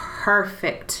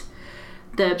perfect.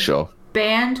 The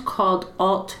band called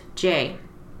Alt J.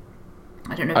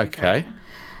 I don't know. Okay.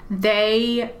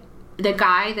 The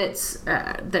guy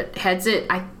that heads it,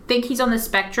 I think he's on the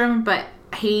spectrum, but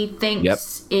he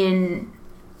thinks in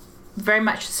very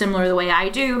much similar the way I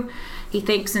do. He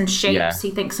thinks in shapes.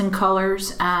 He thinks in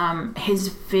colors.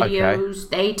 His videos,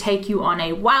 they take you on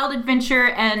a wild adventure,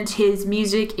 and his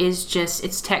music is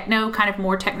it's techno, kind of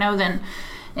more techno than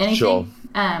anything. Sure.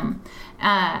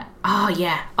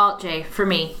 Alt J for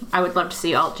me. I would love to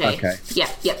see Alt J. Okay.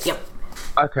 Yep.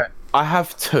 Okay. I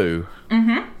have two.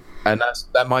 Mm-hmm. And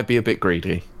that might be a bit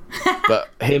greedy. But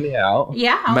hear me out.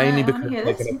 Mainly because they're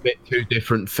a bit two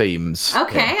different themes.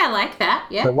 Okay, I like that.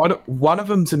 Yeah. So one of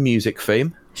them's a music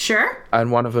theme. Sure.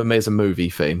 And one of them is a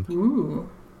movie theme. Ooh.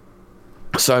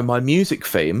 So my music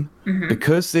theme,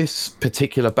 because this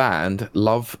particular band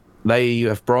they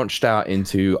have branched out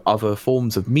into other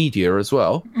forms of media as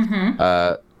well.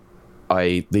 Mm-hmm.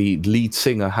 The lead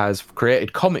singer has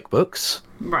created comic books.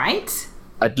 Right.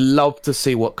 I'd love to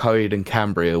see what Coheed and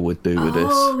Cambria would do with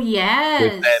this. Oh,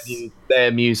 yes. With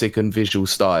their music and visual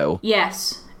style.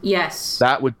 Yes.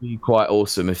 That would be quite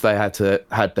awesome if they had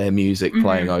their music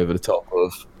playing over the top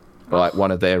of like one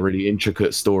of their really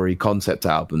intricate story concept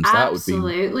albums.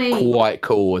 Absolutely. That would be quite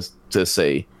cool to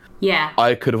see. Yeah.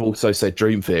 I could have also said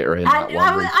Dream Theater in that one.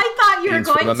 I thought you were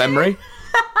going from a memory.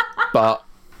 But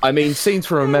Scenes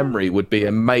from a Memory would be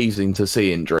amazing to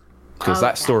see in Dream. Because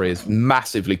that story is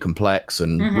massively complex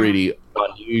and really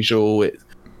unusual.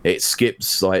 It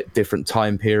skips like different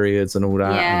time periods and all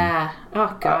that. Yeah.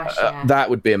 Oh gosh. That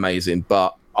would be amazing.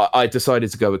 But I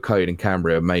decided to go with Coheed and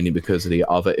Cambria mainly because of the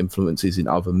other influences in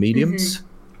other mediums. Mm-hmm.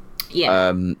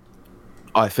 Yeah.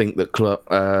 I think that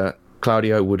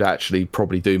Claudio would actually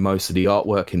probably do most of the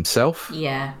artwork himself.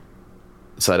 Yeah.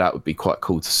 So that would be quite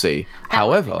cool to see.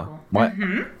 However,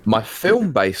 my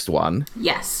film-based one.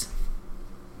 Yes.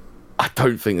 I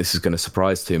don't think this is going to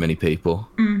surprise too many people.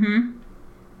 Mm-hmm.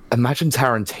 Imagine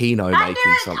Tarantino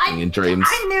making something in Dreams.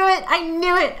 I knew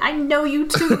it. I know you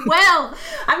too well.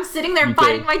 I'm sitting there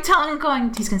biting my tongue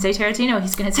going, he's going to say Tarantino.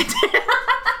 He's going to say Tarantino.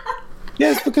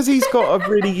 Yes, because he's got a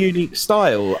really unique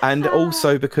style, and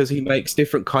also because he makes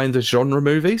different kinds of genre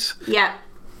movies. Yeah.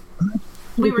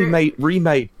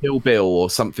 Remade Kill Bill or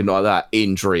something like that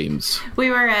in Dreams. We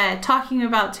were talking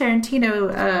about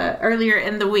Tarantino earlier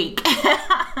in the week.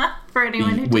 For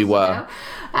anyone who doesn't know.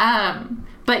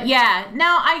 But yeah,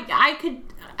 now I could.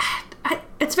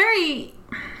 It's very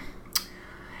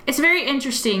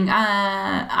interesting.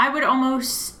 I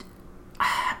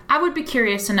would be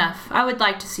curious enough. I would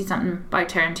like to see something by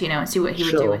Tarantino and see what he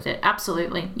would do with it.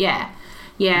 Absolutely, yeah.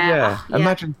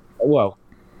 Imagine,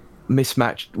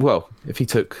 mismatched. Well, if he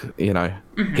took,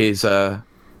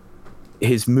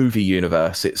 his movie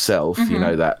universe itself,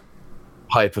 that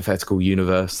hypothetical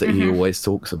universe that he always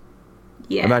talks about.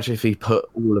 Yeah. Imagine if he put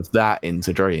all of that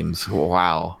into Dreams.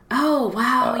 Wow. Oh,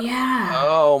 wow, yeah.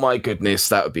 Oh, my goodness,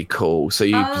 that would be cool. So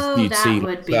you'd see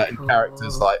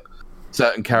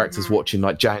certain characters watching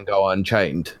like Django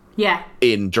Unchained. Yeah.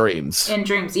 In Dreams.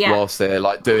 Yeah. Whilst they're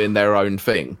like doing their own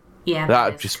thing. Yeah.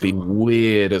 That would just be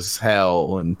weird as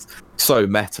hell and so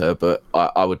meta, but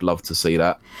I would love to see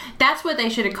that. That's what they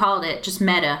should have called it, just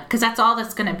meta, because that's all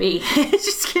that's going to be. It's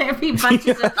just going to be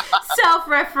bunches of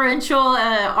self-referential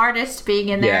artists being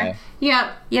in there.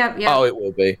 Yep. Oh, it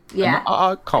will be. Yeah.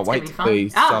 I can't wait to see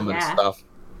some and stuff.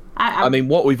 I mean,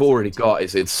 what we've already got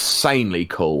is insanely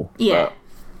cool. Yeah. But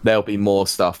there'll be more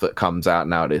stuff that comes out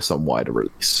nowadays on wider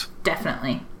release.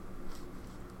 Definitely.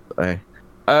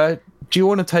 Do you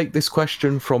want to take this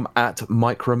question from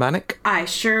 @Micromanic? I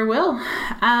sure will.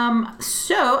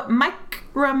 So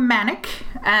Micromanic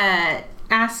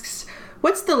asks,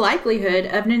 what's the likelihood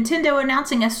of Nintendo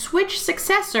announcing a Switch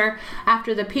successor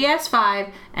after the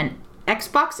PS5 and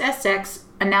Xbox SX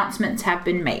announcements have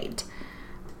been made?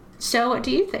 So what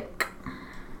do you think?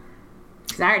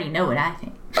 Because I already know what I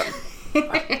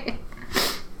think.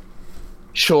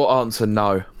 Short answer,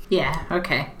 no. Yeah,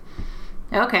 okay.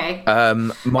 Okay.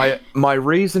 My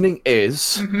reasoning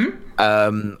is,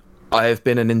 I have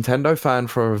been a Nintendo fan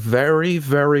for a very,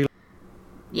 very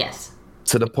yes,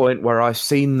 to the point where I've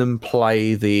seen them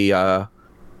play the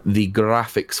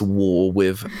graphics war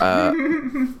with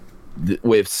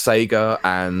with Sega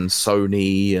and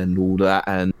Sony and all that,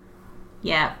 and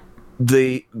yeah,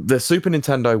 the Super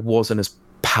Nintendo wasn't as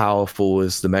powerful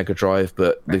as the Mega Drive,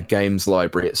 but the games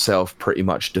library itself pretty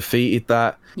much defeated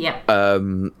that. Yep.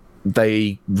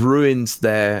 They ruined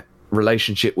their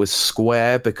relationship with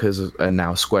Square and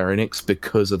now Square Enix,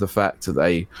 because of the fact that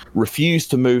they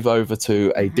refused to move over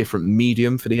to a different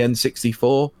medium for the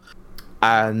N64.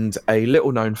 And a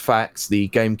little known fact, the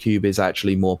GameCube is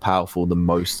actually more powerful than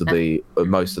most of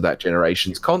that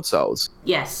generation's consoles.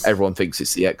 Yes. Everyone thinks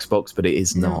it's the Xbox, but it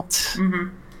is not.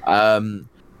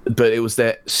 But it was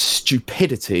their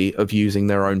stupidity of using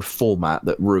their own format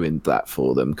that ruined that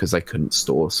for them, because they couldn't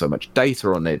store so much data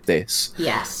on this.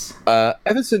 Yes.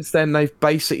 Ever since then, they've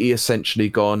basically essentially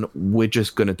gone, we're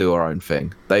just going to do our own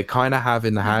thing. They kind of have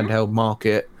in the handheld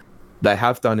market. They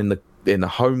have done in the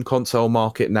home console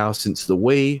market now since the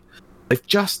Wii. They've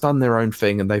just done their own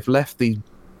thing, and they've left the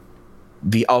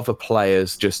other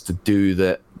players just to do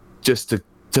that, just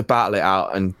to battle it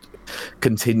out and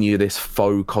continue this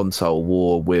faux console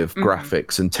war with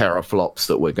graphics and teraflops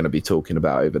that we're going to be talking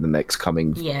about over the next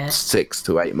coming 6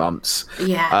 to 8 months.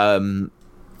 Yeah.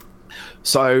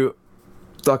 So,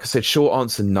 like I said, short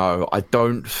answer, no. I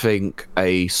don't think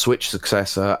a Switch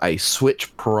successor, a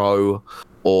Switch Pro,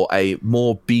 or a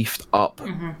more beefed up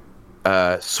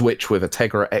Switch with a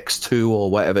Tegra X2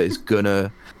 or whatever is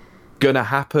gonna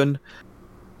happen.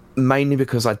 Mainly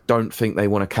because I don't think they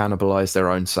want to cannibalize their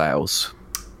own sales.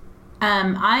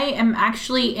 I am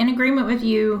actually in agreement with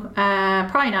you.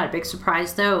 Probably not a big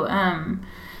surprise though.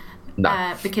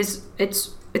 No. Because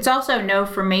it's also no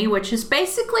for me, which is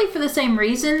basically for the same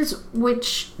reasons,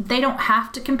 which they don't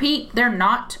have to compete. They're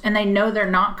not, and they know they're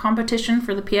not competition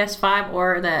for the PS5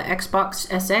 or the Xbox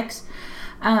SX.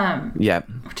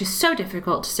 Which is so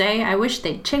difficult to say. I wish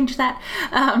they'd change that.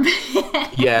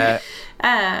 Yeah.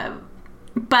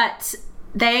 But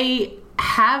they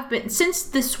have been, since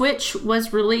the Switch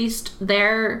was released,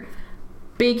 their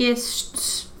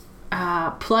biggest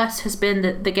plus has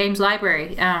been the games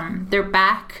library. They're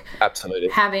back, absolutely,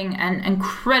 having an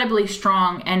incredibly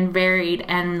strong and varied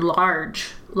and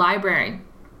large library,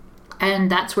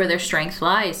 and that's where their strength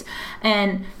lies.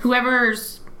 And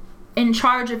whoever's in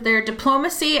charge of their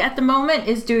diplomacy at the moment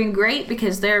is doing great,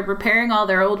 because they're repairing all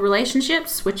their old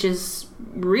relationships, which is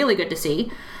really good to see.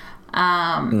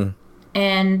 And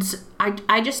I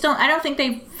don't think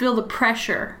they feel the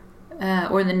pressure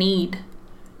or the need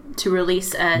to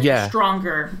release a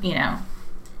stronger,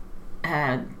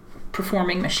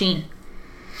 performing machine.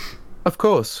 Of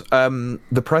course.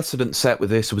 The precedent set with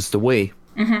this was the Wii.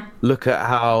 Look at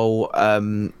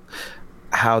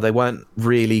how they weren't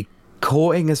really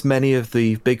courting as many of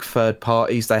the big third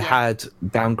parties. They had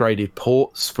downgraded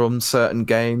ports from certain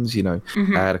games, they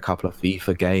had a couple of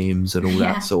FIFA games and all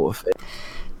that sort of thing.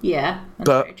 Yeah, that's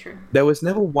but very true. There was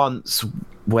never once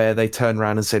where they turned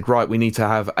around and said, right, we need to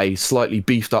have a slightly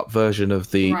beefed up version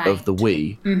of the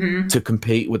Wii to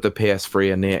compete with the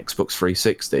PS3 and the Xbox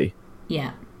 360.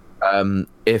 Yeah.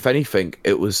 If anything,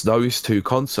 it was those two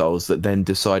consoles that then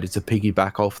decided to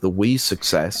piggyback off the Wii's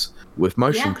success with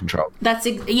motion control. That's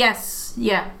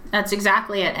that's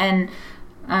exactly it. And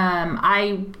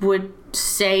I would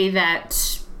say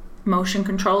that motion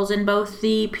controls in both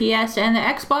the PS and the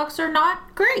Xbox are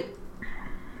not great.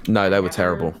 No, they were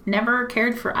terrible. Never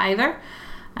cared for either.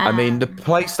 I mean, the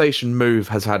PlayStation Move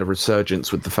has had a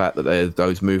resurgence with the fact that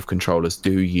those Move controllers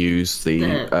do use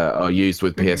are used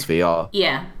with PSVR.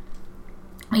 Yeah,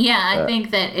 I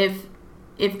think that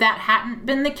if that hadn't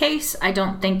been the case, I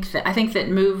think that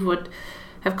Move would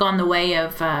have gone the way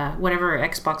of whatever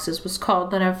Xbox's was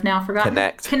called that I've now forgotten.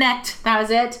 Kinect, that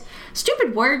was it.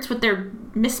 Stupid words with their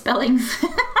misspellings.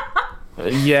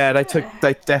 Yeah,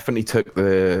 they definitely took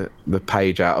the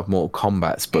page out of Mortal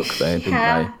Kombat's book there, didn't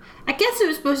they? I guess it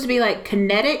was supposed to be like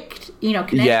kinetic,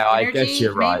 kinetic energy, I guess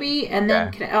you're right. Maybe, and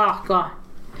then oh god,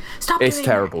 stop! It's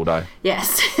terrible though.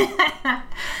 Yes,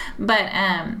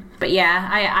 but yeah,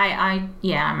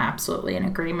 I'm absolutely in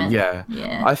agreement. Yeah.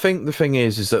 I think the thing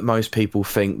is that most people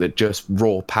think that just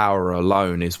raw power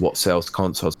alone is what sells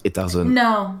consoles. It doesn't.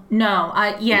 No.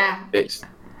 It's.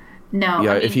 No,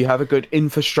 if you have a good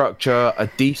infrastructure, a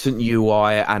decent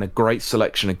UI, and a great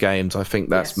selection of games, I think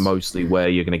that's mostly where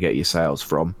you're going to get your sales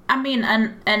from. I mean,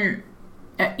 and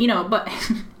but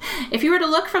if you were to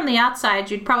look from the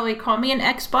outside, you'd probably call me an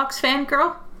Xbox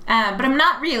fangirl, but I'm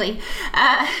not really.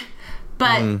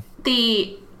 But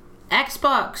the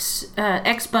Xbox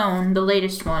Xbone, the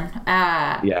latest one.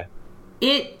 Yeah.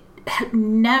 It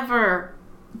never.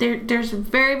 There's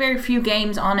very, very few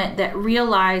games on it that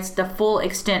realize the full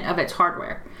extent of its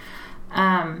hardware.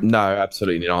 No,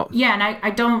 absolutely not. Yeah, and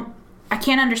I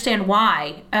can't understand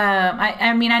why.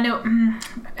 I mean, I know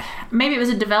maybe it was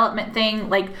a development thing.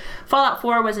 Like Fallout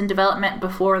 4 was in development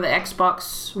before the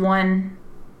Xbox One,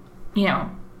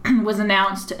 was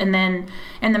announced, and then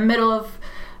in the middle of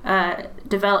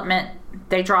development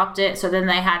they dropped it. So then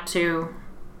they had to,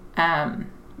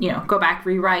 go back,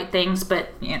 rewrite things. But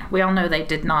we all know they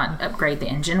did not upgrade the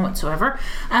engine whatsoever.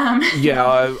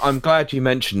 Yeah, I'm glad you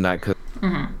mentioned that because.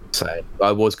 Mm-hmm. So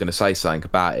I was going to say something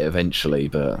about it eventually,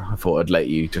 but I thought I'd let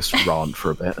you just rant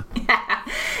for a bit.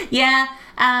 Yeah,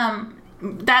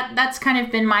 that's kind of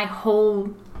been my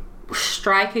whole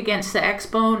strike against the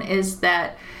Xbone, is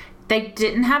that they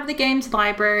didn't have the games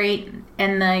library,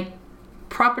 and the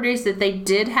properties that they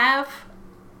did have,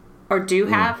 or do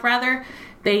have rather,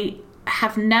 they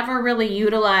have never really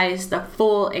utilized the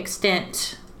full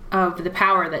extent of the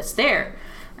power that's there.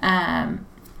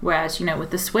 Whereas,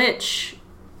 with the Switch,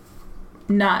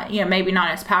 not, maybe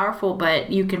not as powerful,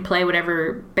 but you can play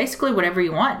basically whatever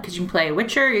you want, because you can play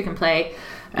Witcher, you can play,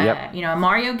 a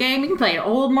Mario game, you can play an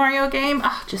old Mario game.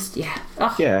 Oh, just, yeah.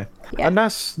 Oh, yeah. And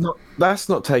that's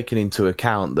not taking into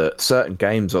account that certain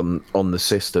games on the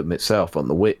system itself,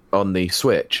 on the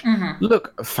Switch,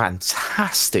 look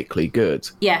fantastically good.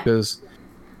 Yeah. Because,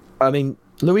 I mean,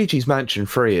 Luigi's Mansion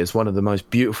 3 is one of the most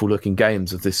beautiful looking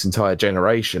games of this entire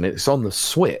generation. It's on the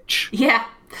Switch. Yeah.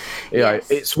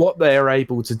 Yes. It's what they're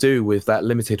able to do with that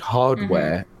limited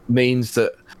hardware means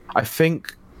that I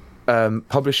think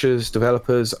publishers,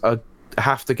 developers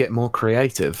have to get more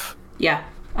creative. Yeah,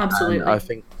 absolutely.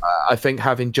 And I think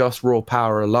having just raw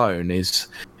power alone is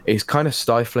kind of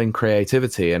stifling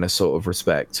creativity in a sort of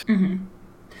respect. Mm-hmm.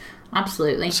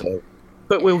 Absolutely. So,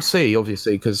 but we'll see,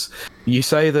 obviously, because you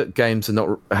say that games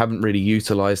haven't really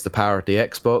utilized the power of the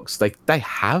Xbox. They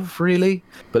have really,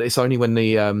 but it's only when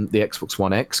the Xbox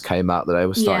One X came out that they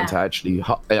were starting to actually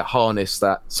harness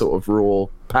that sort of raw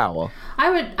power. I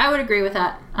would agree with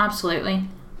that. Absolutely.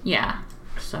 Yeah.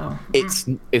 So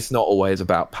it's not always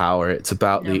about power. It's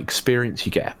about the experience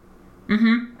you get.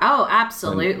 Mm-hmm. Oh,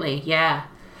 absolutely. Yeah.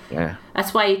 Yeah.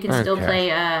 That's why you can still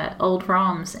play old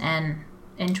ROMs and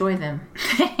enjoy them.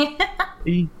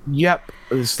 Yep,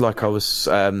 it's like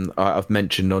I've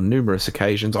mentioned on numerous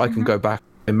occasions. I can go back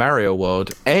in Mario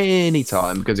World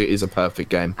anytime because it is a perfect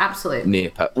game. Absolutely,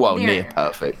 near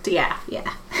perfect. Yeah.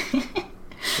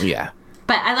 Yeah.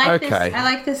 But I like this. I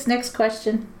like this next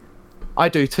question. I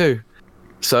do too.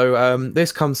 So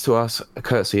this comes to us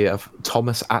courtesy of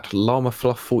Thomas at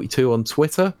LlamaFluff42 on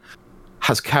Twitter.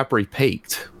 Has Cadbury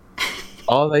peaked?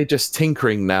 Are they just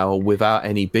tinkering now without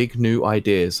any big new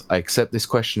ideas? I accept this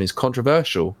question is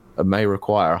controversial and may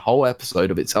require a whole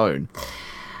episode of its own.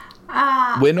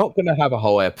 We're not going to have a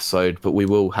whole episode, but we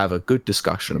will have a good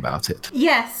discussion about it.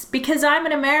 Yes, because I'm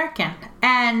an American,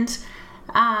 and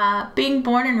being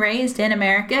born and raised in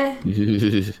America,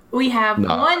 we have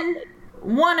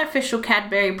one official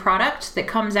Cadbury product that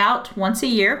comes out once a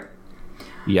year.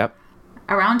 Yep.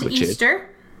 Around Easter.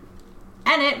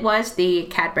 And it was the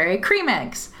Cadbury Cream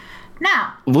Eggs.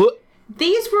 Now,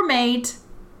 these were made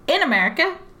in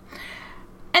America,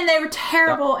 and they were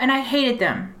terrible, and I hated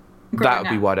them. That would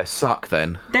be why they suck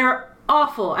then. They were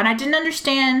awful, and I didn't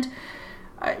understand.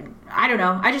 I don't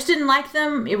know. I just didn't like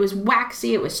them. It was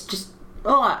waxy. It was just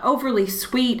overly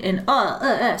sweet, and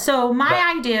So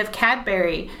my idea of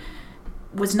Cadbury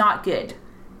was not good.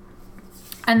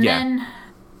 And then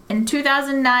in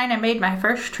 2009, I made my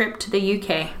first trip to the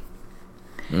UK.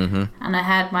 Mm-hmm. And I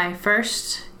had my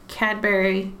first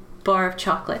Cadbury bar of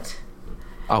chocolate.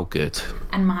 Oh, good.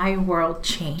 And my world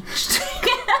changed.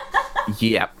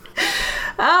 Yep.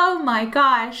 Oh my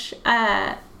gosh.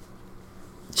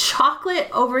 Chocolate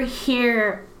over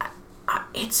here,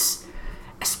 it's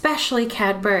especially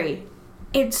Cadbury.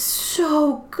 It's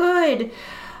so good.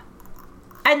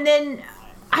 And then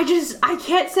I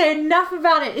can't say enough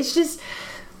about it.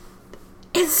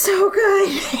 It's so good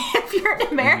if you're an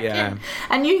American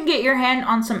and you can get your hand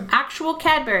on some actual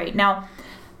Cadbury. Now,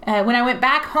 when I went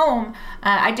back home,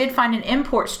 I did find an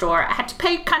import store. I had to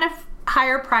pay kind of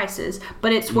higher prices,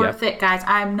 but it's worth it, guys.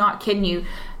 I'm not kidding you.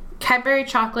 Cadbury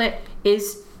chocolate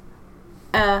is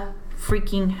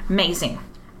freaking amazing,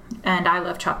 and I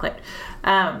love chocolate.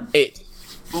 It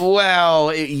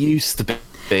used to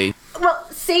be. Well,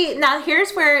 see, now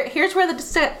here's where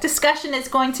the discussion is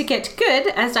going to get good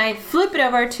as I flip it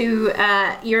over to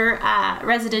your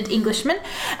resident Englishman,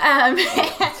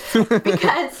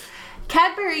 because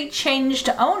Cadbury changed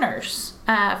owners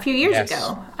a few years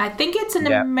ago. I think it's an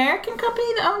American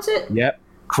company that owns it. Yep.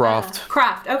 Kraft.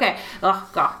 Kraft. Okay. Oh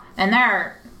god. And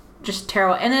they're just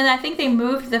terrible. And then I think they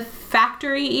moved the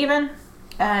factory even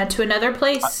to another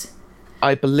place.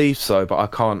 I believe so, but I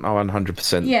can't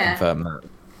 100% confirm that.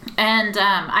 And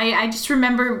I just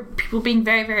remember people being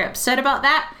very, very upset about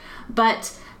that.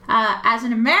 But as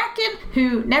an American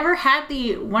who never had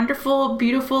the wonderful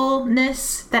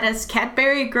beautifulness that is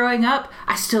Cadbury growing up,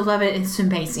 I still love it. It's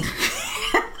amazing.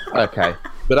 Okay.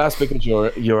 But that's because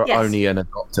you're only an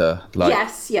adopter. Like,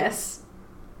 yes.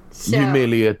 So, you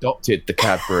merely adopted the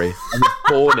Cadbury and was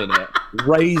born in it,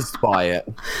 raised by it.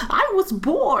 I was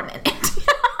born in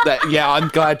it. I'm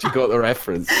glad you got the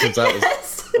reference, because that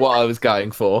was what I was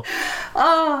going for.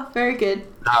 Oh, very good.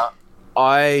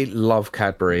 I love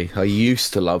Cadbury. I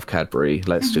used to love Cadbury,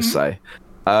 let's just say.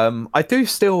 I do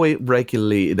still eat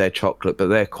regularly their chocolate, but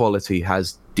their quality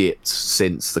has dipped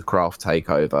since the Kraft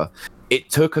takeover. It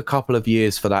took a couple of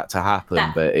years for that to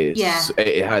happen, but it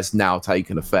has now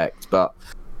taken effect. But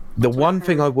the one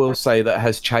thing I will say that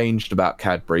has changed about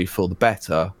Cadbury for the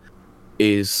better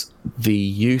is the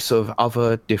use of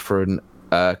other different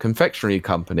confectionery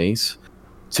companies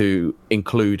to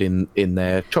include in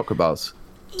their chocolate bars.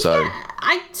 So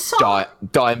I saw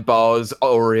Dime bars,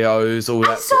 Oreos, all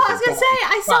that.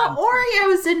 I saw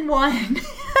Oreos in one.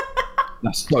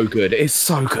 That's so good. It's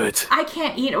so good. I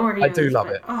can't eat Oreos. I do love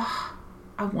it. Oh,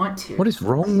 I want to. What is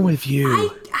wrong with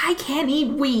you? I can't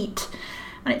eat wheat,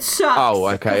 and it sucks. Oh,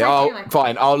 okay.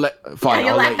 Fine. I'll let you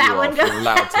off. You're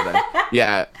allowed to then.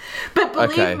 Yeah. But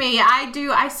believe me,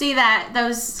 I see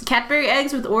those Cadbury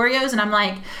eggs with Oreos, and I'm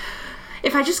like,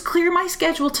 if I just clear my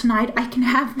schedule tonight, I can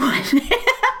have one.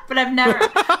 But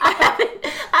I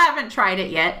haven't tried it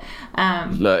yet.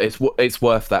 Look, it's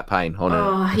worth that pain, honestly.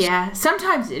 Oh yeah,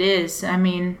 sometimes it is. I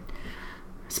mean,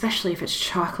 especially if it's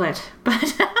chocolate.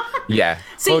 But yeah.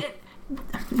 See,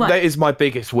 well, that is my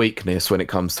biggest weakness when it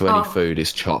comes to any food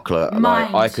is chocolate.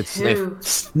 Mine I could too.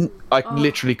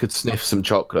 literally could sniff some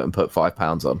chocolate and put 5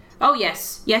 pounds on. Oh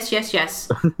yes.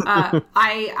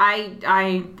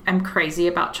 I am crazy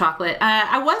about chocolate.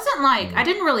 I wasn't I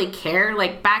didn't really care.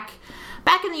 Like back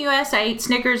in the US, I ate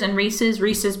Snickers and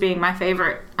Reese's being my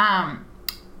favorite.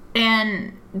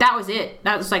 And that was it.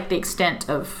 That was like the extent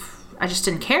of, I just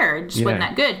didn't care. It just wasn't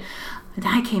that good. And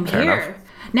then I came here. Enough.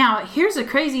 Now, here's a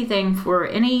crazy thing for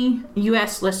any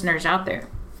US listeners out there.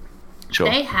 Sure.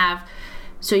 They have,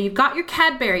 so you've got your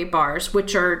Cadbury bars,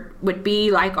 which would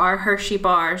be like our Hershey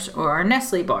bars or our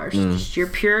Nestle bars, just your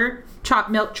pure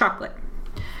milk chocolate.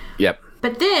 Yep.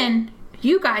 But then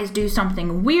you guys do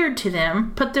something weird to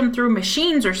them, put them through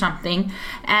machines or something,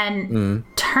 and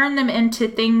turn them into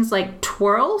things like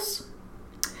twirls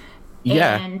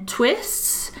and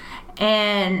twists.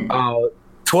 And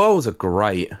twirls are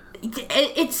great.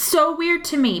 It's so weird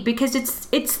to me because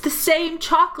it's the same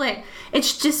chocolate.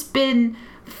 It's just been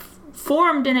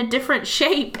formed in a different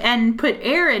shape and put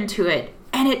air into it,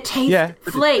 and it tastes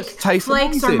flakes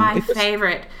amazing. Are my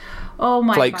favorite. Oh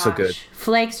my gosh. Flakes are good.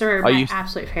 Flakes are my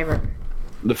absolute favorite.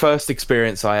 The first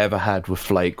experience I ever had with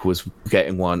flake was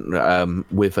getting one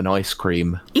with an ice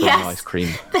cream. Yes. An ice cream.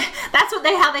 That's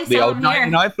how they sell them here. The old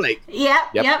 99 flake. Yep.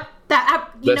 You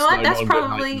know what? That's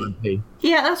probably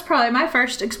that's probably my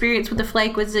first experience with the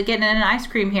flake was getting an ice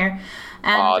cream here.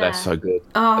 And, that's so good.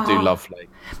 I do love flake.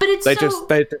 But they're just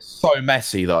so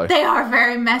messy though. They are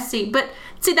very messy. But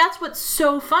see, that's what's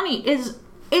so funny is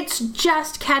it's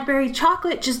just Cadbury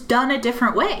chocolate just done a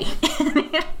different way.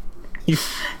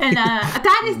 And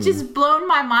that has just blown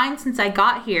my mind since I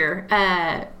got here.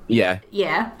 Yeah.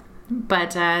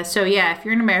 But, if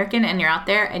you're an American and you're out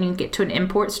there and you get to an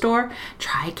import store,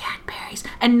 try Cadbury's.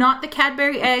 And not the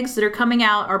Cadbury eggs that are coming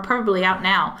out, or probably out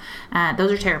now.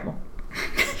 Those are terrible.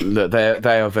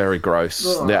 They are very gross.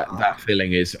 That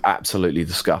filling is absolutely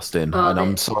disgusting. And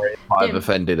I'm sorry if I've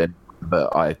offended it,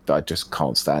 but I just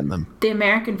can't stand them. The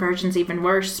American version's even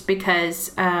worse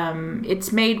because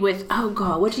it's made with,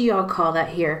 what do y'all call that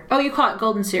here? Oh, you call it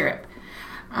golden syrup.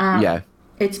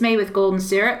 It's made with golden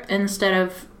syrup instead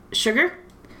of sugar.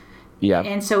 Yeah.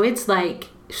 And so it's like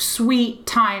sweet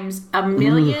times a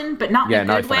million, but not in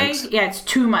a good way. Thanks. Yeah, it's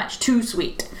too much, too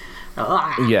sweet.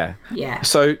 Yeah.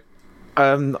 So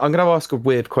I'm going to ask a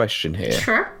weird question here.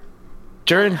 Sure.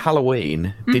 During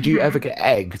Halloween, did you ever get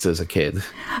egged as a kid?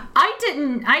 I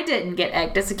didn't get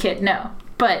egged as a kid, no.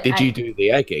 But did you do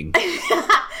the egging?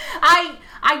 I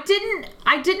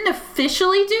didn't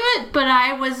officially do it, but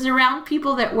I was around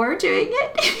people that were doing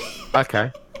it.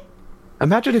 Okay.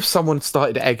 Imagine if someone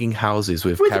started egging houses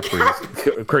with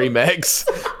Cadbury's cream eggs.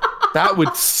 That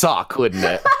would suck, wouldn't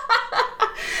it?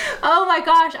 Oh my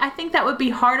gosh, I think that would be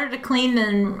harder to clean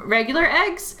than regular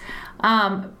eggs.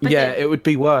 It would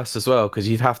be worse as well because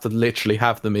you'd have to literally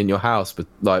have them in your house, but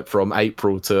like from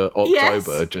April to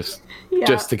October, just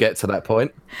to get to that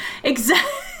point.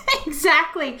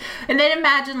 Exactly. And then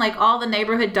imagine like all the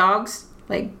neighborhood dogs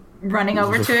like running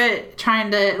over to it,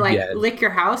 trying to lick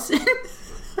your house.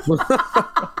 Like,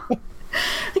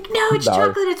 no, it's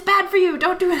chocolate. It's bad for you.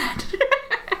 Don't do that.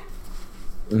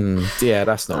 Yeah,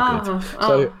 that's not good.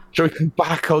 So, shall we come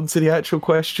back onto the actual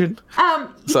question?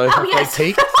 Yes. They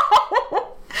peaked?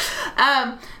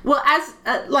 Well,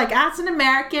 as an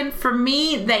American, for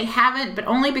me, they haven't, but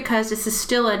only because this is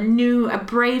still a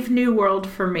brave new world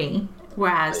for me.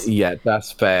 Whereas, yeah,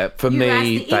 that's fair. For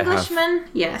me, the Englishmen,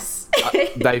 yes,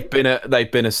 they've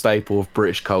been a staple of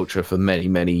British culture for many,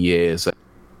 many years.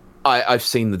 I've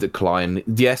seen the decline.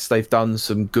 Yes, they've done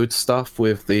some good stuff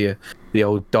with the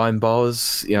old dime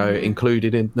bars,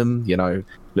 included in them.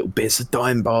 Little bits of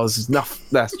dime bars is enough.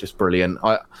 That's just brilliant.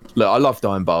 I love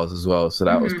dime bars as well, so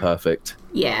that was perfect.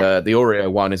 Yeah. The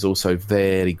Oreo one is also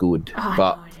very good,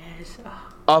 but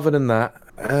other than that,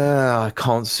 I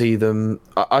can't see them.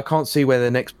 I can't see where the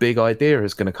next big idea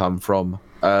is going to come from.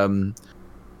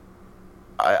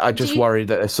 I just worry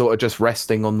that they're sort of just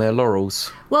resting on their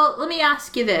laurels. Well, let me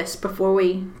ask you this before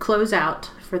we close out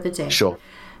for the day. Sure.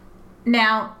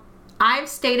 Now, I've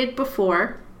stated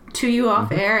before to you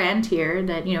off air and here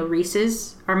that,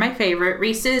 Reese's are my favorite.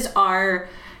 Reese's are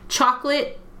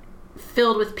chocolate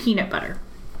filled with peanut butter.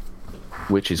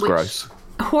 Which is gross.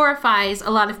 Horrifies a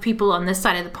lot of people on this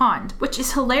side of the pond, which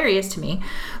is hilarious to me.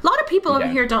 A lot of people over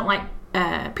here don't like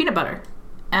peanut butter.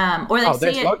 Or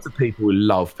they there's lots of people who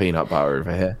love peanut butter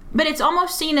over here. But it's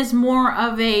almost seen as more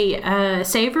of a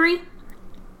savory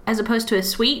as opposed to a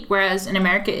sweet, whereas in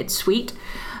America it's sweet.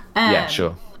 Yeah,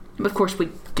 sure. Of course, we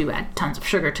do add tons of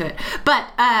sugar to it. But,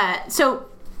 so,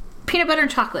 peanut butter and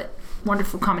chocolate,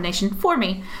 wonderful combination for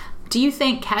me. Do you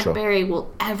think Cadbury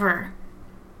will ever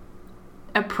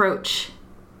approach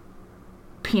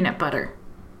peanut butter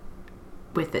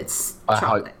with its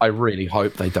chocolate? I really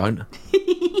hope they don't.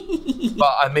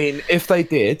 But, I mean, if they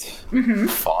did,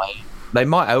 fine. They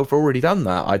might have already done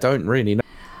that. I don't really know.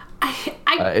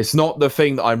 It's not the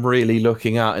thing that I'm really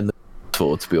looking at in the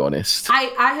for, to be honest.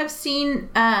 I have seen,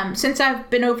 since I've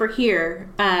been over here,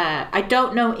 I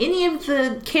don't know any of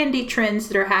the candy trends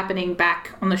that are happening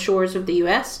back on the shores of the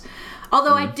U.S.,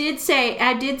 although I did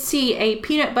see a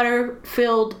peanut butter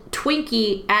filled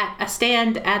Twinkie at a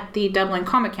stand at the Dublin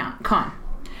Comic Con.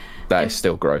 That is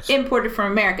still gross. Imported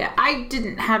from America. I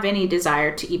didn't have any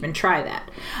desire to even try that.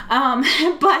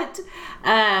 But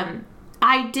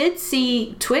I did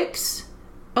see Twix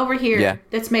over here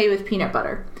that's made with peanut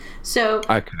butter. So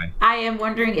I am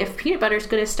wondering if peanut butter is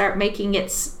going to start making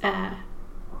its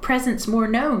presence more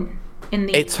known in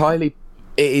the... It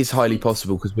is highly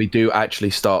possible because we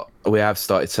have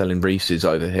started selling Reese's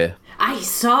over here. I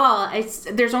saw.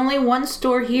 There's only one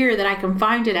store here that I can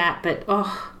find it at, but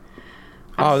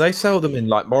they sell them in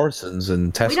like Morrison's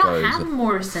and Tesco's. We don't have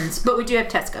Morrison's, but we do have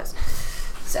Tesco's.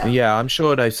 So. Yeah, I'm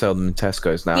sure they sell them in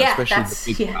Tesco's now, especially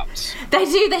the big cups. They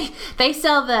do. They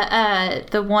sell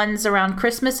the ones around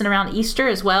Christmas and around Easter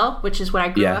as well, which is what I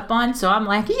grew up on. So I'm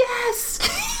like,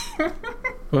 yes.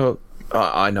 Well,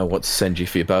 I know what to send you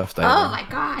for your birthday. Oh my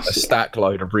gosh! A stack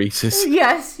load of Reese's.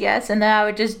 Yes, and then I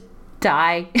would just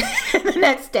die the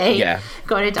next day. Yeah,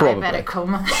 go to diabetic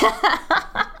coma.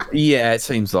 Yeah, it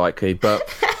seems likely,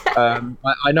 but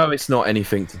I know it's not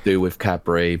anything to do with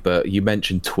Cadbury. But you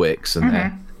mentioned Twix,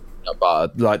 and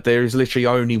but like there is literally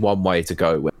only one way to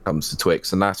go when it comes to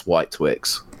Twix, and that's white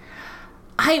Twix.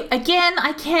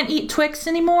 I can't eat Twix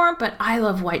anymore, but I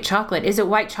love white chocolate. Is it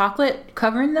white chocolate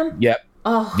covering them? Yep.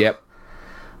 Oh. Yep.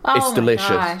 It's delicious.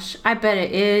 Gosh, I bet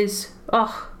it is.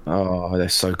 Oh, they're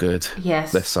so good.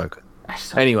 Yes. They're so good.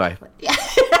 Anyway.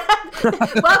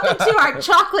 Welcome to our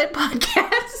chocolate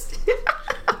podcast.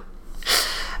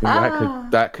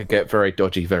 That could get very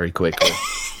dodgy very quickly.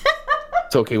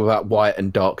 Talking about white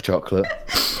and dark chocolate.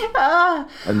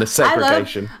 And the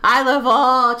segregation. I love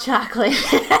all chocolate.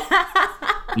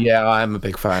 Yeah, I am a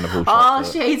big fan of all chocolate. All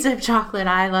shades of chocolate.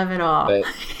 I love it all.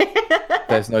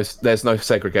 There's no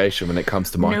segregation when it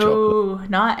comes to my chocolate. No,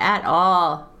 not at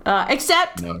all.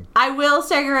 Except I will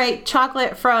segregate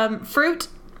chocolate from fruit,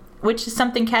 which is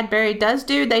something Cadbury does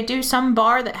do. They do some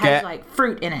bar that has like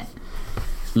fruit in it.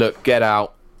 Look, get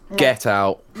out. Get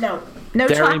out. No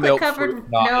dairy chocolate milk covered.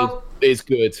 No. Is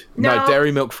good. No,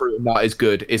 dairy milk fruit and nut is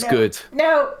good. It's good.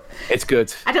 No. It's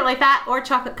good. I don't like that or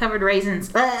chocolate covered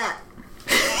raisins.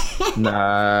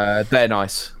 Nah, they're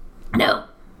nice. No.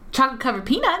 Chocolate covered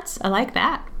peanuts. I like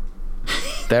that.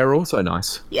 They're also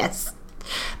nice. Yes.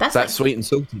 That's that like, sweet and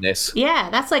saltiness. Yeah,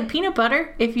 that's like peanut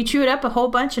butter if you chew it up a whole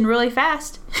bunch and really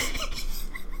fast.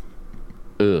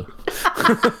 Ugh.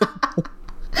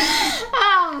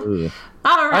 Ugh.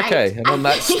 All right. Okay, and on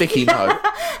that sticky note,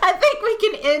 I think we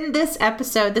can end this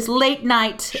episode, this late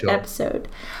night episode.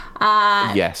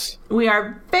 Yes. We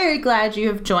are very glad you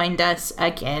have joined us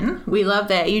again. We love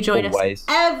that you join us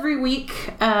every week.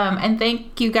 And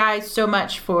thank you guys so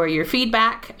much for your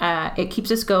feedback. It keeps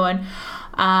us going.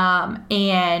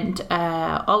 And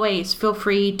always feel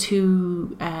free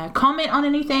to comment on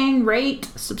anything, rate,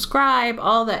 subscribe,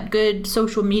 all that good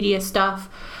social media stuff,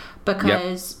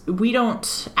 because we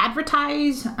don't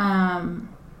advertise,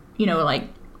 like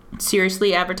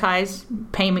seriously advertise,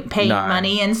 pay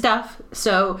money and stuff.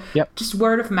 So just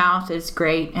word of mouth is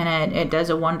great, and it does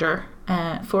a wonder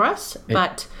for us.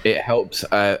 It helps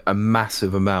a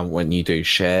massive amount when you do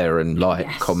share and like,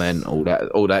 comment, all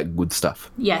that good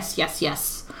stuff. Yes.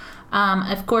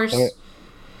 Of course.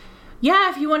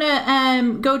 If you want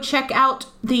to go check out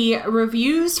the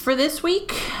reviews for this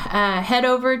week, head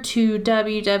over to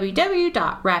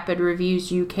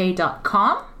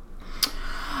www.rapidreviewsuk.com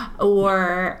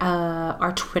or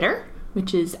our Twitter,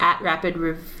 which is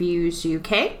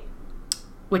 @RapidReviewsUK,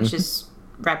 which is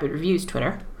Rapid Reviews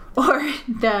Twitter, or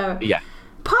the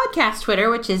podcast Twitter,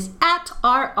 which is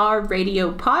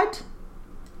 @RRRadiopod.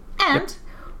 And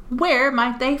where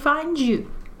might they find you?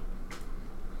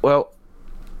 Well,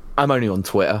 I'm only on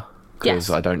Twitter because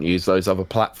I don't use those other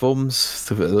platforms,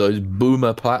 those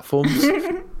boomer platforms.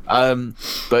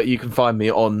 But you can find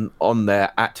me on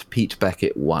there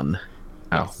 @PeteBeckett1.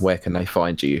 Where can they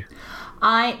find you?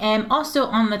 I am also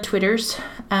on the Twitters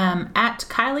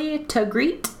 @Kylie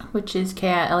Tagreet, which is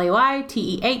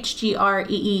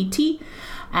KILEYTEHGREET,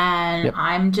 and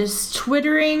I'm just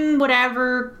twittering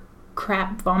whatever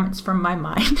crap vomits from my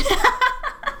mind.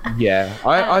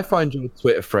 I find your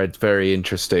Twitter thread very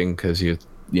interesting because you're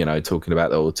talking about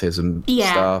the autism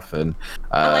stuff and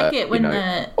I like it when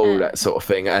all that sort of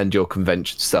thing, and your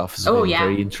convention stuff is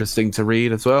very interesting to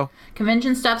read as well.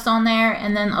 Convention stuff's on there,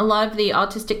 and then a lot of the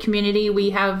autistic community,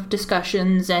 we have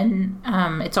discussions, and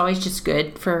it's always just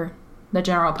good for the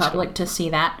general public to see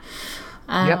that.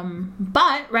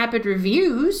 But Rapid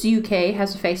Reviews UK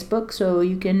has a Facebook, so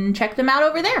you can check them out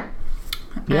over there.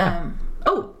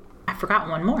 I forgot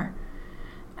one more.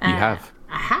 You have.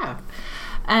 I have.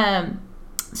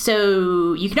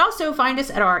 So you can also find us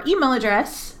at our email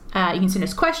address. You can send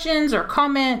us questions or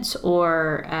comments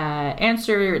or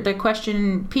answer the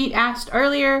question Pete asked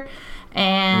earlier,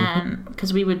 and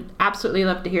because we would absolutely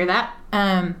love to hear that.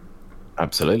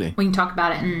 Absolutely. We can talk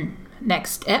about it in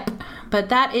next ep. But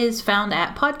that is found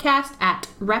at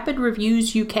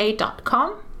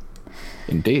podcast@rapidreviewsuk.com.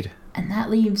 Indeed. And that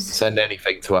leaves... Send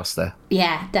anything to us there.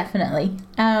 Yeah, definitely.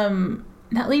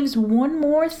 That leaves one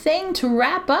more thing to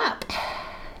wrap up.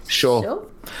 Sure.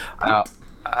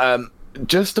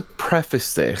 Just to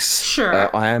preface this,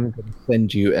 I am going to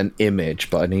send you an image,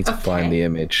 but I need to find the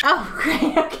image. Oh,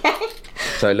 great. Okay.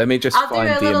 So let me just find the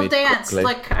image. I'll do a little dance.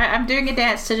 Quickly. Look, I'm doing a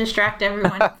dance to distract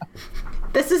everyone.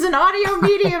 This is an audio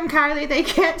medium, Kylie. They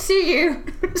can't see you.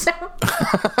 So...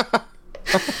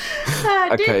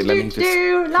 Okay, let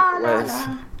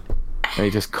me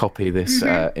just copy this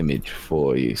image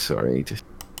for you. Sorry,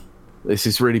 this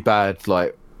is really bad,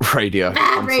 like radio.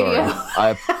 I'm sorry.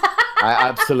 I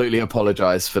absolutely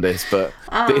apologize for this, but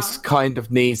this kind of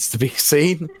needs to be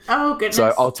seen. Oh goodness!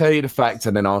 So I'll tell you the fact,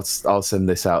 and then I'll send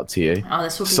this out to you. Oh,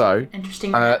 this will be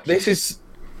interesting.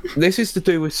 This is to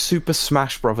do with Super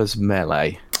Smash Bros.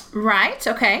 Melee. Right.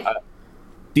 Okay.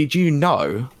 Did you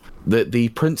know that the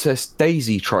Princess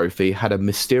Daisy trophy had a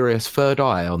mysterious third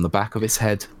eye on the back of its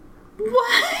head?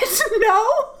 What?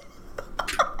 No.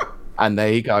 And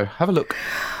there you go. Have a look.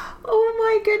 Oh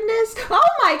my goodness.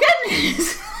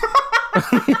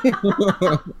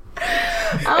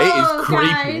 It is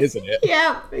creepy, isn't it?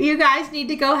 Yeah, you guys need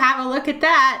to go have a look at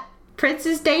that.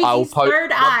 Princess Daisy's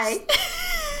third eye.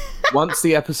 Once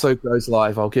the episode goes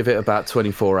live, I'll give it about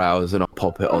 24 hours and I'll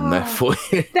pop it on there for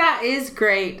you. That is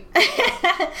great.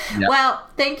 Well,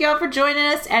 thank you all for joining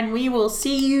us, and we will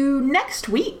see you next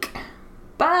week.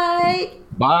 Bye.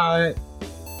 Bye.